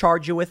anything to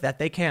charge you with that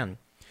they can.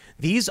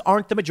 These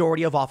aren't the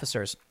majority of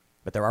officers,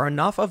 but there are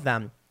enough of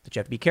them that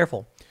you have to be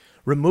careful.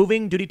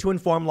 Removing duty to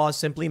inform laws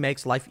simply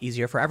makes life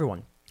easier for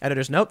everyone."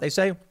 Editor's note, they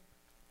say,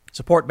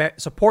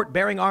 Support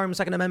bearing arms,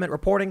 Second Amendment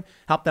reporting,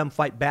 help them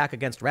fight back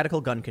against radical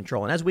gun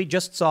control. And as we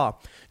just saw,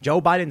 Joe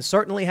Biden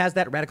certainly has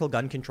that radical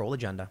gun control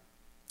agenda.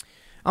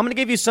 I'm going to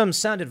give you some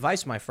sound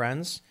advice, my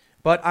friends,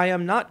 but I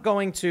am not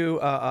going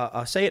to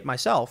say it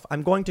myself.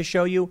 I'm going to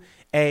show you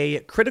a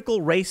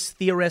critical race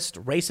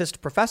theorist, racist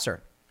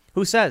professor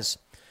who says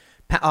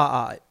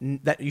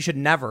that you should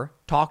never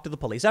talk to the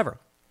police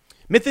ever.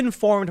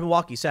 Myth-informed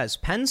Milwaukee says,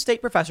 Penn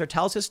State professor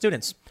tells his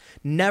students,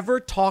 never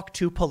talk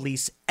to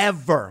police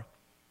ever.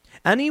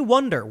 Any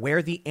wonder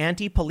where the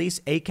anti-police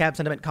ACAB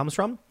sentiment comes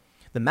from?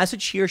 The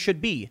message here should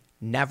be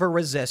never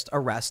resist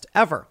arrest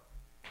ever.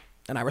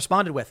 And I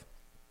responded with,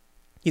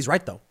 he's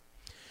right, though.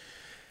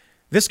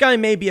 This guy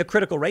may be a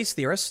critical race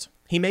theorist.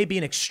 He may be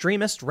an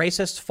extremist,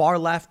 racist, far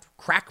left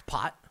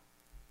crackpot,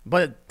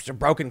 but a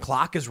broken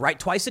clock is right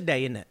twice a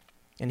day, isn't it?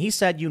 And he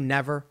said you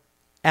never,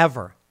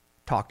 ever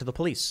talk to the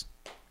police.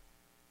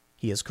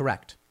 He is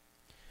correct.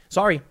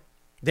 Sorry.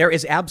 There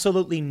is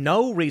absolutely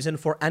no reason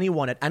for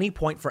anyone at any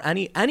point, for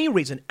any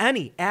reason,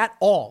 any at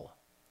all,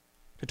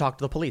 to talk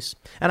to the police.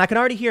 And I can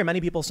already hear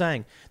many people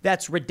saying,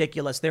 that's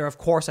ridiculous. There are, of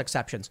course,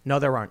 exceptions. No,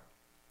 there aren't.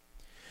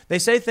 They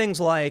say things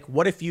like,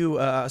 what if you...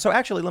 So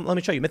actually, let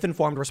me show you.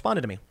 Myth-informed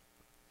responded to me.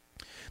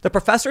 The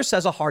professor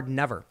says a hard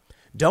never.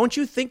 Don't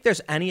you think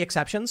there's any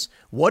exceptions?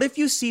 What if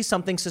you see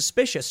something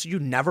suspicious, so you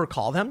never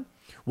call them?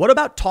 What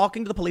about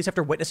talking to the police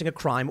after witnessing a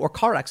crime or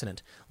car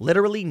accident?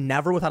 Literally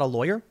never without a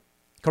lawyer?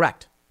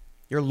 Correct.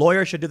 Your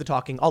lawyer should do the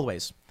talking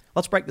always.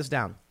 Let's break this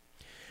down.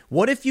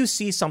 What if you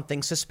see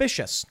something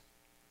suspicious?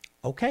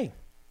 Okay.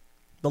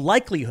 The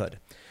likelihood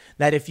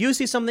that if you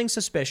see something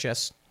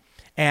suspicious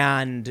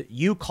and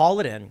you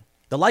call it in,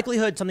 the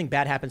likelihood something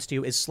bad happens to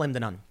you is slim to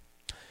none.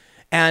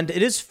 And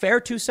it is fair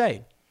to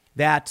say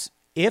that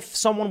if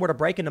someone were to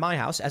break into my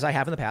house, as I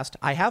have in the past,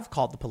 I have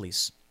called the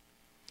police.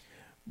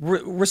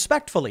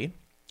 Respectfully,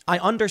 I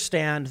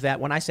understand that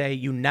when I say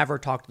you never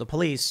talk to the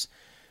police,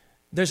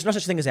 there's no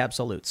such thing as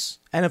absolutes.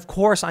 And of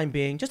course, I'm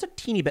being just a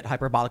teeny bit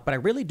hyperbolic, but I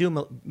really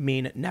do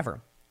mean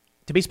never.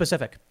 To be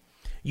specific,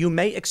 you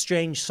may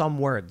exchange some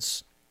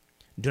words.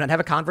 Do not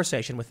have a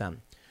conversation with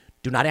them.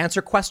 Do not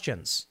answer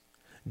questions.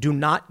 Do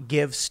not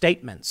give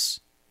statements.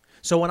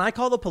 So when I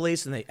call the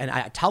police and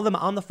I tell them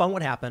on the phone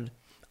what happened,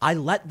 I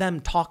let them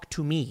talk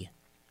to me.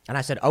 And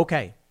I said,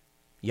 okay,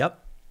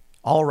 yep,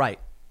 all right.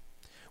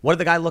 What did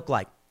the guy look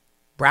like?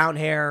 Brown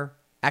hair,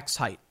 X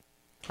height.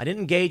 I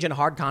didn't engage in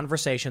hard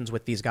conversations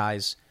with these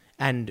guys,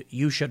 and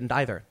you shouldn't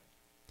either.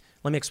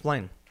 Let me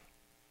explain.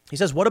 He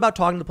says, what about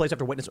talking to the police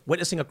after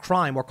witnessing a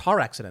crime or car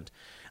accident?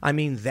 I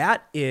mean,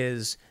 that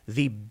is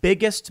the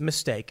biggest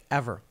mistake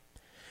ever.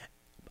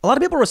 A lot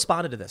of people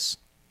responded to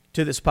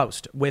this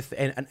post with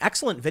an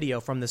excellent video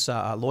from this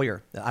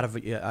lawyer out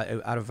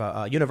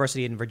of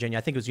University in Virginia.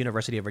 I think it was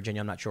University of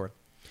Virginia. I'm not sure.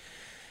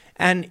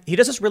 And he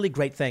does this really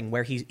great thing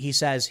where he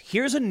says,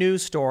 here's a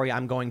news story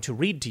I'm going to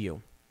read to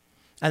you.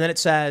 And then it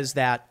says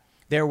that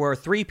there were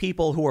 3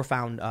 people who were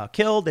found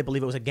killed. They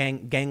believe it was a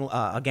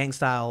gang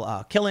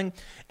style killing,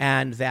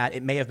 and that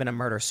it may have been a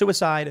murder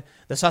suicide.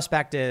 The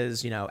suspect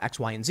is, X,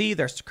 Y, and Z.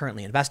 They're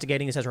currently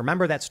investigating. He says,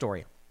 remember that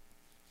story.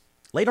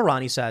 Later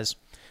on, he says,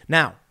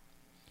 now,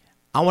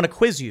 I want to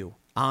quiz you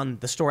on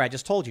the story I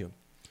just told you.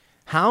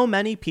 How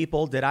many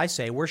people did I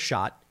say were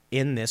shot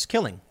in this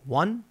killing?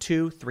 1,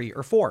 2, 3,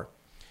 or 4?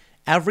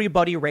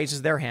 Everybody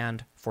raises their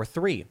hand for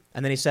 3.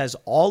 And then he says,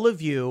 all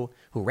of you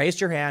who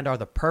raised your hand are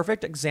the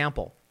perfect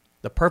example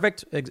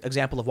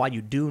of why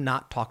you do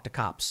not talk to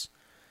cops.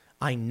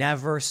 I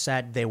never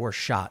said they were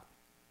shot.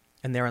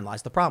 And therein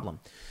lies the problem.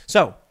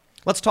 So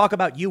let's talk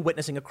about you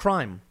witnessing a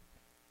crime.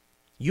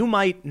 You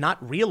might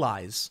not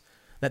realize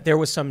that there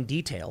was some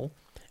detail.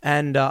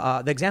 And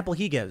the example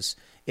he gives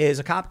is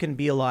a cop can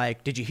be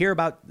like, did you hear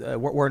about,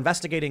 we're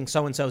investigating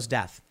so-and-so's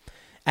death.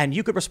 And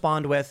you could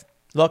respond with,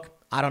 look,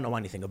 I don't know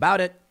anything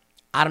about it.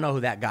 I don't know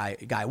who that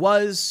guy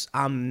was.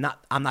 I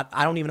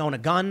don't even own a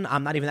gun.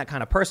 I'm not even that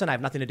kind of person. I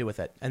have nothing to do with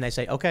it. And they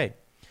say, okay.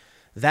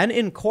 Then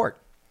in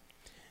court,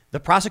 the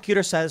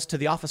prosecutor says to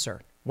the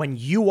officer, when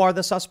you are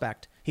the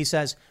suspect, he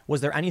says,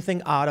 was there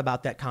anything odd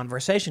about that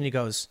conversation? He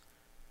goes,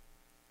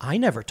 I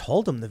never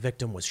told him the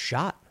victim was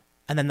shot.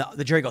 And then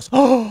the jury goes,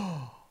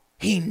 oh,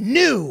 he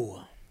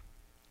knew.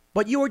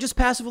 But you were just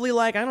passively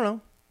like, I don't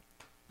know.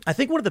 I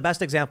think one of the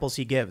best examples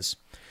he gives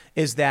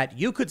is that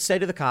you could say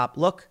to the cop,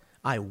 look,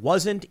 I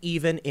wasn't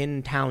even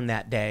in town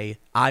that day.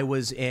 I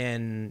was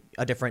in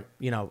a different,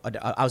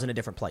 I was in a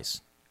different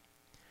place.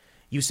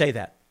 You say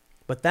that.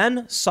 But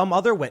then some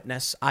other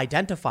witness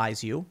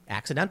identifies you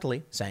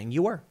accidentally saying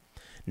you were.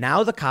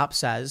 Now the cop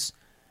says,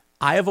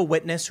 I have a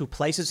witness who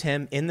places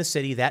him in the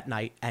city that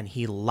night and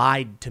he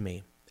lied to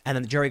me. And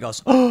then the jury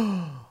goes,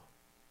 oh,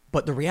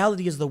 but the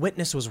reality is the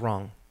witness was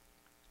wrong.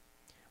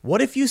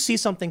 What if you see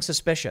something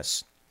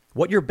suspicious?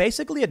 What you're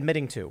basically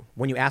admitting to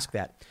when you ask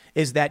that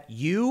is that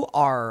you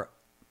are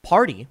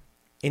party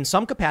in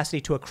some capacity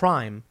to a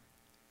crime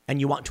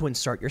and you want to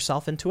insert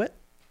yourself into it.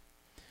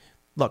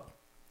 Look,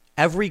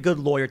 every good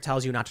lawyer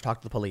tells you not to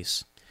talk to the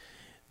police.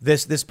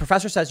 This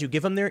professor says you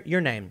give them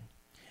your name,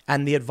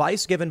 and the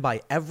advice given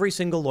by every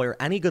single lawyer,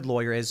 any good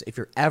lawyer, is if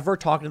you're ever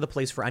talking to the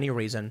police for any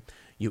reason,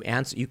 you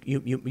answer,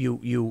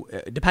 you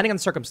depending on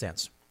the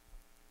circumstance,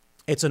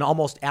 it's an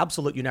almost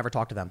absolute you never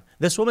talk to them.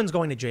 This woman's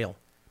going to jail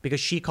because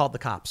she called the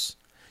cops.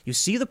 You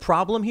see the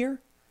problem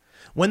here?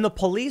 When the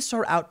police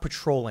are out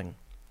patrolling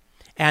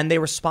and they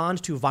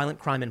respond to violent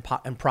crime in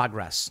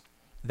progress,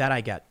 that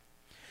I get.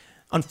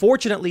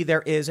 Unfortunately,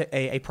 there is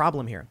a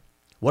problem here.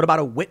 What about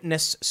a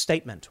witness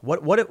statement?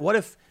 What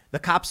if the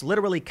cops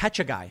literally catch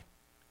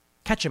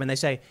him and they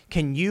say,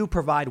 can you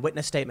provide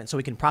witness statement so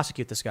we can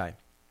prosecute this guy?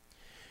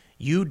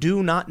 You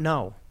do not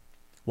know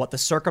what the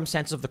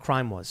circumstances of the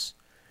crime was.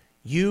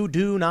 You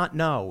do not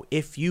know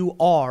if you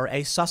are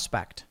a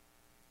suspect.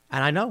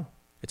 And I know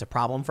it's a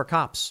problem for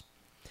cops.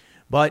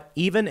 But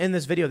even in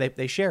this video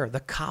they share, the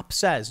cop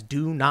says,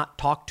 do not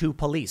talk to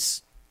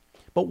police.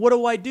 But what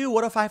do I do?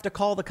 What if I have to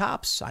call the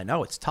cops? I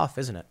know it's tough,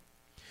 isn't it?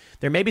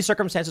 There may be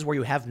circumstances where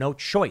you have no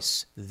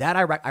choice. That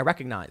I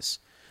recognize.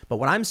 But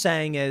what I'm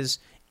saying is,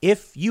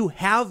 if you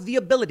have the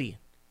ability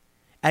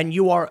and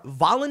you are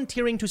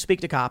volunteering to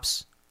speak to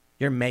cops,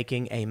 you're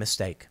making a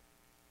mistake.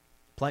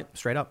 Plain,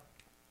 straight up.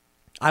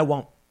 I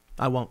won't.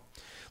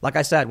 Like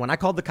I said, when I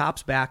called the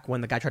cops back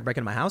when the guy tried to break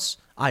into my house,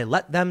 I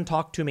let them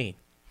talk to me.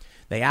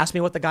 They asked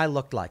me what the guy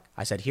looked like.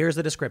 I said, here's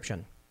the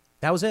description.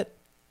 That was it.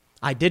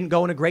 I didn't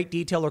go into great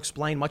detail or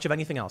explain much of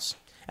anything else.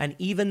 And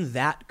even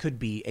that could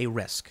be a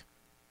risk.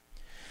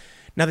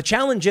 Now, the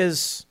challenge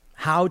is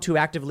how to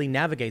actively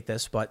navigate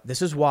this, but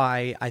this is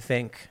why I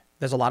think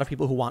there's a lot of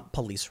people who want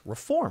police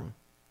reform.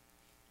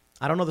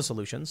 I don't know the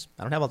solutions.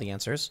 I don't have all the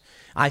answers.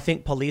 I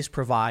think police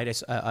provide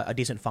a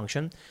decent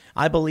function.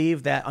 I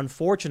believe that,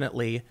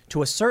 unfortunately,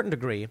 to a certain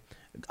degree,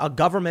 a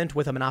government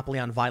with a monopoly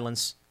on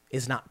violence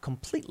is not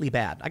completely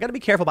bad. I got to be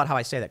careful about how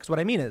I say that, because what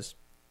I mean is,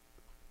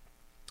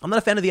 I'm not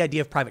a fan of the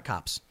idea of private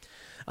cops.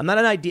 I'm not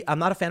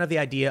a fan of the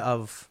idea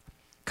of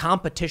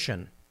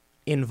competition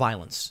in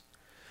violence.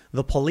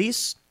 The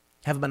police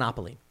have a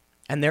monopoly,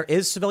 and there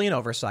is civilian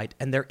oversight,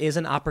 and there is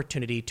an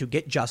opportunity to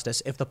get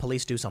justice if the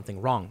police do something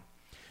wrong.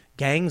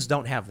 Gangs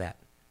don't have that.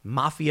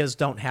 Mafias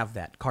don't have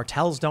that.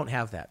 Cartels don't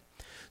have that.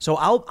 So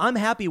I'm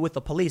happy with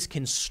the police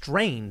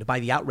constrained by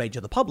the outrage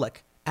of the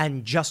public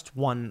and just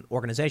one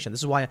organization.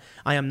 This is why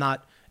I am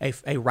not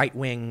a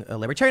right-wing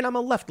libertarian. I'm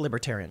a left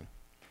libertarian.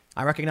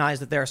 I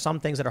recognize that there are some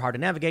things that are hard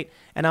to navigate,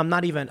 and I'm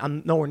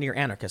nowhere near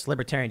anarchist.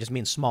 Libertarian just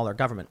means smaller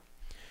government.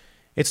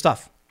 It's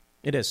tough.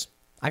 It is.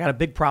 I got a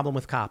big problem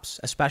with cops,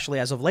 especially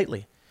as of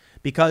lately,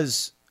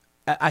 because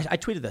I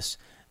tweeted this.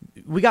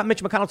 We got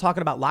Mitch McConnell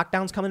talking about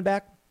lockdowns coming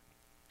back.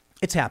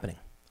 It's happening.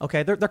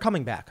 Okay, they're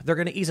coming back. They're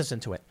going to ease us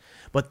into it.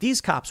 But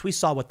these cops, we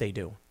saw what they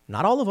do.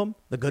 Not all of them.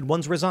 The good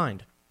ones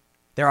resigned.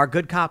 There are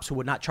good cops who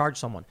would not charge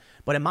someone.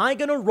 But am I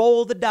going to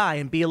roll the die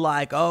and be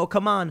like, oh,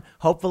 come on,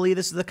 hopefully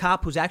this is the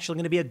cop who's actually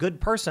going to be a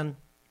good person?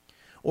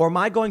 Or am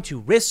I going to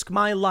risk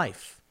my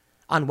life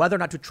on whether or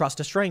not to trust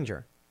a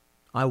stranger?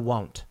 I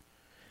won't.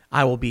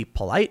 I will be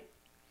polite.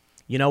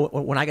 You know,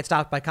 when I get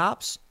stopped by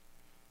cops,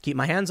 keep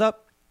my hands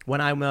up. When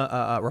I'm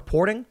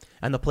reporting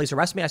and the police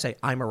arrest me, I say,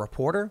 I'm a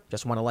reporter.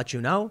 Just want to let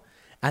you know.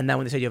 And then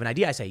when they say, do you have an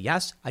ID? I say,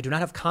 yes. I do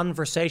not have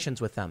conversations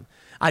with them.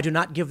 I do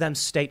not give them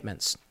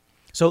statements.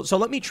 So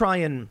let me try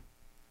and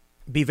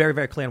be very,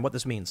 very clear on what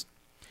this means.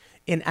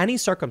 In any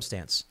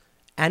circumstance,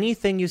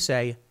 anything you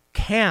say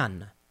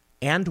can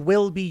and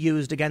will be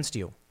used against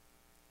you.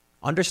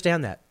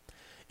 Understand that.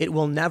 It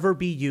will never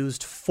be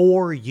used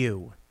for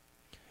you.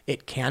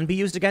 It can be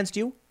used against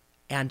you,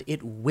 and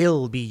it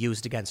will be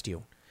used against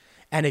you.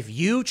 And if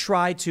you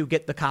try to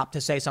get the cop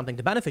to say something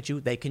to benefit you,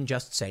 they can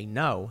just say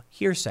no,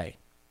 hearsay.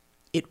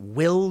 It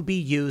will be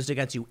used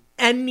against you.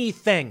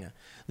 Anything.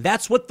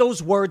 That's what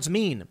those words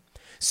mean.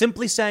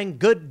 Simply saying,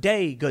 good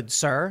day, good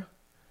sir,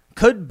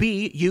 could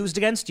be used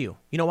against you.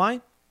 You know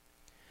why?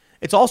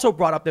 It's also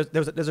brought up,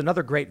 there's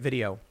another great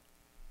video.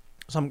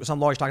 Some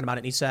lawyer's talking about it,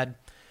 and he said,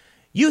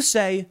 you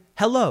say,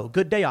 hello,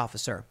 good day,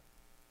 officer.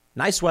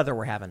 Nice weather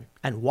we're having,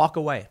 and walk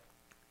away.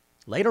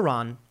 Later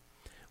on,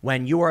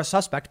 when you are a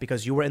suspect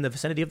because you were in the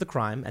vicinity of the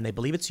crime and they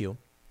believe it's you,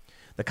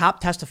 the cop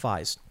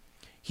testifies.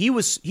 He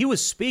was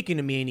speaking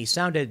to me and he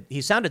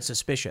sounded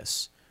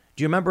suspicious.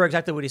 Do you remember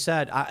exactly what he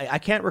said? I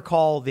can't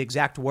recall the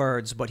exact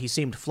words, but he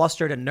seemed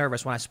flustered and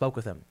nervous when I spoke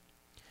with him.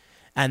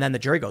 And then the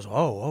jury goes,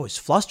 oh, he's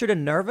flustered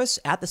and nervous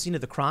at the scene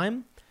of the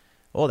crime?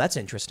 Oh, that's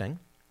interesting.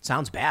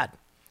 Sounds bad.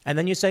 And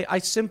then you say, I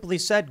simply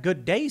said,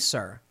 good day,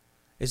 sir.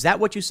 Is that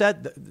what you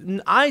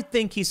said? I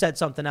think he said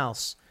something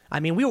else. I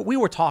mean, we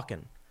were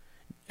talking.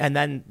 And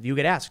then you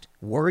get asked,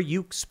 were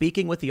you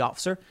speaking with the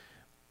officer?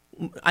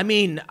 I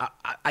mean,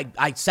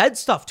 I said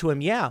stuff to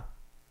him, yeah.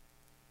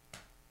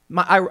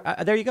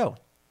 There you go.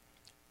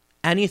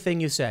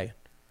 Anything you say.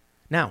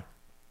 Now,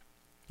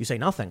 you say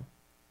nothing.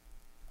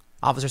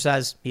 Officer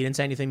says he didn't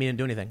say anything, he didn't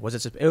do anything.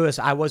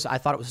 I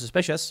thought it was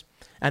suspicious.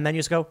 And then you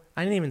just go,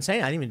 I didn't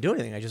even do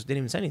anything. I just didn't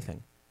even say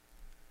anything.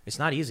 It's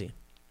not easy.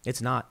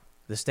 It's not.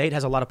 The state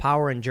has a lot of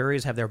power and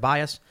juries have their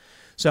bias.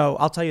 So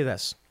I'll tell you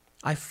this.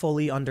 I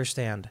fully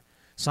understand.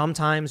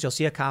 Sometimes you'll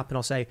see a cop and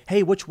he'll say,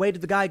 hey, which way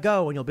did the guy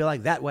go? And you'll be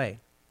like, that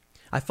way.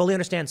 I fully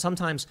understand.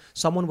 Sometimes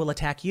someone will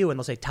attack you and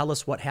they'll say, tell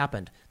us what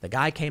happened. The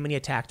guy came and he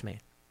attacked me.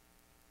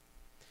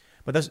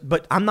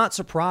 But I'm not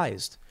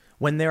surprised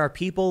when there are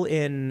people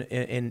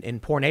in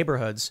poor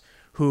neighborhoods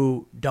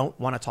who don't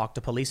want to talk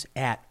to police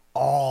at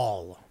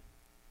all.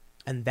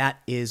 And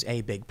that is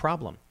a big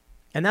problem.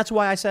 And that's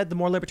why I said the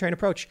more libertarian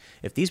approach.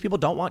 If these people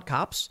don't want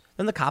cops,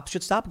 then the cops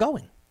should stop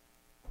going.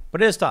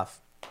 But it is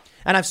tough.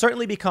 And I've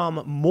certainly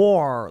become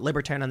more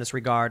libertarian in this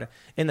regard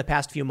in the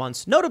past few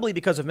months, notably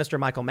because of Mr.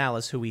 Michael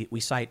Malice, who we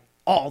cite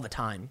all the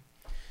time.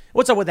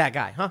 What's up with that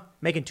guy, huh?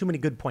 Making too many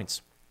good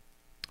points.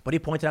 But he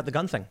pointed out the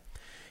gun thing.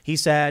 He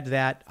said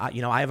that,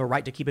 I have a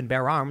right to keep and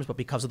bear arms, but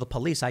because of the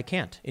police, I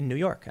can't in New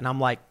York. And I'm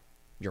like,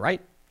 you're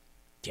right.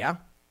 Yeah,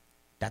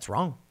 that's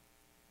wrong.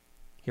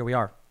 Here we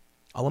are.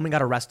 A woman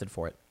got arrested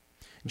for it.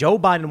 Joe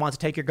Biden wants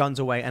to take your guns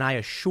away. And I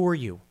assure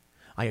you,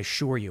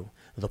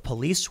 the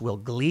police will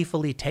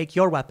gleefully take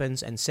your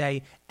weapons and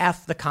say,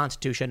 F the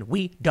Constitution.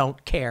 We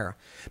don't care.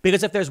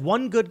 Because if there's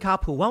one good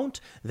cop who won't,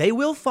 they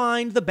will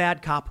find the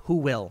bad cop who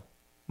will.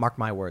 Mark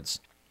my words.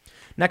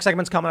 Next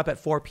segment's coming up at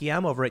 4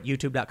 p.m. over at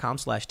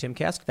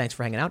youtube.com/Timcast. Thanks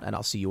for hanging out, and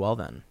I'll see you all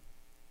then.